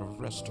moment of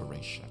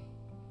restoration,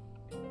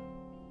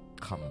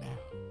 come now,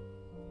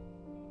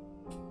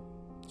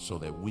 so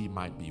that we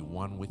might be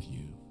one with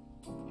you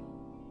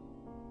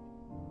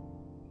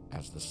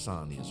as the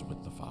Son is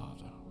with the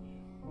Father.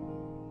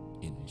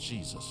 In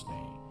Jesus'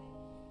 name,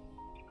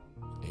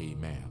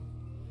 amen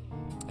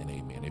and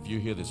amen. If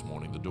you're here this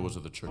morning, the doors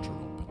of the church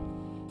are open.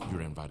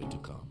 You're invited to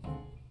come.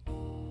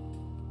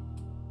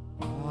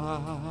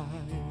 My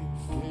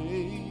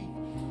faith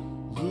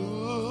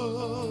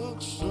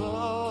looks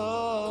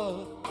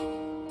up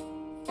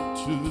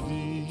to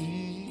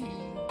thee,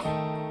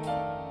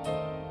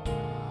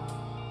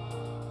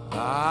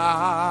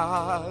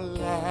 thy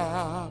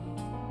Lamb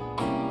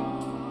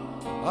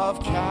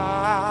of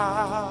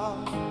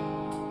Calvary.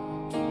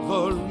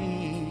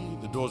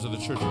 The doors of the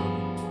church are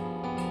open.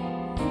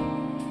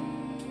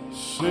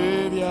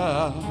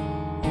 Savior,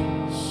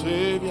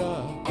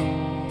 Savior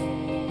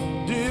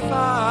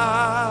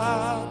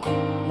divine,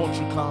 Won't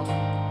you come?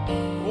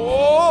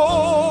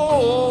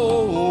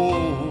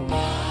 oh,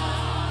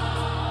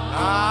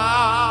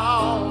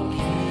 now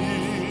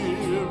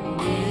hear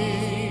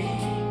me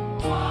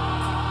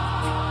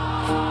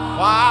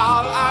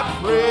while I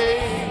pray.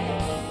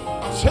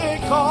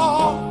 Take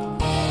all,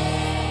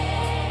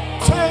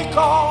 take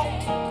all,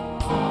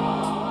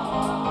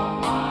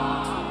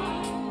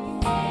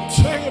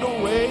 take it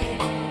away,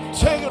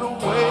 take it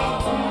away,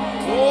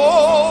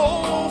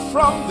 oh,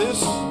 from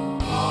this, oh,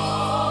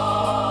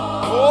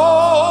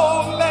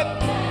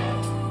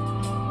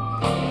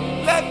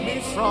 let me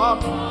from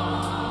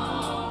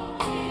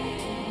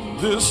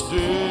this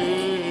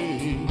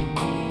day,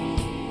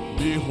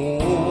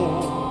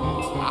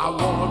 behold, I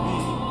want to be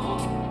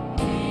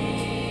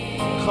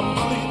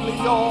completely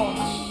yours.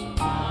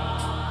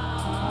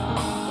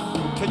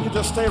 Can you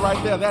just stay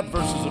right there? That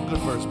verse is a good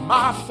verse.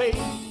 My faith,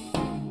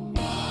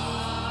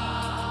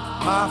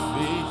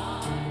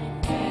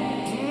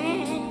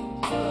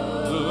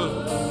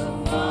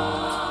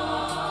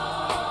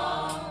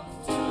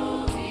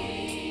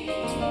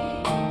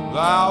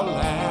 thou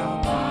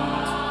Lamb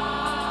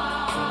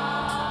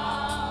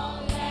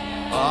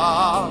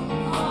of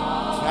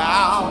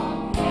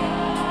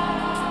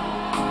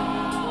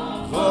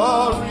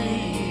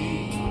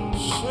Calvary,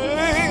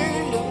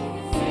 Savior,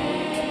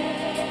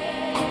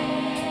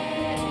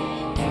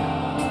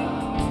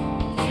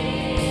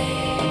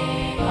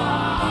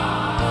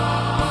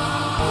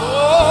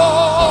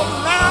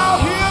 oh, now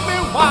hear me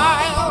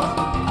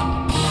while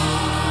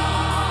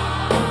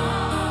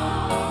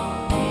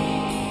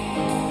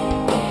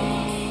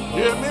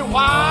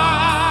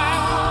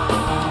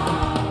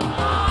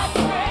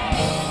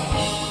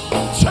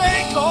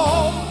take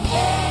on,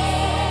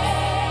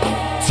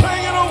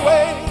 take it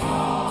away,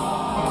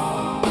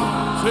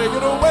 take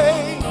it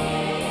away,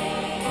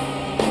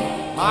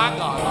 my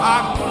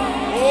God,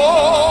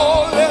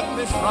 oh, let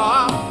me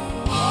from,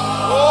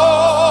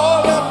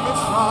 oh, let me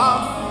from,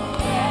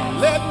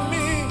 let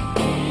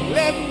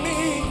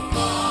me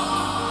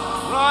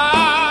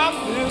from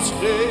this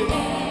day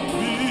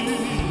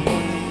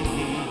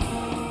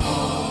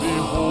be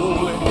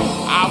holy.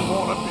 I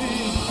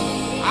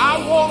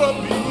wanna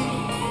be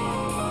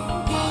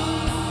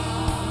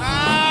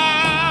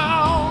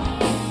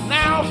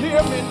now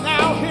hear me,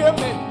 now hear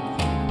me,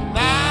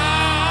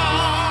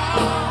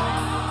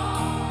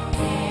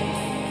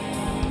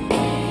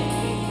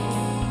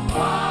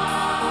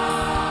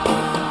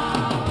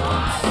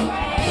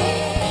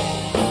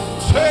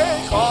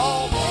 take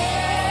off,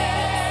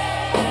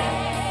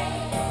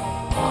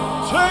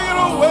 take it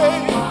away,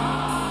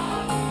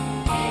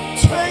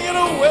 take it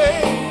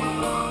away.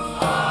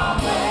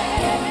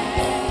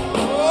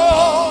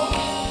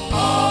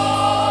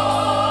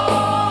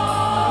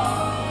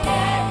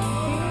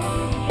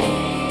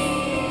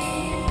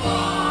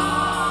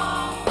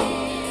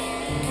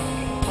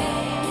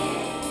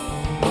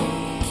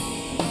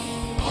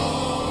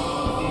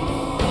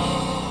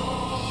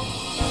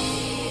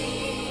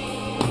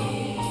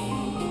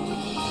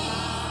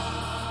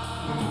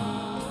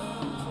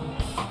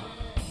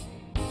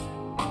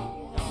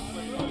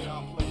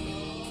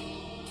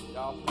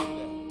 Y'all play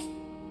that.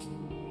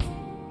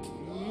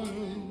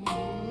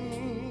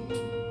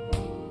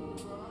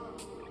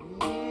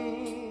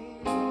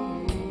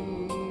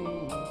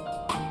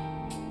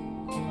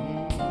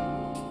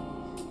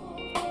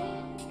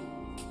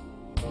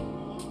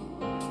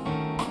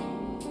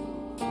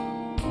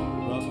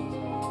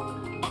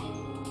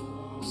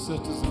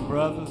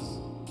 brothers,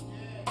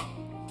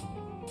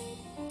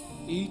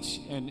 each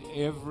and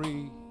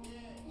every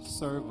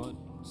servant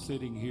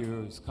sitting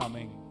here is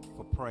coming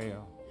for prayer.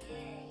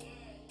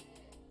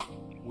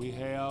 We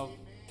have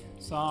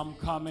some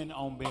coming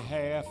on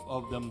behalf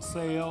of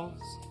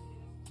themselves.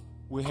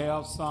 We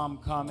have some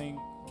coming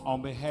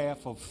on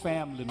behalf of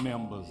family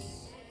members.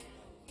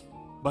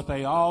 But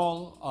they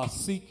all are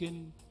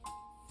seeking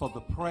for the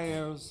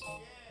prayers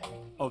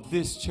of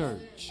this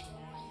church.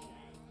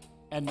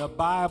 And the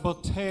Bible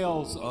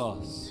tells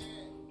us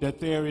that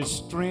there is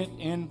strength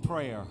in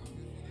prayer.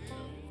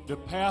 The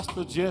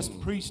pastor just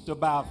preached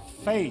about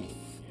faith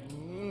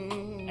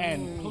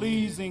and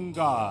pleasing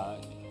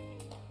God.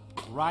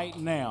 Right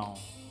now,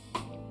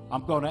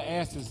 I'm going to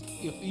ask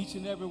if each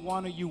and every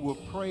one of you will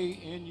pray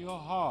in your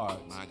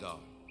hearts. My God.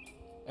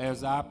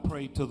 As I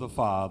pray to the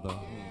Father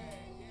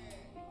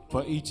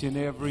for each and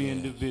every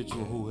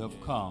individual who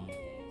have come.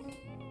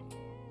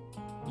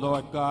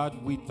 Lord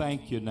God, we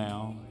thank you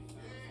now.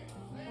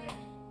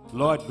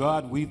 Lord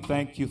God, we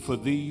thank you for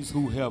these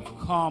who have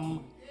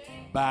come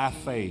by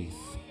faith.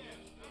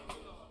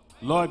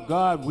 Lord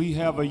God, we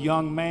have a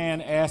young man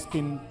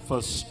asking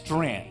for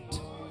strength.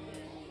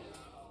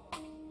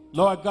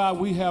 Lord God,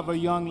 we have a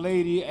young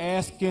lady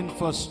asking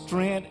for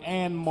strength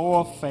and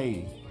more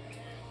faith.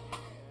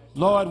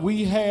 Lord,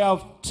 we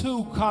have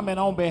two coming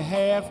on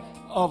behalf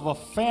of a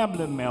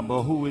family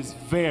member who is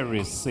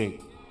very sick.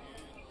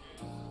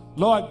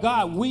 Lord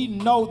God, we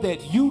know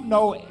that you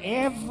know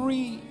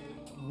every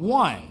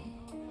one.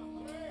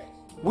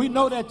 We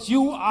know that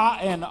you are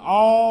an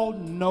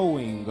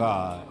all-knowing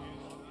God.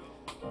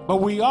 But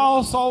we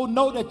also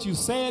know that you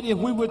said if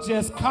we would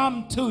just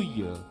come to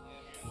you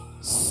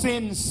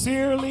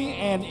sincerely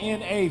and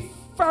in a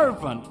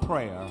fervent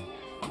prayer,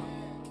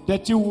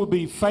 that you will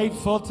be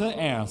faithful to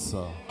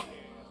answer.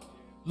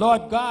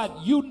 Lord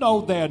God, you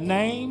know their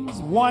names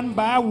one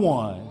by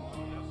one.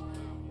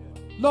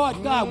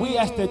 Lord God, we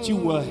ask that you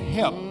will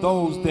help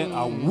those that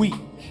are weak,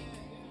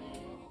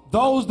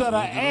 those that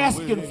are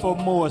asking for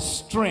more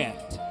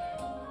strength.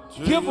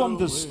 Give them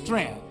the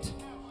strength.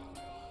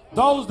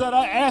 Those that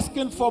are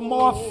asking for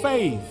more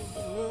faith,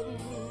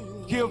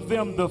 give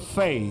them the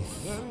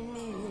faith.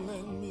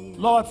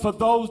 Lord, for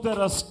those that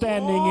are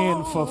standing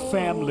in for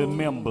family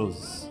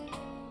members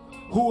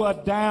who are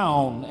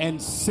down and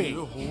sick,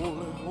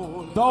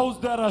 those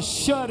that are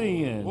shut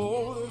in,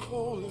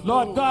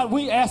 Lord God,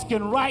 we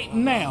asking right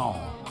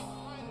now,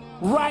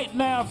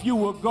 if you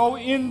will go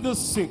in the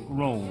sick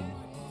room,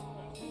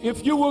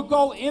 if you will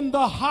go in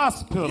the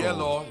hospital,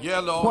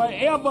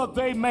 wherever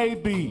they may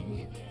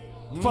be.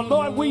 For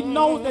Lord, we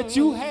know that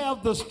you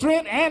have the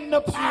strength and the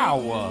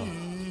power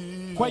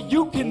where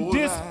you can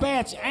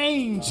dispatch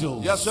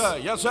angels. Yes, sir.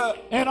 Yes, sir.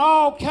 And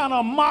all kind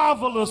of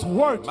marvelous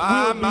works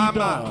will be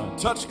done.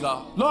 Touch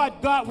God. Lord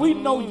God, we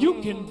know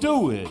you can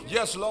do it.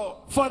 Yes, Lord.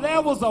 For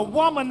there was a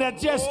woman that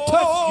just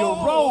touched your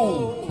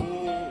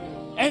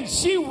robe and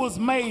she was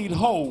made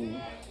whole.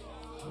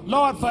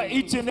 Lord, for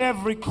each and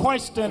every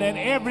question and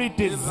every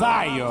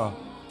desire,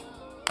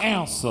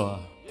 answer.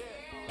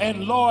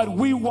 And Lord,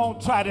 we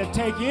won't try to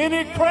take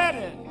any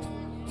credit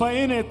for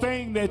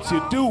anything that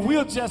you do.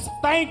 We'll just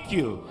thank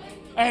you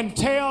and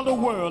tell the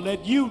world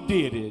that you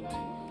did it.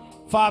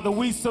 Father,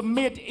 we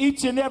submit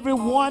each and every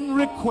one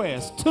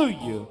request to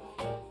you,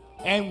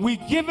 and we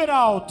give it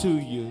all to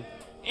you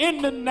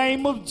in the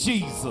name of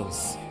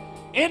Jesus,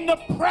 in the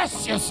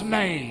precious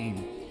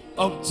name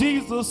of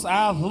Jesus,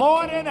 our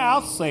Lord and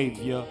our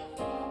Savior.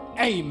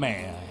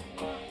 Amen.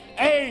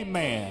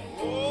 Amen.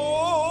 Oh,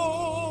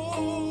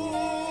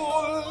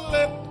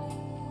 let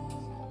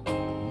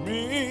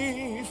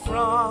me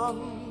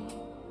from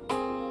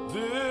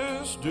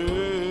this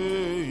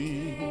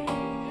day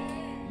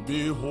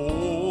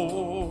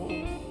behold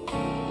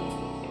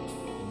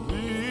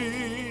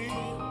thee.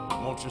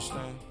 Won't you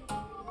stand?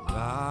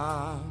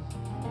 Thou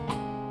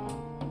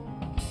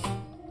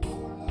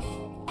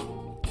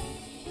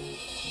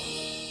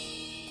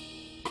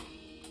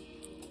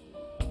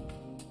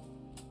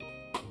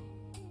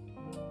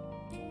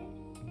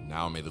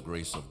Now may the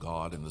grace of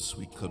God and the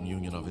sweet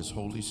communion of his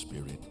Holy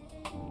Spirit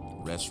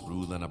rest,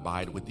 rule, and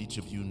abide with each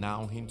of you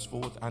now,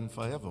 henceforth, and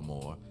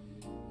forevermore.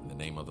 In the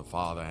name of the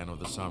Father, and of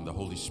the Son, and the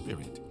Holy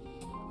Spirit.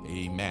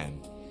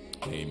 Amen.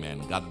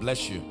 Amen. God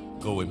bless you.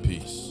 Go in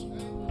peace.